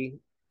say.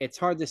 It's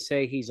hard to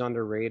say he's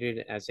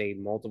underrated as a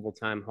multiple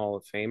time Hall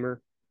of Famer.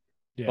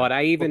 But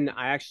I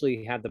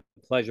actually had the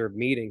pleasure of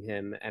meeting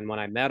him, and when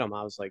I met him,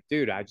 I was like,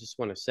 dude, I just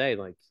want to say,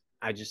 like,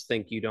 I just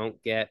think you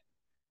don't get,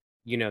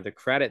 you know, the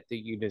credit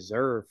that you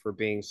deserve for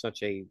being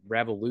such a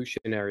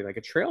revolutionary, like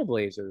a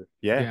trailblazer.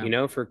 Yeah. You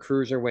know, for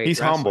cruiserweight. He's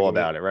wrestling. humble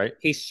about it, right?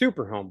 He's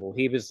super humble.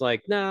 He was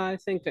like, nah, I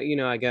think that, you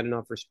know, I got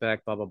enough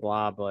respect, blah, blah,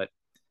 blah. But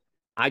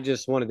I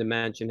just wanted to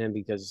mention him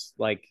because,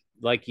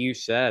 like you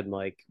said,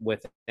 like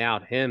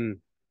without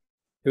him,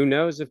 who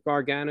knows if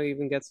Gargano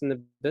even gets in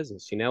the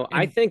business? You know,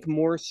 I think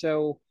more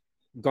so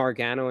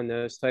Gargano and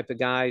those type of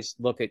guys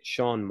look at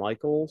Shawn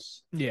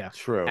Michaels Yeah,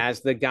 True.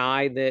 as the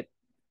guy that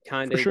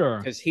kind for of, sure.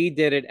 because he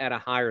did it at a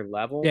higher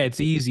level. Yeah,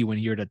 it's easy when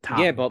you're the top.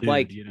 Yeah, but dude,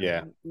 like, you know?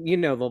 Yeah. you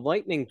know, the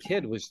Lightning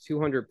Kid was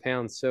 200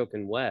 pounds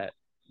soaking wet.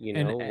 You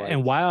know,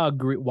 And why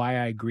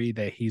I agree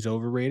that he's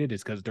overrated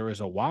is because there was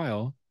a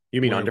while.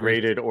 You mean where we-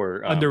 underrated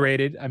or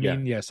underrated? I yeah.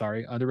 mean, yeah,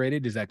 sorry,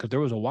 underrated is that because there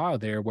was a while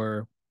there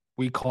where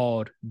we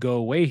called go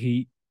away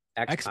heat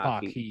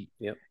X-Pac heat.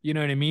 Yep. You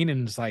know what I mean?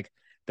 And it's like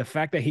the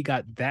fact that he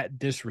got that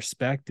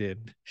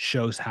disrespected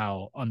shows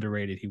how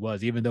underrated he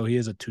was, even though he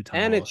is a two-time.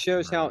 And it All-Star,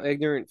 shows how right?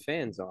 ignorant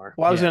fans are.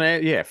 Well, I was Yeah.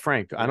 gonna,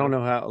 Frank. I don't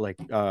know how, like,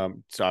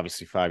 it's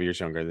obviously 5 years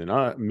younger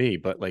than me,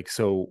 but like,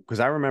 so because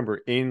I remember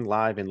in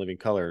Live and Living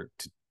Color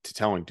to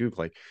telling Duke,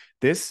 like,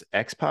 this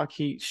X-Pac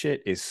heat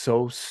shit is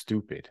so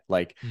stupid.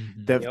 Like,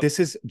 Mhm. this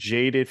is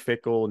jaded,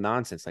 fickle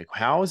nonsense. Like,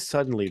 how is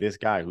suddenly this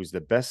guy who's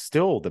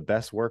still the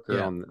best worker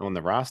Yeah. on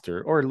the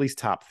roster, or at least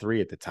top 3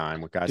 at the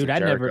time with guys Dude, like I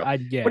Jericho?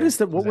 never, yeah. What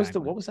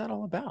exactly. was that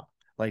all about?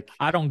 Like,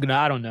 I don't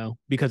know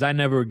because I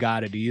never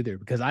got it either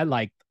because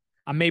I'm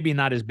maybe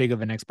not as big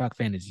of an X-Pac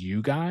fan as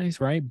you guys,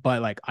 right?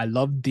 But like I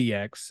loved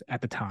DX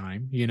at the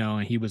time, you know,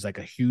 and he was like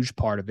a huge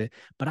part of it.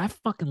 But I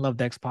fucking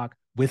loved X-Pac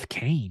with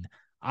Kane.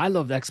 I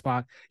loved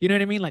X-Pac. You know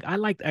what I mean? Like I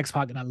liked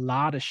X-Pac in a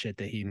lot of shit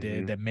that he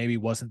did that maybe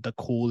wasn't the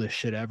coolest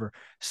shit ever.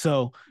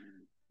 So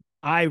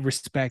I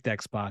respect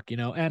X-Pac, you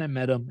know, and I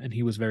met him and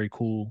he was very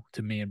cool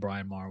to me and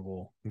Brian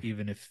Marvel,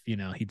 even if, you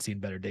know, he'd seen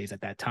better days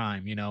at that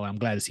time. You know, I'm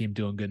glad to see him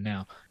doing good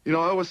now. You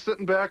know, I was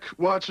sitting back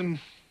watching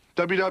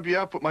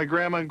WWF with my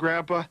grandma and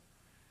grandpa,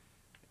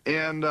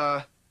 and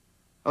I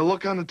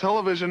look on the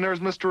television,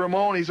 there's Mr.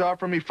 Ramon. He's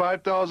offering me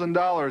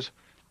 $5,000.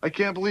 I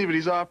can't believe it.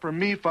 He's offering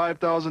me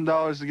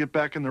 $5,000 to get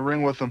back in the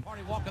ring with him.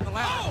 Party walking the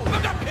ladder.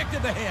 Oh, got kicked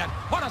in the head.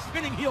 What a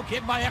spinning heel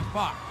kick by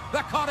X-Pac.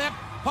 That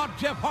caught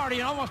Jeff Hardy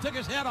and almost took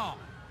his head off.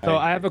 So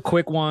I have a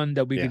quick one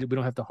that we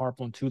don't have to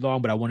harp on too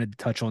long, but I wanted to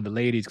touch on the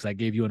ladies because I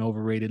gave you an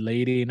overrated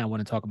lady and I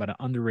want to talk about an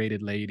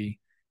underrated lady.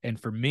 And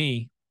for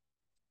me,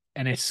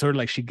 and it's sort of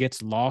like she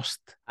gets lost.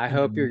 I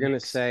hope you're going to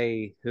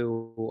say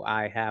who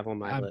I have on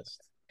my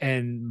list.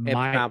 And it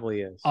my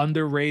probably is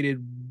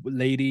underrated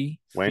lady,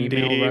 Wendy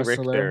female wrestler.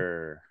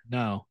 Richter.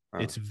 No,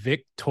 it's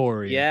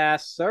Victoria.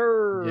 Yes,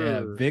 sir.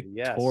 Yeah,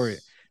 Victoria.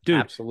 Yes, dude,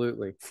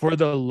 absolutely. For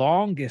the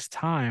longest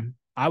time,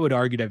 I would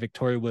argue that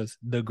Victoria was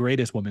the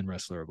greatest woman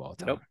wrestler of all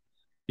time. Nope.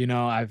 You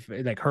know, I've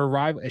like her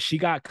rival. She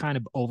got kind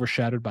of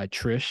overshadowed by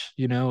Trish,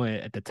 you know,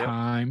 at the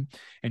time,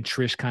 and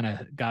Trish kind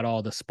of got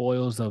all the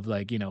spoils of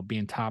like, you know,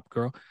 being top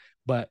girl.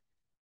 But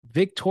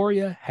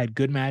Victoria had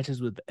good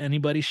matches with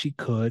anybody she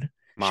could.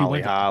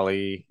 Molly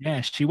Holly.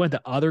 She went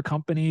to other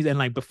companies, and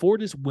like before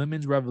this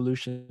women's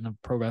revolution of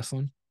pro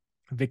wrestling,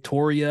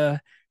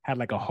 Victoria had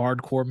like a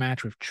hardcore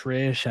match with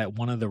Trish at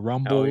one of the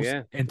Rumbles,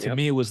 and to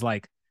me, it was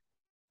like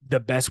the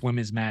best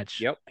women's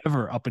match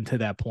ever up until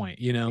that point,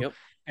 you know.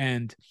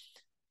 And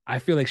I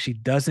feel like she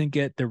doesn't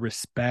get the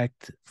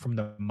respect from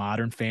the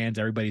modern fans.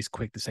 Everybody's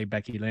quick to say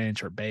Becky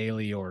Lynch or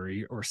Bayley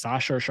or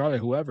Sasha or Charlotte,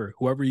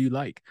 whoever you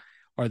like,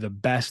 are the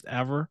best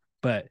ever.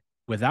 But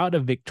without a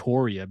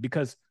Victoria,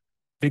 because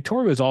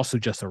Victoria was also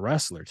just a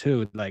wrestler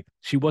too. Like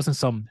she wasn't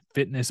some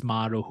fitness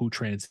model who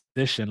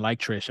transitioned like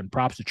Trish, and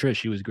props to Trish,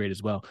 she was great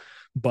as well.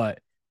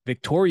 But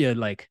Victoria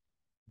like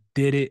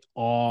did it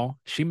all.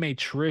 She made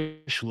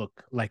Trish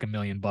look like $1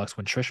 million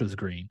when Trish was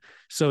green.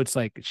 So it's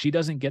like she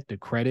doesn't get the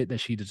credit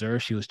that she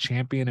deserves. She was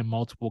champion in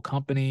multiple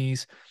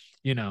companies,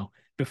 you know,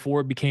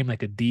 before it became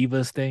like a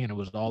divas thing and it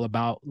was all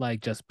about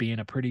like just being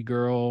a pretty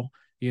girl,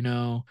 you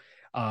know.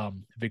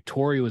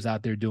 Victoria was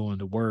out there doing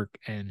the work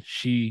and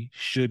she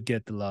should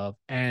get the love,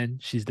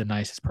 and she's the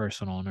nicest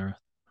person on earth.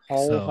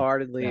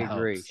 Wholeheartedly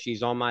agree. Helps.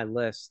 She's on my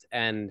list.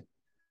 And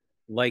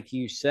like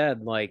you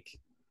said, like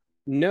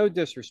no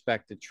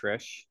disrespect to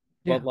Trish,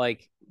 but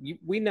like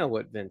we know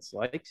what Vince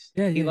likes.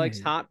 He likes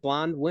hot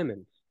blonde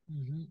women.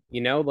 Mm-hmm.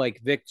 You know,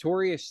 like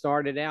Victoria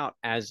started out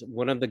as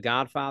one of the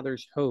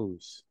Godfather's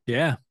hoes.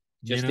 Yeah.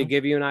 Just to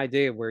give you an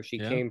idea of where she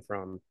came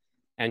from.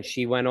 And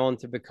she went on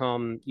to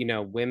become, you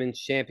know, women's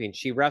champion.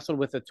 She wrestled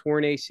with a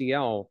torn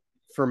ACL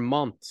for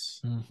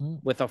months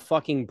with a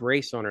fucking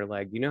brace on her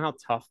leg. You know how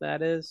tough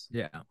that is?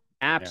 Yeah.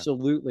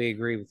 Absolutely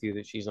agree with you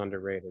that she's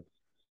underrated.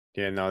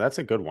 Yeah, no, that's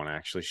a good one,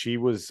 actually. She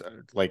was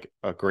like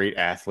a great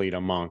athlete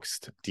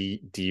amongst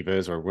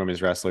divas or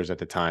women's wrestlers at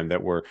the time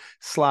that were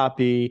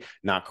sloppy,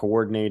 not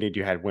coordinated.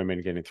 You had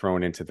women getting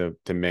thrown into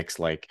the mix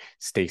like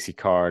Stacey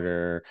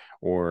Carter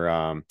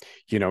or,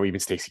 you know, even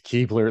Stacy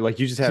Keibler. Like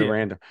you just had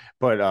random,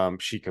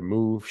 but she could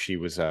move. She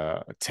was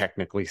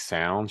technically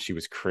sound. She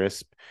was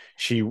crisp.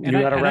 She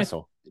knew how to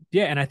wrestle.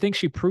 And I think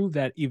she proved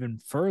that even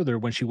further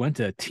when she went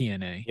to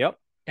TNA. Yep.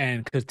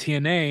 And because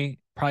TNA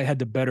probably had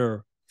the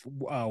better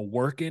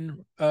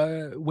working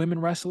women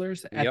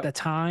wrestlers at the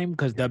time,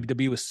 because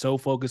WWE was so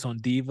focused on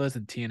divas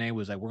and TNA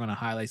was like, we're going to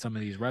highlight some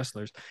of these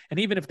wrestlers. And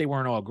even if they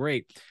weren't all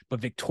great, but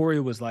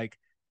Victoria was like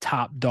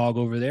top dog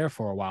over there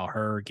for a while.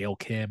 Her, Gail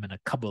Kim, and a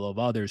couple of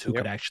others who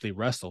Yep. could actually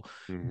wrestle.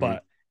 Mhm.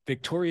 But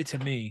Victoria, to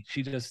me,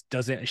 she just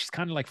doesn't. She's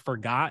kind of like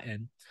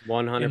forgotten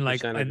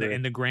 100% agree.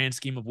 in the grand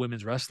scheme of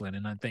women's wrestling.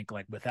 And I think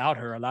like without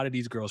her, a lot of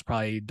these girls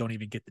probably don't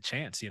even get the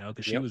chance, you know,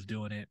 because she Yep. was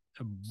doing it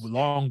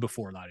long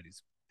before a lot of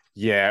these.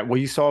 Yeah, well,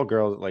 you saw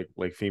girls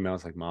like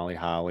females like Molly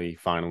Holly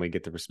finally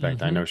get the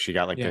respect. I know she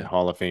got like the Yeah.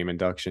 Hall of Fame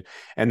induction,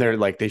 and they're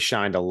like they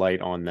shined a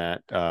light on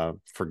that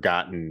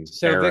forgotten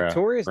So era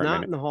Victoria's for a not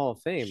minute. in the Hall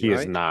of Fame, She right?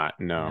 is not.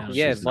 No, No,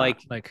 Yeah, she's not.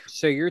 Like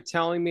so you're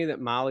telling me that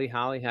Molly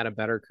Holly had a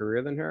better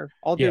career than her?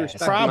 All due Yeah,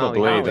 respect to Molly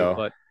Probably Holly, though.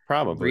 but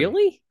Probably.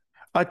 really?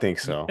 I think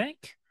you so.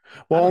 think?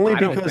 Well, only I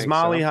don't because think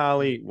Molly so.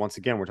 Holly, once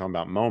again, we're talking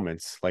about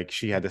moments. Like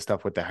she had the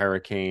stuff with the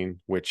hurricane,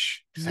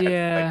 which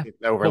Yeah. like,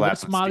 But overlaps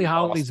what's with Molly Steve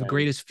Holly's Austin.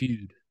 greatest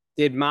feud?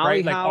 Did Molly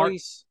Right, like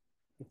Holly's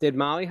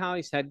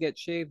head get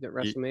shaved at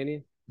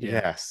WrestleMania? Yeah.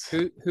 Yes.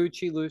 Who'd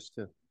she lose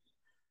to?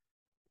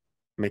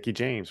 Mickey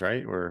James,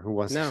 right? Or who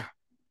was No. it?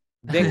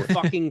 Vic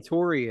fucking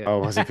Toria. Oh,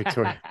 was it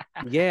Victoria?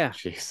 Yeah.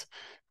 Jeez.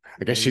 I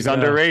There guess you she's go.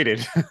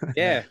 underrated.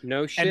 Yeah,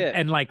 no shit.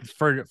 And like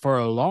for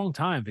a long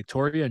time,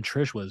 Victoria and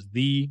Trish was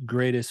the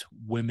greatest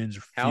women's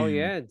Hell feud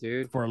yeah,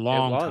 dude. for a It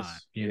long was. time.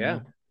 You Yeah.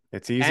 know?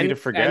 It's easy to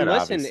forget, and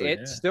listen, obviously.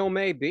 it still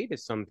may be to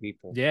some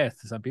people. Yeah,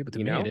 to some people, to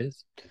You me, know? it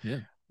is. Yeah.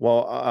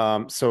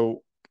 Well,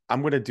 so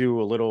I'm gonna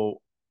do a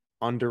little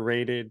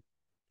underrated,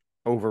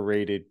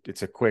 overrated.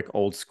 It's a quick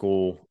old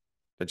school.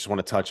 I just want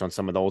to touch on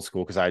some of the old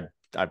school because I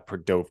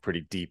dove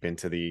pretty deep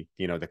into the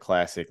the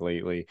classic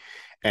lately,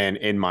 and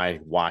in my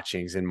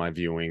watchings, in my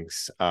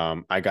viewings,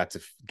 I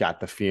got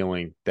the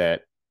feeling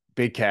that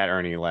Big Cat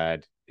Ernie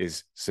Ladd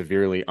is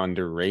severely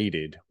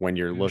underrated when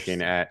you're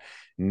looking at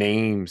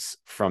names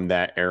from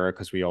that era,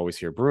 because we always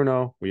hear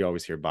Bruno, we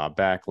always hear Bob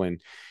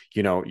Backlund,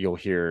 you'll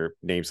hear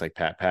names like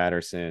Pat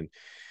Patterson,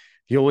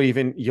 you'll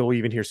even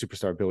hear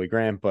superstar Billy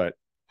Graham, but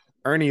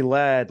Ernie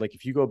Ladd, like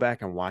if you go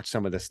back and watch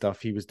some of the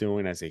stuff he was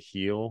doing as a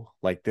heel,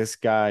 like this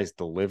guy's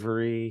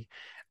delivery,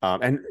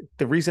 and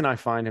the reason I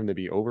find him to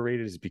be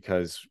overrated is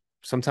because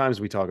sometimes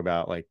we talk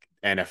about like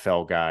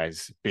NFL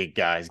guys, big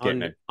guys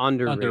getting it.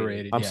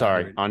 Underrated. I'm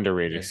sorry,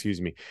 underrated. Yeah. Excuse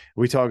me.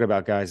 We talk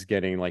about guys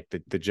getting like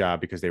the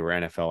job because they were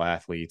NFL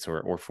athletes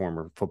or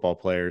former football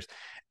players,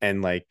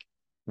 and like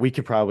we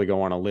could probably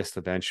go on a list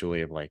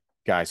eventually of like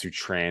guys who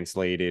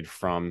translated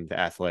from the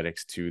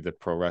athletics to the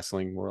pro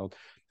wrestling world.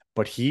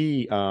 But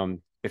he,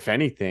 if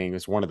anything,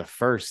 is one of the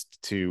first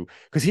to,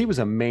 because he was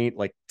a main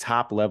like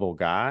top level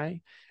guy,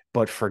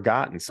 but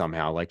forgotten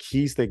somehow. Like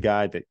he's the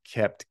guy that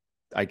kept,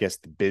 I guess,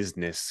 the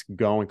business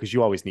going, because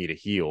you always need a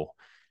heel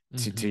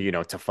to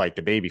to fight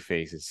the baby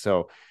faces.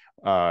 So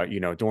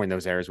during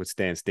those eras with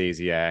Stan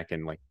Stasiak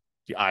and like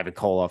Ivan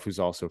Koloff, who's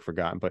also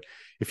forgotten. But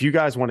if you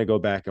guys want to go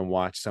back and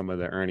watch some of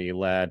the Ernie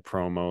Ladd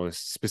promos,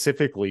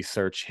 specifically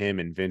search him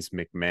and Vince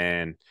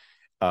McMahon,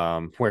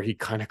 where he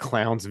kind of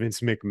clowns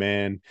Vince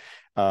McMahon.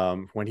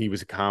 When he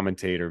was a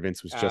commentator,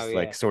 Vince was just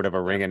like sort of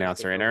a ring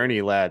announcer, and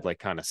Ernie Ladd like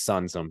kind of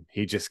suns him.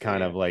 He just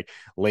kind of like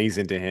lays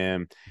into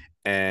him.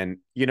 And,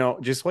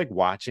 just like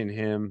watching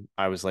him,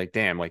 I was like,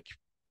 damn, like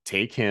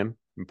take him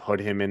and put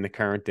him in the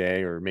current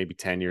day or maybe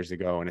 10 years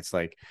ago. And it's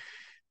like,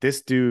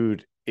 this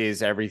dude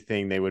is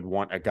everything they would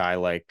want a guy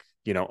like,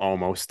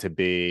 almost to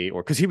be,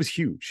 or because he was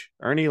huge.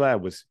 Ernie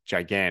Ladd was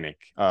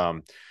gigantic.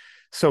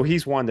 So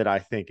he's one that I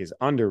think is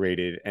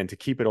underrated, and to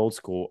keep it old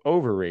school,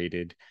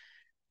 overrated.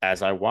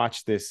 As I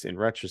watch this in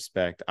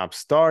retrospect, I'm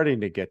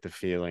starting to get the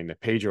feeling that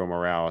Pedro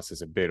Morales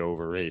is a bit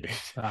overrated.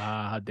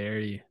 How dare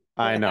you?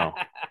 I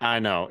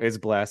know. It's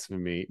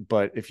blasphemy.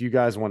 But if you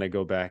guys want to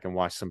go back and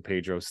watch some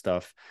Pedro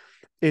stuff,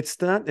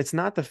 it's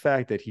not the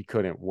fact that he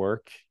couldn't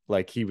work.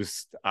 Like he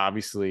was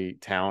obviously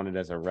talented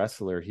as a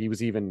wrestler. He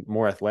was even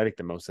more athletic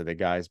than most of the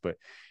guys. But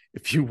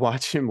if you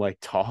watch him like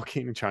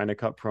talking and trying to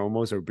cut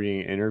promos or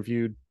being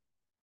interviewed,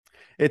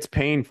 it's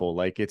painful.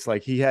 Like it's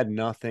like he had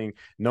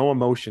no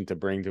emotion to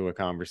bring to a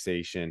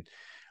conversation.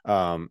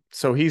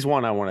 So he's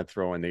one I want to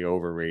throw in the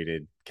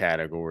overrated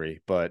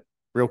category. But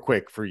real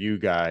quick for you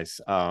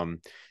guys,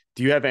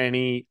 do you have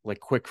any like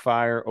quick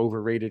fire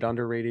overrated,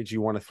 underrated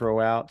you want to throw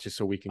out just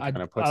so we can kind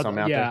of put some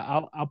out there?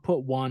 Yeah, I'll put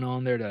one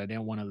on there that I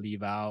didn't want to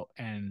leave out,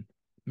 and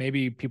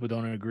maybe people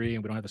don't agree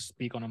and we don't have to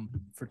speak on them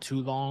for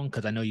too long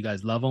because I know you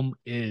guys love them.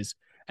 Is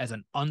as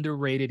an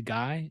underrated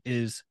guy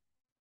is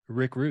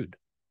Rick Rude.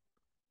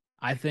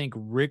 I think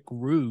Rick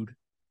Rude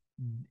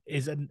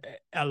is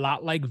a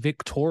lot like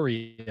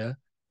Victoria,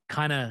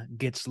 kind of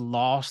gets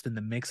lost in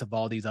the mix of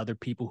all these other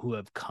people who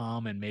have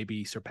come and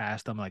maybe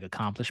surpassed them like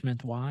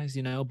accomplishment wise,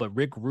 But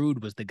Rick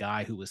Rude was the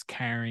guy who was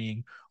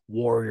carrying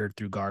Warrior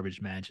through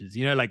garbage matches,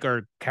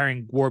 or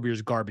carrying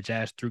Warrior's garbage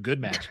ass through good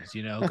matches,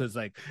 because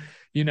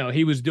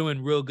he was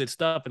doing real good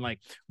stuff. And like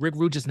Rick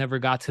Rude just never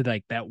got to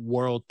like that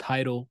world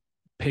title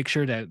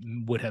picture that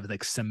would have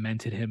like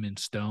cemented him in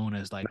stone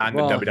as like not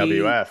the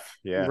WWF.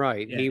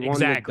 Right. Yeah, He won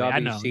exactly. the I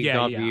know.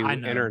 WCW I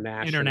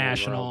know.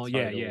 International.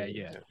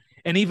 Yeah.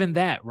 And even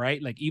that,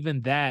 right? Like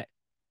even that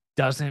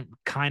doesn't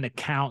kind of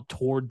count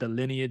toward the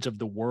lineage of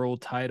the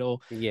world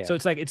title. Yeah. So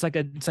it's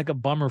like a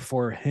bummer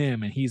for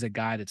him. And he's a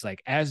guy that's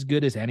like as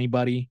good as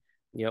anybody.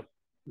 Yep.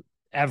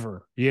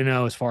 Ever, you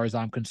know, as far as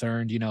I'm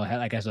concerned, you know,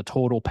 like as a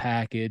total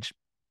package.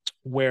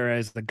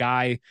 Whereas the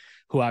guy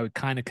who I would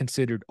kind of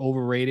considered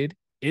overrated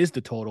is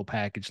the total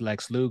package,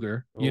 Lex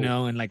Luger, you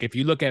know, and like if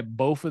you look at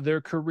both of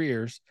their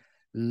careers,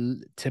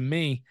 to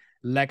me,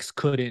 Lex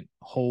couldn't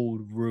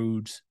hold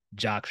Rude's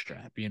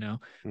jockstrap, you know,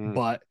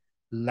 but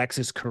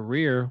Lex's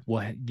career,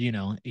 well, you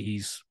know,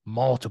 he's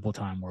multiple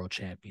time world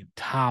champion,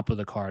 top of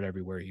the card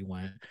everywhere he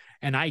went.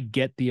 And I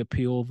get the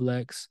appeal of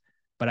Lex,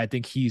 but I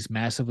think he's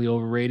massively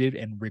overrated,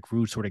 and Rick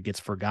Rude sort of gets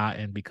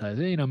forgotten because,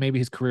 you know, maybe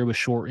his career was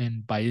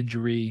shortened by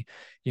injury.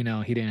 You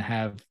know, he didn't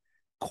have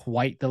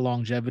quite the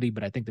longevity,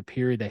 but I think the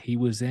period that he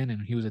was in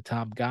and he was a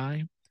top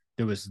guy,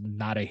 there was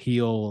not a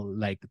heel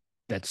like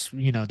that's,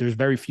 you know, there's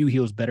very few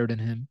heels better than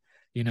him.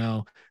 You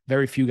know,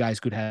 very few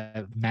guys could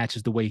have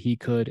matches the way he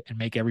could and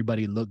make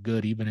everybody look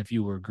good, even if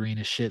you were green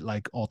as shit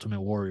like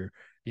Ultimate Warrior,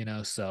 you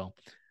know. So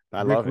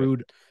I love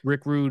it.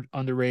 Rick Rude,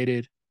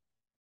 underrated.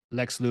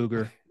 Lex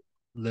Luger,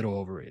 little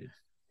overrated.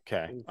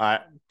 Okay.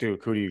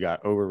 Duke, who do you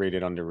got?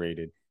 Overrated,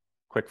 underrated?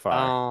 Quick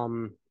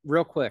fire.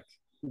 Real quick.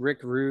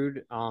 Rick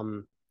Rude.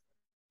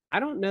 I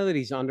don't know that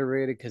he's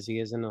underrated because he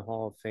is in the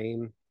Hall of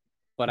Fame,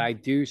 but I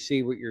do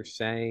see what you're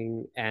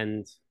saying.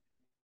 And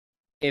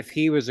if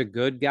he was a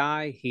good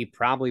guy, he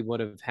probably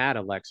would have had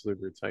a Lex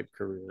Luger type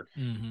career.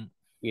 Mm-hmm.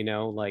 You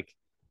know, like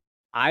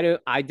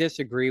I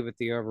disagree with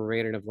the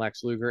overrated of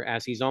Lex Luger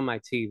as he's on my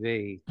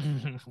TV,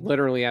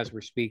 literally as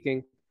we're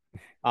speaking.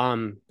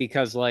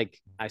 Because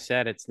like I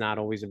said, it's not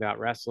always about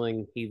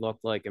wrestling. He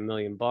looked like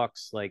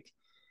 $1,000,000. Like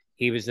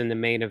he was in the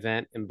main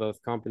event in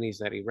both companies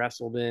that he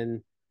wrestled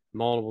in,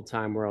 multiple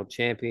time world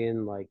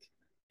champion. Like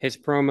his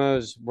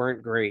promos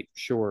weren't great,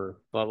 sure,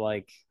 but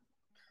like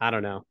I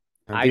don't know.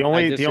 I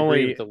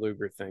disagree with the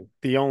Luger thing.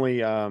 The only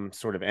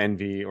sort of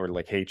envy or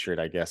like hatred,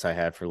 I guess, I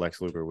had for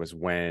Lex Luger was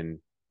when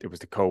it was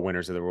the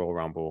co-winners of the Royal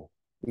Rumble.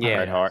 Yeah,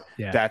 Bret Hart.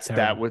 Yeah,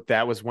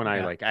 that was when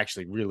I like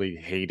actually really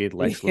hated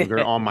Lex Luger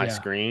on my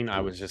screen.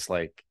 I was just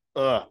like,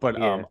 ugh.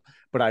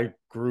 But I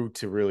grew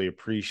to really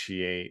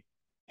appreciate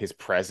his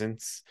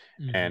presence.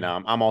 And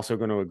I'm also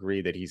going to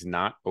agree that he's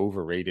not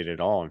overrated at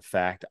all. In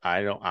fact,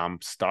 I'm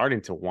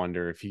starting to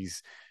wonder if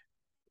he's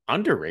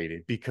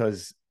underrated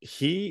because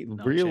he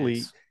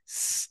really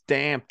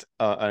stamped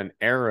an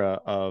era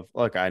of,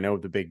 look, I know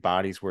the big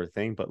bodies were a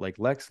thing, but like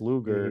Lex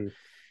Luger,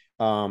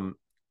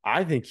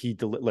 I think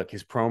look,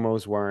 his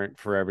promos weren't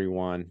for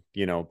everyone,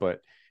 you know, but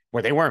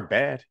where they weren't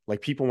bad.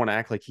 Like people want to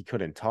act like he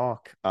couldn't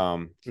talk.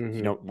 You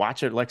know,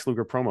 watch a Lex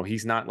Luger promo.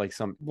 He's not like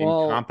some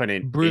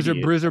incompetent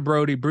Bruiser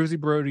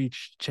Brody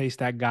chased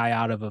that guy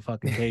out of a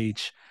fucking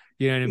cage.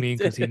 You know what I mean?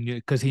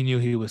 Because he knew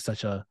he was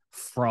such a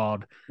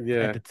fraud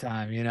at the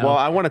time. You know. Well,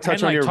 I want to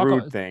touch on your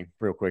Rude thing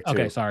real quick too.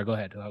 Okay, sorry. Go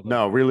ahead.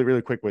 No, really,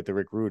 really quick with the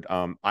Rick Rude.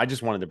 I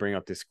just wanted to bring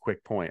up this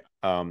quick point.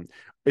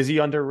 Is he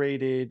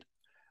underrated?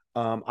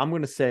 I'm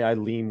going to say I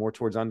lean more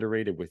towards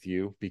underrated with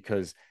you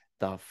because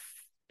the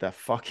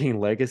fucking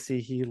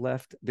legacy he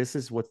left.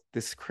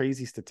 This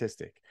crazy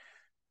statistic.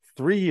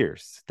 3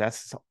 years.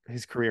 That's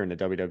his career in the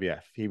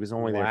WWF. He was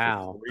only there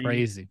for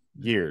 3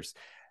 years.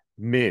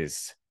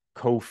 Miz,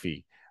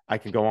 Kofi, I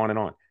could go on and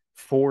on.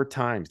 4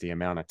 times the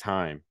amount of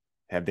time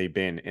have they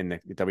been in the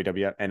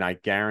WWF. And I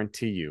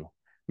guarantee you,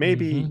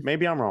 maybe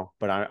I'm wrong,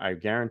 but I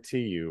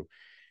guarantee you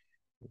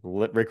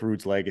Rick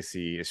Rude's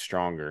legacy is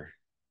stronger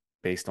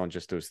based on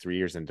just those 3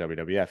 years in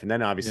WWF. And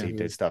then obviously he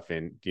did stuff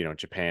in, you know,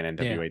 Japan and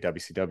WA,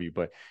 WCW,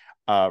 but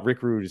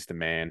Rick Rude is the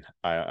man.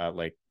 I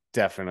like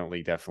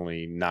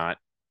definitely not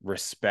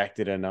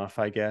respected enough,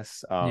 I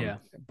guess.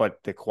 But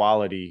the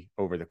quality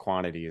over the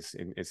quantity is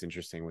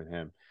interesting with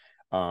him.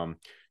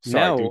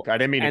 Sorry, Duke, I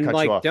didn't mean to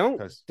cut you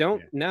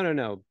off.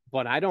 No.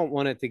 But I don't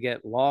want it to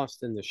get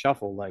lost in the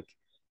shuffle. Like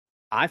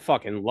I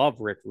fucking love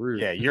Rick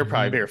Rude. Yeah, you're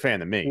probably a bigger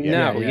fan than me.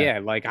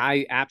 Like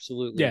I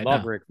absolutely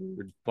love Rick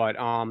Rude. But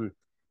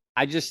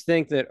I just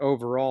think that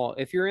overall,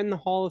 if you're in the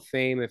Hall of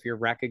Fame, if you're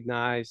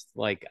recognized,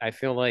 like I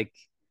feel like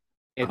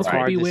it's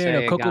hard to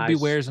say. Coco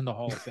Beware's in the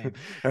Hall of Fame.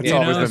 That's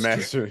always the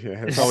metric.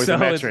 Yeah, it's always the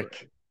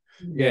metric.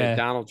 Yeah,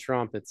 Donald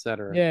Trump,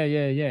 etc.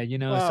 Yeah. You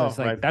know, so it's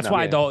like that's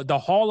why the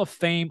Hall of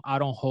Fame I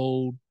don't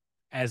hold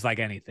as like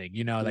anything.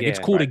 You know, like it's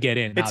cool to get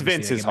in. It's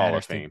Vince's Hall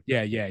of Fame.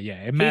 Yeah.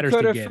 It matters.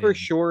 He could have for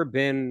sure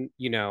been,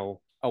 you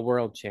know, a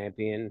world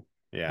champion.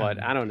 Yeah,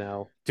 but I don't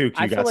know. Duke,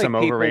 you got some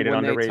overrated,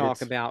 when underrated. They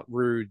talk about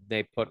Rude,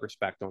 they put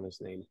respect on his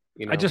name.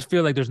 You know? I just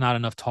feel like there's not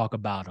enough talk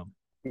about him.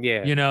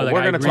 Yeah, you know, like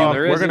we're gonna talk.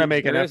 We're gonna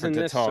make an effort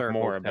to talk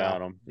more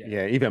about him.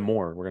 Yeah, even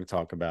more. We're gonna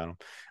talk about him.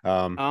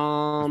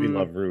 We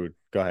love Rude.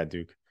 Go ahead,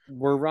 Duke.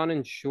 We're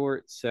running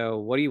short, so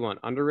what do you want?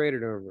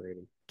 Underrated or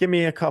overrated? Give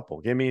me a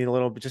couple. Give me a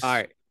little bit. Just all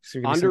right.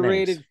 So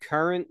Underrated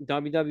current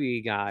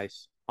WWE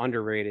guys.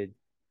 Underrated.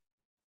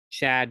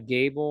 Chad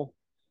Gable.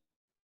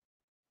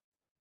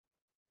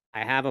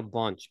 I have a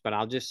bunch, but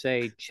I'll just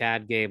say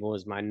Chad Gable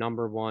is my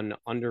number one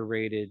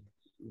underrated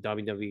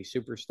WWE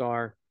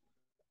superstar.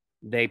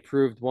 they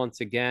proved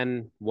once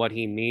again what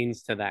he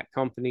means to that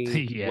company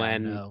Yeah,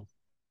 when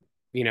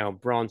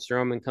Braun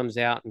Strowman comes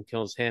out and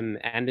kills him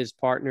and his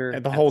partner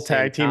And the at whole the same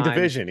tag team time.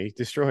 division, he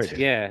destroyed it.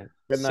 Yeah.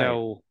 Good night.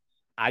 So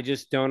I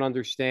just don't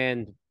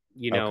understand,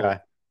 Okay.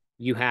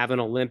 you have an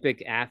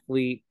Olympic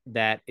athlete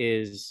that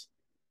is,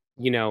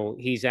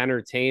 he's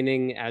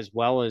entertaining as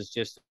well as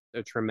just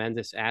a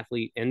tremendous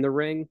athlete in the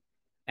ring.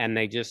 And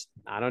they just,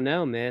 I don't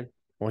know, man.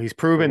 Well, he's For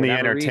proven the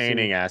whatever entertaining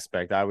reason.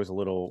 aspect. I was a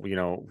little,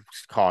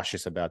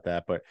 cautious about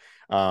that. But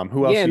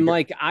who else? Yeah, and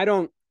like I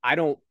don't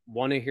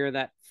want to hear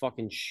that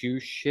fucking shoe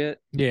shit.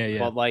 Yeah, yeah.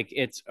 But like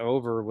it's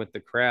over with the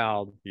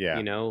crowd. Yeah.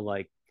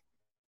 Like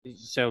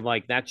so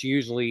like that's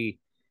usually,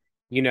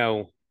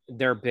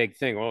 their big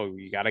thing. Oh,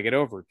 you got to get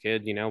over,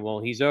 kid. Well,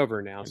 he's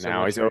over now. So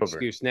Now what's he's your over.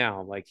 excuse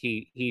now? Like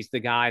he's the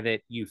guy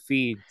that you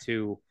feed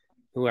to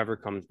whoever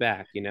comes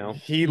back.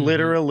 He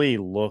literally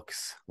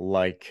looks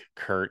like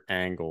Kurt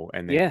Angle,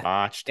 and they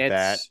botched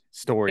that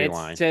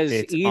storyline. It's as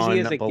easy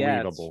as it gets,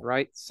 unbelievable.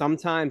 right?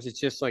 Sometimes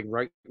it's just like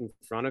right in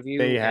front of you.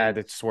 They had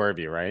to swerve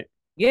you, right?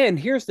 Yeah, and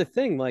here's the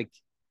thing, like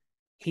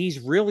he's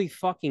really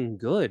fucking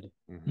good.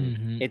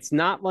 It's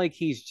not like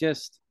he's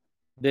just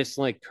this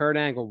like Kurt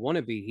Angle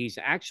wannabe. He's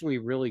actually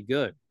really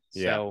good.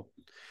 So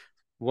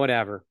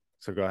whatever.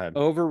 So go ahead.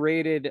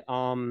 Overrated.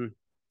 I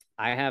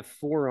have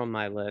 4 on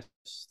my list.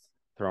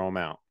 Throw them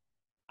out.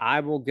 I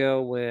will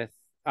go with.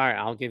 All right,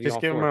 I'll give you. Just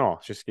all give 4. them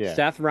all. Just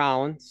Seth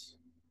Rollins.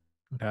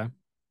 Okay.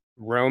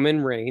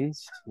 Roman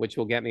Reigns, which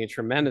will get me a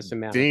tremendous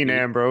amount. Dean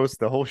Ambrose,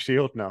 the whole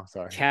Shield. No,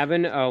 sorry.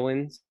 Kevin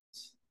Owens,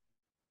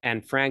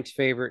 and Frank's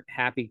favorite,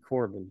 Happy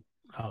Corbin.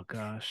 Oh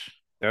gosh.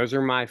 Those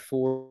are my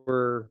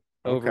 4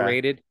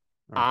 overrated.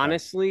 Okay.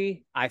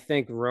 Honestly, I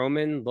think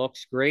Roman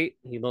looks great.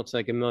 He looks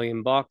like $1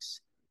 million.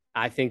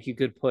 I think you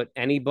could put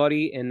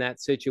anybody in that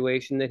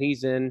situation that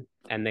he's in,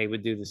 and they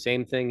would do the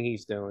same thing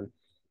he's doing.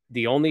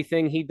 The only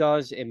thing he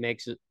does, he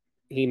makes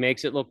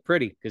it look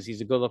pretty because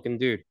he's a good-looking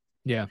dude.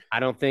 Yeah,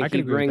 I don't think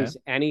he brings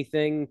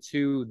anything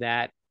to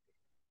that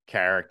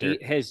character.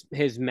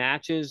 His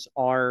matches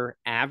are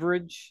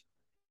average.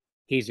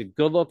 He's a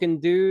good-looking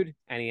dude,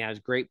 and he has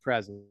great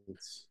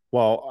presence.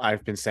 Well,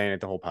 I've been saying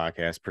it the whole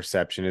podcast.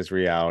 Perception is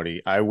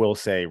reality. I will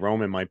say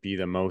Roman might be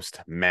the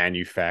most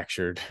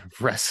manufactured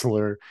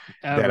wrestler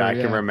that I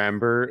can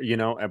remember,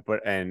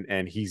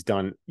 and he's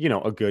done,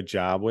 a good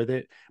job with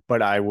it.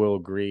 But I will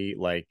agree,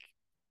 like,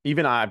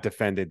 even I've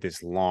defended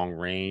this long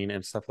reign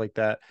and stuff like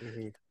that.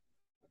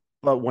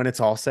 But when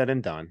it's all said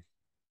and done,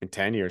 in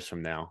 10 years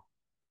from now,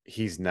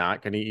 he's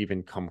not going to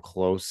even come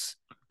close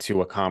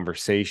to a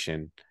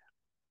conversation.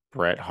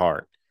 Bret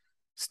Hart,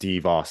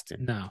 Steve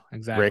Austin, no,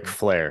 exactly. Ric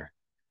Flair,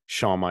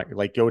 Shawn Michaels,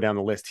 like go down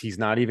the list. He's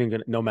not even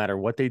gonna. No matter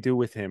what they do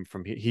with him,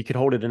 he could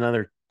hold it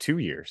another 2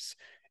 years.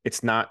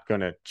 It's not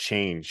gonna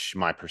change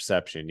my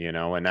perception,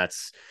 and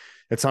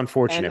it's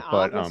unfortunate.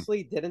 And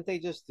honestly, didn't they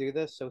just do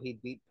this so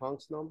he'd beat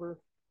Punk's number?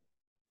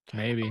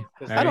 Maybe.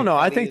 I don't know.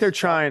 I think they're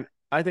trying.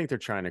 I think they're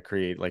trying to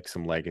create like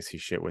some legacy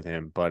shit with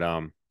him, but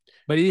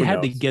he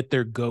had to get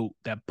their goat.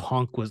 That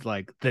Punk was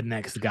like the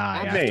next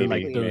guy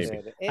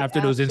after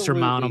those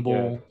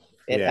insurmountable.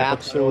 It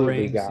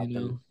absolutely got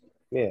them.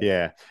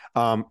 Yeah.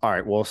 All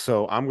right. Well,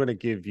 so I'm gonna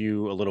give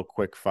you a little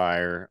quick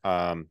fire.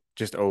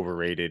 Just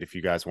overrated. If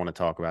you guys want to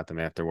talk about them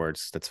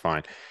afterwards, that's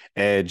fine.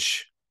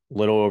 Edge,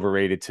 little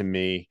overrated to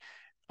me.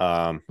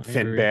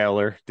 Finn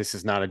Balor. This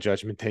is not a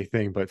Judgment Day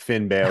thing, but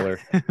Finn Balor,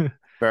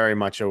 very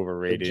much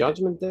overrated. The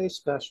Judgment Day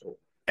special.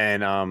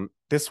 And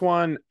this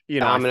one,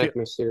 Dominic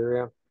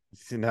Mysterio.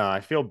 No,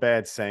 I feel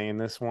bad saying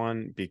this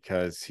one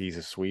because he's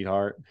a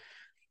sweetheart.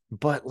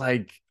 But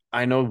like,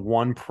 I know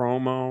one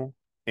promo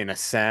in a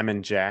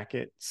salmon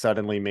jacket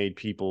suddenly made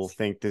people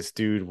think this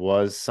dude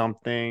was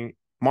something.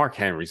 Mark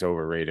Henry's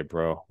overrated,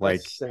 bro. Like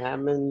a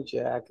salmon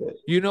jacket.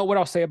 You know what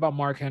I'll say about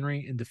Mark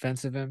Henry in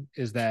defense of him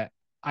is that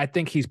I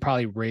think he's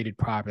probably rated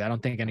properly. I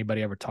don't think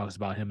anybody ever talks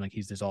about him like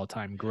he's this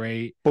all-time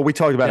great. But we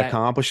talked about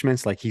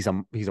accomplishments, like he's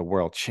a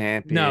world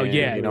champion. No,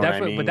 yeah, you know what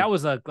I mean? But that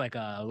was like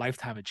a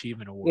lifetime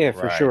achievement award. Yeah,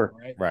 for sure.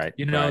 Right.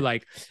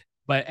 Like,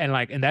 but and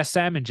in that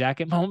salmon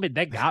jacket moment,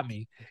 that got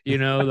me.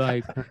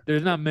 Like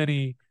there's not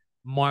many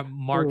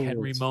Mark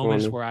Henry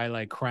moments where I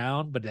like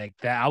crown, but like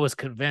that I was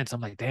convinced.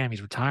 I'm like, damn,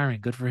 he's retiring.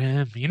 Good for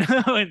him,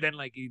 And then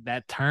like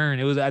that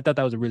turn, I thought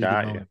that was a really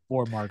good moment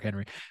for Mark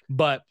Henry.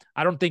 But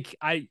I don't think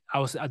I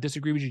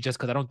disagree with you just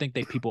because I don't think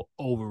people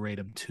overrate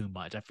him too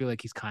much. I feel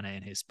like he's kind of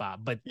in his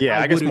spot. But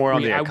I guess more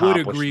on the I would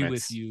agree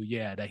with you,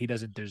 that he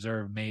doesn't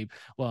deserve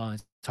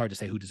it's hard to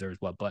say who deserves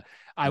what, but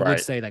I would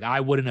say like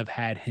I wouldn't have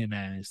had him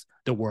as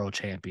the world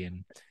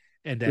champion.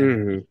 And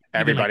then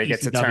everybody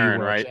gets a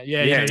turn, right?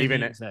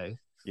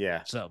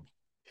 Yeah. So,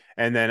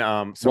 and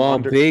then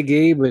Big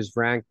E was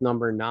ranked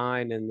number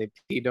 9 in the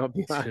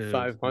PWI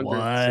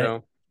 500.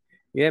 So,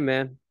 yeah,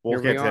 man.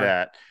 We'll get to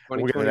that.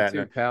 We'll get to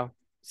that, pal.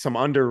 Some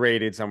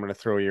underrateds I'm going to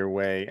throw your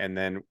way, and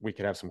then we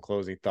could have some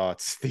closing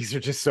thoughts. These are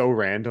just so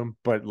random,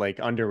 but like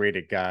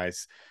underrated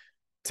guys.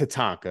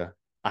 Tatanka,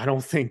 I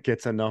don't think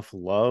gets enough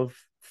love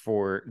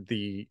for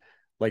the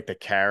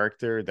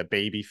character, the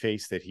baby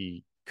face that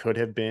he could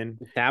have been.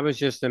 That was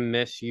just a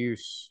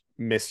misuse.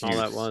 Misuse. All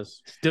that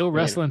was. Still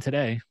wrestling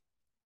today.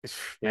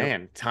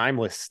 Man,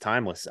 timeless.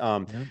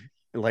 Yep.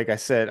 Like I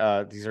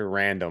said, these are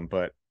random,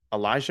 but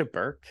Elijah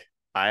Burke,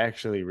 I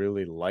actually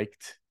really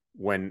liked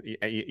when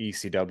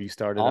ECW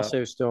started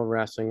Also up. still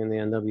wrestling in the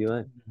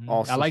NWA.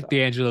 Also, I like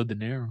D'Angelo De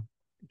Niro.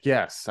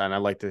 Yes, and I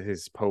liked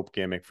his Pope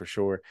gimmick for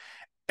sure.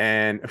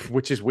 And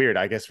which is weird.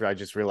 I guess I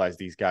just realized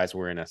these guys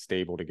were in a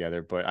stable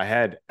together. But I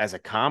had as a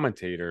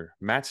commentator,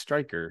 Matt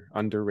Stryker,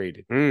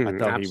 underrated. I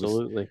thought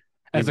absolutely.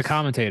 As a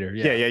commentator,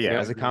 yeah. Yep.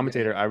 As a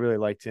commentator, I really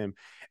liked him.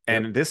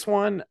 And this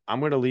one, I'm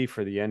going to leave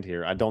for the end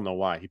here. I don't know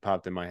why he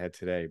popped in my head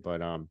today,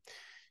 but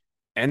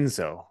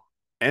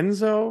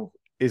Enzo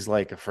is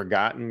like a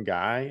forgotten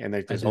guy, and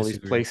there's all these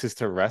places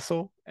to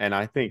wrestle. And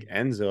I think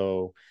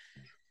Enzo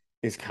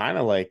is kind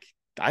of like,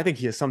 I think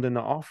he has something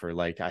to offer.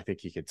 Like, I think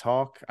he could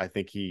talk. I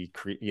think he's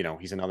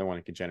another one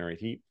that could generate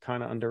heat.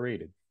 Kind of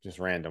underrated, just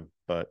random.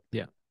 But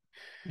yeah,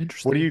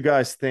 interesting. What do you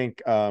guys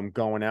think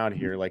going out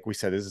here? Like we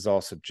said, this is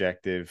all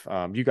subjective.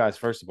 You guys,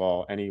 first of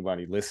all,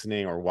 anybody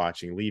listening or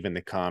watching, leave in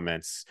the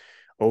comments,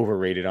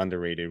 overrated,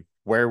 underrated.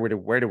 Where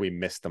do we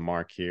miss the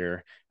mark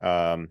here?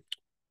 There's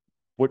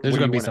going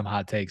to be some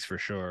hot takes for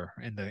sure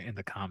in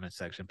the comment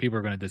section. People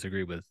are going to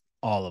disagree with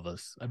all of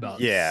us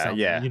about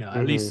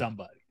at least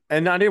somebody.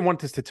 And I didn't want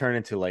this to turn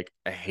into like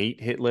a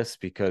hit list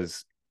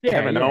because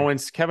Kevin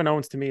Owens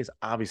to me is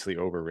obviously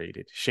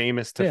overrated.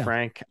 Sheamus to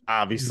Frank,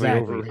 obviously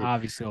overrated.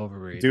 Obviously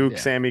overrated. Duke,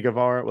 Sammy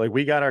Guevara, like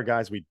we got our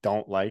guys we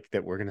don't like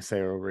that we're gonna say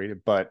are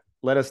overrated. But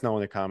let us know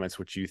in the comments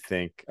what you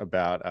think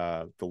about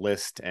the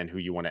list and who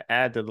you want to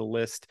add to the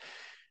list.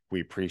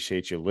 We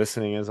appreciate you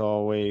listening as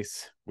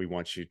always. We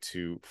want you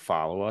to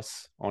follow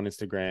us on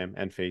Instagram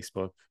and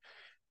Facebook.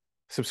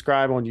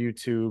 Subscribe on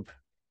YouTube.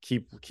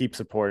 Keep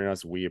supporting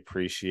us. We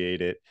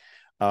appreciate it.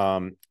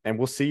 And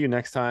we'll see you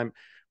next time.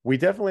 We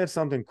definitely have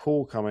something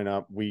cool coming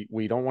up.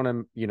 We don't want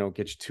to,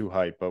 get you too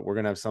hyped, but we're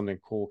going to have something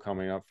cool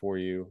coming up for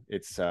you.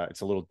 It's a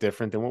little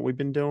different than what we've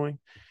been doing.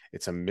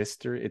 It's a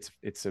mystery.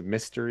 It's a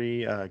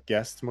mystery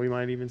guest, we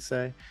might even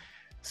say.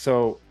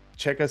 So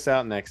check us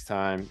out next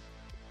time.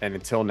 And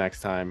until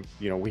next time,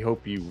 we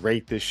hope you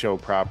rate this show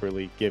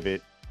properly, give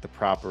it the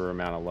proper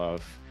amount of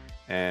love.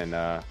 And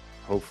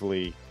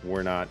hopefully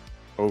we're not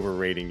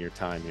overrating your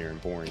time here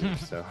and boring you.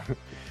 So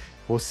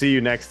we'll see you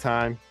next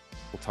time.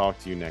 We'll talk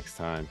to you next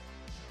time.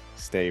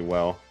 Stay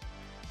well.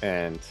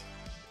 And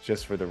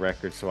just for the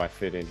record, so I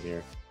fit in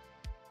here.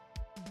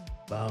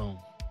 Boom.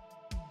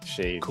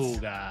 Shades. Cool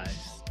guys.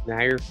 Now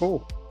you're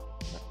cool.